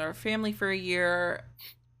stay within our family for a year?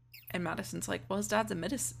 And Madison's like, well, his dad's a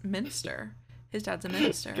minister. His dad's a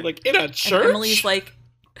minister. You're like, in a church? And Emily's like,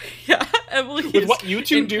 yeah, Emily is what you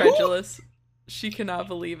two incredulous. She cannot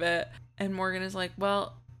believe it. And Morgan is like,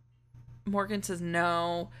 well, Morgan says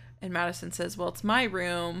no. And Madison says, well, it's my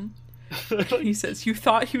room. He says, you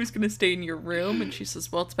thought he was going to stay in your room? And she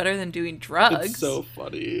says, well, it's better than doing drugs. It's so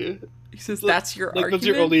funny. He says, that's your argument? That's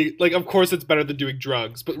your only, like, of course it's better than doing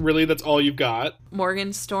drugs, but really that's all you've got?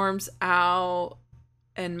 Morgan storms out,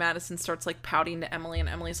 and Madison starts, like, pouting to Emily, and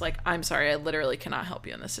Emily's like, I'm sorry, I literally cannot help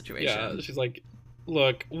you in this situation. Yeah, she's like,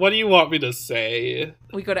 look, what do you want me to say?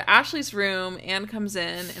 We go to Ashley's room, Anne comes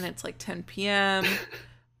in, and it's, like, 10 p.m.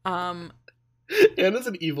 Anne is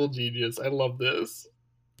an evil genius. I love this.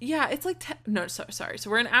 Yeah, it's like sorry. So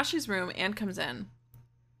we're in Ashley's room. Anne comes in.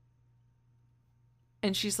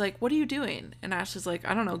 And she's like, what are you doing? And Ashley's like,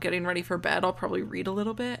 I don't know, getting ready for bed. I'll probably read a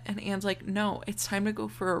little bit. And Anne's like, no, it's time to go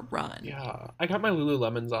for a run. Yeah, I got my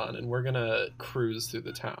Lululemons on and we're gonna cruise through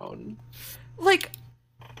the town. Like,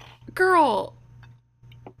 girl,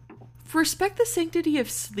 respect the sanctity of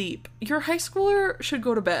sleep. Your high schooler should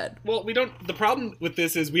go to bed. Well, the problem with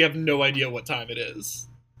this is we have no idea what time it is.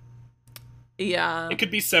 Yeah. It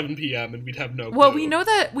could be 7 p.m. and we'd have no clue. Well, we know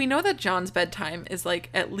that John's bedtime is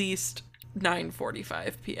like at least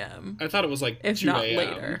 9:45 p.m. I thought it was like if 2 not a.m.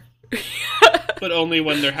 later. But only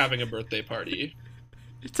when they're having a birthday party.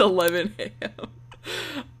 It's 11 a.m.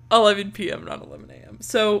 11 p.m., not 11 a.m.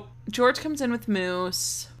 So George comes in with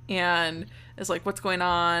Moose and is like, what's going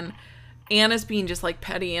on? Anna's being just like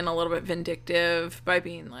petty and a little bit vindictive by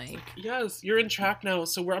being like, yes, you're in track now,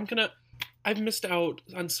 so I've missed out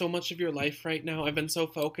on so much of your life right now. I've been so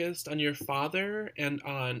focused on your father and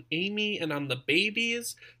on Amy and on the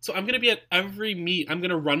babies. So I'm going to be at every meet. I'm going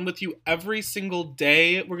to run with you every single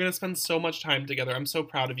day. We're going to spend so much time together. I'm so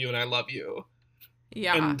proud of you and I love you.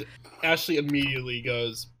 Yeah. And Ashley immediately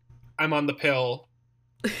goes, I'm on the pill.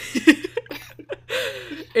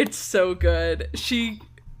 It's so good.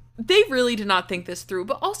 They really did not think this through.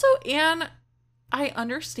 But also, Anne, I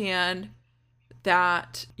understand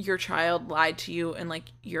that your child lied to you and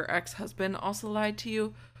like your ex-husband also lied to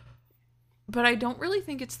you. But I don't really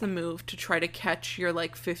think it's the move to try to catch your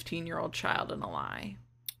like 15-year-old child in a lie.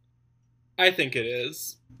 I think it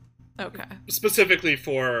is. Okay. Specifically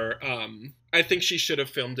for, I think she should have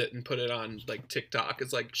filmed it and put it on like TikTok.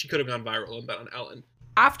 It's like she could have gone viral and been on Ellen.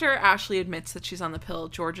 After Ashley admits that she's on the pill,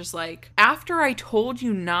 George is like, after I told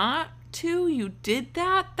you not to, you did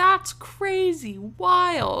that? That's crazy.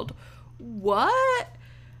 Wild. What?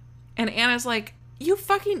 And Anna's like, you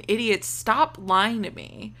fucking idiots, stop lying to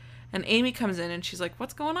me. And Amy comes in and she's like,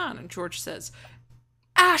 what's going on? And George says,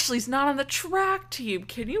 Ashley's not on the track team.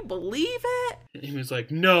 Can you believe it? And he was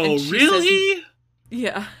like, no, And she really? says,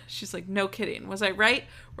 yeah. She's like, no kidding. Was I right?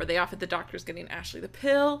 Were they off at the doctor's getting Ashley the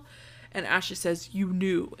pill? And Ashley says, you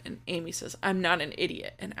knew. And Amy says, I'm not an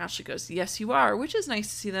idiot. And Ashley goes, yes, you are, which is nice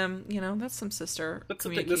to see them. You know, that's some sister That's the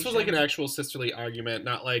thing. communication. This was like an actual sisterly argument,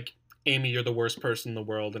 not like, Amy, you're the worst person in the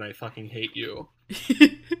world and I fucking hate you.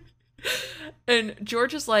 And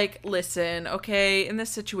George is like, listen, okay, in this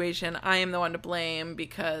situation, I am the one to blame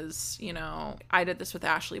because, you know, I did this with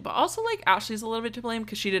Ashley. But also, like, Ashley's a little bit to blame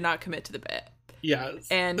because she did not commit to the bit. Yes.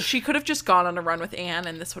 And she could have just gone on a run with Anne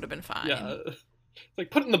and this would have been fine. Yeah. Like,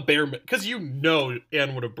 put in the bare minimum. Because you know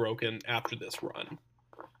Anne would have broken after this run.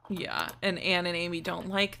 Yeah. And Anne and Amy don't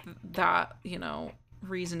like that, you know,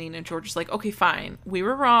 reasoning. And George is like, okay, fine. We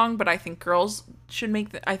were wrong, but I think the girls should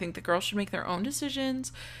make their own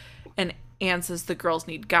decisions. And Anne says the girls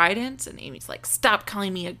need guidance. And Amy's like, stop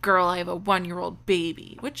calling me a girl. I have a 1-year-old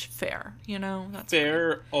baby. Which, fair. You know? That's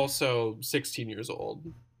Fair. Fine. Also 16 years old.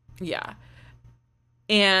 Yeah.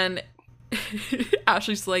 And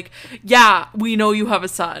Ashley's like, yeah, we know you have a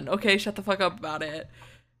son. Okay, shut the fuck up about it.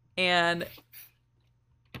 And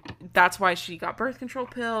that's why she got birth control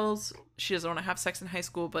pills. She doesn't want to have sex in high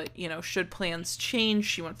school, but, you know, should plans change,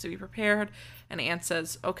 she wants to be prepared. And Anne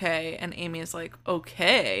says, okay. And Amy is like,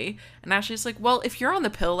 okay. And Ashley's like, well, if you're on the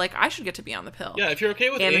pill, like, I should get to be on the pill. Yeah, if you're okay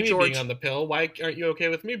with Anne Amy George, being on the pill, why aren't you okay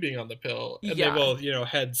with me being on the pill? And yeah. they both, you know,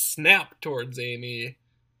 heads snap towards Amy.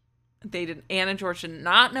 Anne and George did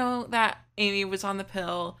not know that Amy was on the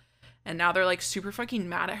pill. And now they're like super fucking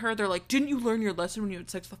mad at her. They're like, didn't you learn your lesson when you had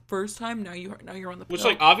sex the first time? Now you're on the pill. Which,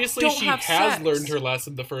 like, obviously Don't she have has sex. learned her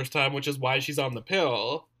lesson the first time, which is why she's on the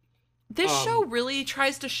pill. This show really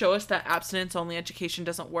tries to show us that abstinence-only education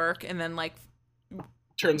doesn't work, and then, like,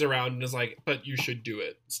 turns around and is like, but you should do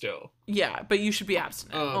it still. Yeah, but you should be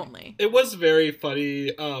abstinent only. It was very funny,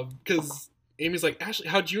 because Amy's like, Ashley,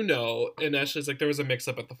 how'd you know? And Ashley's like, there was a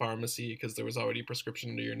mix-up at the pharmacy, because there was already a prescription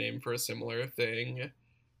under your name for a similar thing.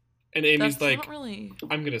 And Amy's That's like, not really...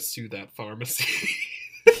 I'm gonna sue that pharmacy.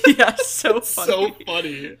 Yeah, so funny. So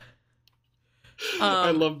funny.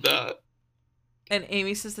 I love that. And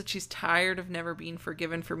Amy says that she's tired of never being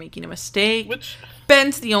forgiven for making a mistake. Which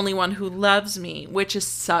Ben's the only one who loves me, which is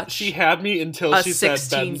such... She had me until she said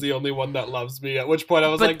Ben's the only one that loves me, at which point I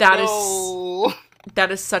was like, no.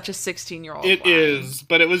 That is such a 16-year-old It line. is,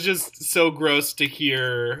 but it was just so gross to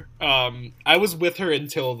hear. I was with her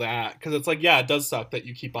until that, because it's like, yeah, it does suck that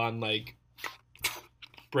you keep on, like,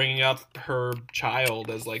 bringing up her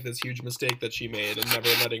child as, like, this huge mistake that she made and never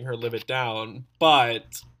letting her live it down,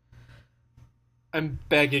 but I'm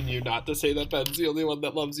begging you not to say that Ben's the only one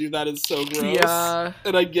that loves you. That is so gross. Yeah.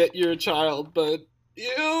 And I get you're a child, but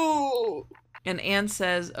ew. And Anne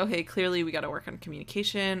says, okay, clearly we got to work on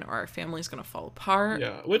communication or our family's going to fall apart.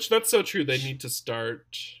 Yeah, which that's so true. They need to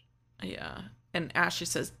start. Yeah. And Ashley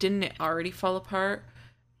says, didn't it already fall apart?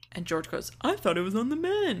 And George goes, I thought it was on the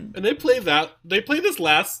mend. And they play this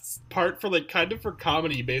last part for, like, kind of for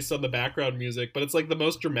comedy based on the background music, but it's, like, the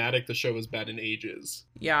most dramatic the show has been in ages.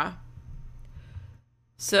 Yeah.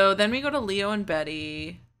 So then we go to Leo and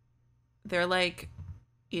Betty. They're, like,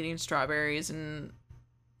 eating strawberries and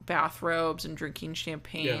bathrobes and drinking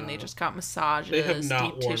champagne. Yeah. They just got massages. They have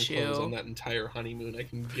not deep worn tissue. clothes on that entire honeymoon, I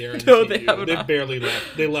can guarantee No, they you. have They not. barely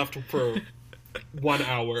left. They left for 1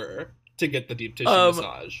 hour to get the deep tissue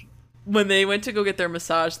massage. When they went to go get their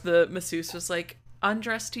massage, the masseuse was like,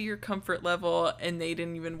 undress to your comfort level, and they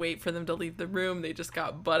didn't even wait for them to leave the room. They just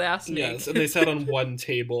got butt-ass naked. Yes, and they sat on one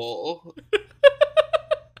table.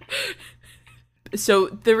 So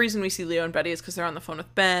the reason we see Leo and Betty is because they're on the phone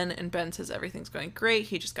with Ben, and Ben says everything's going great.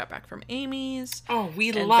 He just got back from Amy's. Oh, we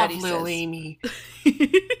and love Betty little says, Amy.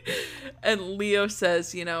 And Leo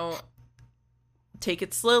says, you know, take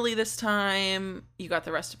it slowly this time. You got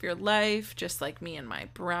the rest of your life, just like me and my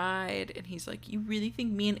bride. And he's like, you really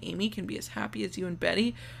think me and Amy can be as happy as you and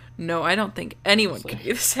Betty? No, I don't think anyone can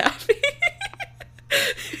be this happy.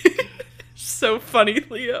 So funny,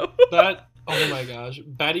 Leo. That, oh my gosh.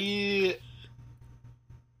 Betty,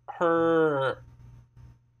 no,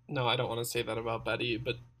 I don't want to say that about Betty,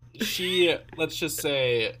 but she, let's just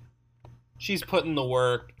say, she's put in the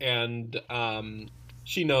work and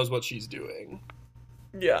she knows what she's doing.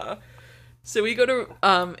 Yeah. So we go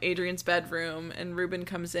to Adrian's bedroom, and Ruben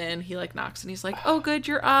comes in. He like knocks, and he's like, "Oh, good,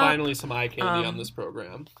 you're up." Finally, some eye candy on this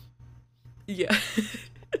program. Yeah.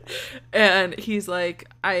 And he's like,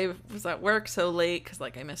 "I was at work so late because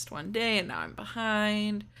like I missed one day, and now I'm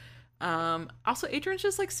behind." Also, Adrian's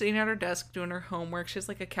just like sitting at her desk doing her homework. She has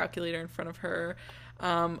like a calculator in front of her.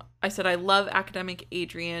 I said, I love academic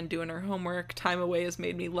Adrian doing her homework. Time away has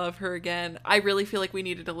made me love her again. I really feel like we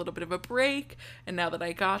needed a little bit of a break. And now that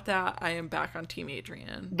I got that, I am back on Team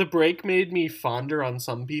Adrian. The break made me fonder on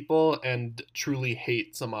some people and truly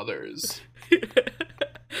hate some others.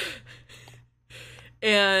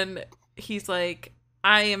 And he's like,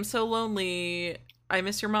 I am so lonely. I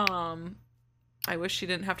miss your mom. I wish she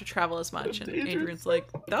didn't have to travel as much. And Adrian's like,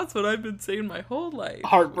 that's what I've been saying my whole life.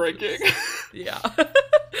 Heartbreaking. Yeah.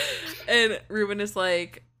 And Ruben is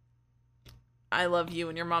like, I love you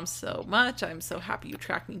and your mom so much. I'm so happy you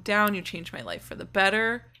tracked me down. You changed my life for the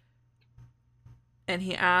better. And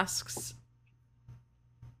he asks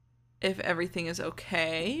if everything is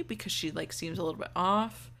okay because she like seems a little bit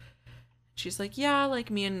off. She's like, yeah, like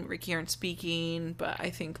me and Ricky aren't speaking, but I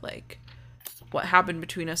think like what happened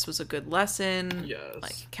between us was a good lesson. Yes.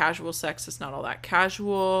 Like, casual sex is not all that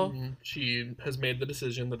casual. Mm-hmm. She has made the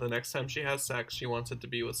decision that the next time she has sex, she wants it to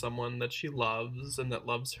be with someone that she loves and that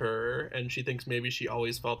loves her. And she thinks maybe she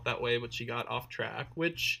always felt that way, but she got off track,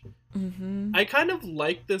 which I kind of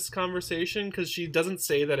like this conversation because she doesn't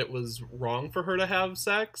say that it was wrong for her to have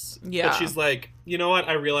sex. Yeah. But she's like, you know what?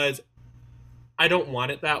 I realize I don't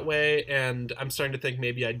want it that way. And I'm starting to think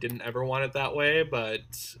maybe I didn't ever want it that way, but...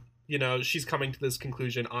 You know, she's coming to this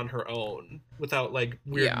conclusion on her own without, like,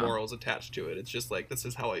 weird morals attached to it. It's just like, this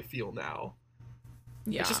is how I feel now.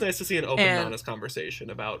 Yeah. It's just nice to see an open and honest conversation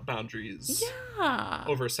about boundaries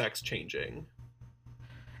over sex changing.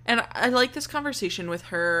 And I like this conversation with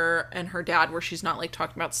her and her dad where she's not, like,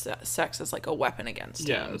 talking about sex as, like, a weapon against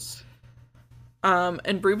him. Yes.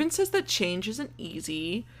 And Ruben says that change isn't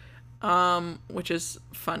easy, which is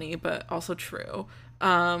funny, but also true.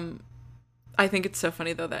 I think it's so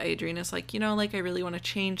funny, though, that Adrian is like, you know, like, I really want to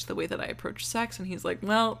change the way that I approach sex. And he's like,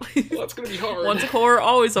 well, it's going to be hard. Once a whore,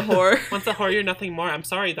 always a whore. Once a whore, you're nothing more. I'm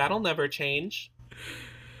sorry, that'll never change.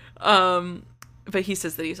 But he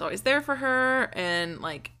says that he's always there for her. And,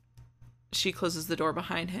 like, she closes the door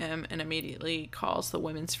behind him and immediately calls the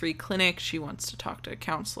Women's Free Clinic. She wants to talk to a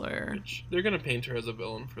counselor. Which, they're going to paint her as a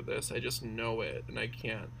villain for this. I just know it, and I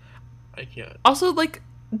can't. Also, like,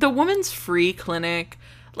 the Women's Free Clinic...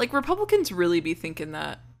 Like, Republicans really be thinking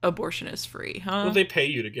that abortion is free, huh? Well, they pay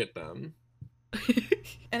you to get them.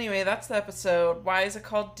 Anyway, that's the episode. Why is it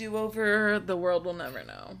called Do-Over? The world will never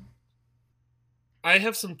know. I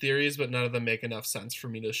have some theories, but none of them make enough sense for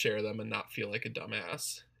me to share them and not feel like a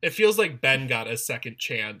dumbass. It feels like Ben got a second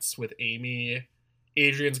chance with Amy.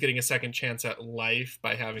 Adrian's getting a second chance at life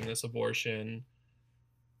by having this abortion.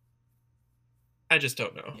 I just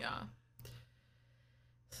don't know. Yeah.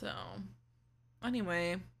 So...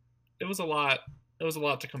 Anyway. It was a lot. It was a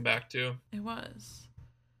lot to come back to. It was.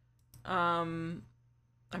 I'm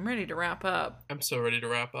ready to wrap up. I'm so ready to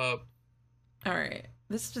wrap up. Alright.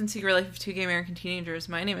 This has been Secret Life of Two Gay American Teenagers.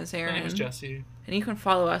 My name is Erin. My name is Jesse. And you can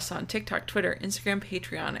follow us on TikTok, Twitter, Instagram,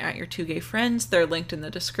 Patreon at Your Two Gay Friends. They're linked in the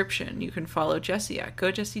description. You can follow Jesse at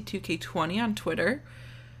GoJesse2K20 on Twitter.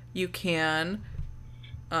 You can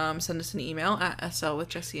send us an email at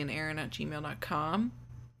slwithjesseanderin@gmail.com.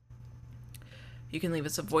 You can leave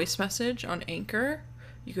us a voice message on Anchor.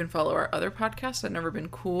 You can follow our other podcasts at Never Been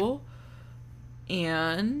Cool.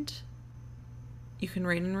 And you can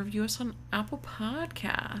rate and review us on Apple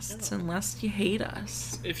Podcasts, unless you hate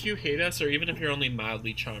us. If you hate us, or even if you're only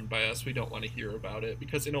mildly charmed by us, we don't want to hear about it.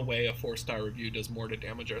 Because in a way, a 4-star review does more to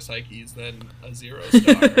damage our psyches than a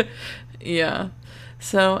 0-star. Yeah.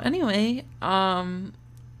 So anyway, I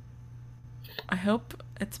hope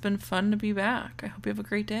it's been fun to be back. I hope you have a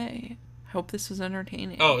great day. Hope this was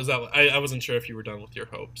entertaining. Oh, is that... I wasn't sure if you were done with your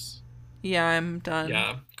hopes. Yeah, I'm done.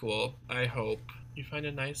 Yeah, cool. I hope you find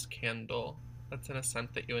a nice candle that's in a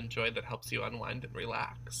scent that you enjoy that helps you unwind and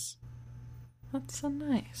relax. That's so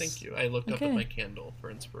nice. Thank you. I looked up at my candle for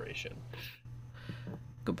inspiration.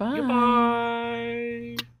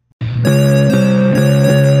 Goodbye. Goodbye.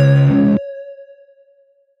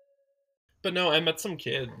 But no, I met some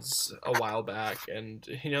kids a while back, and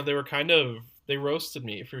they roasted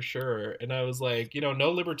me for sure. And I was like,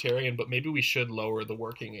 no libertarian, but maybe we should lower the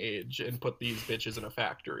working age and put these bitches in a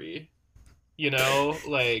factory.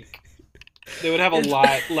 Like they would have a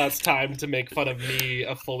lot less time to make fun of me,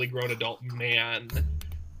 a fully grown adult man,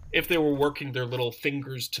 if they were working their little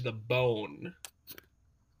fingers to the bone.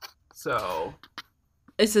 So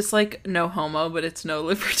Is this like no homo, but it's no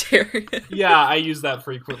libertarian? yeah, I use that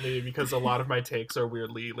frequently because a lot of my takes are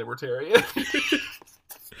weirdly libertarian.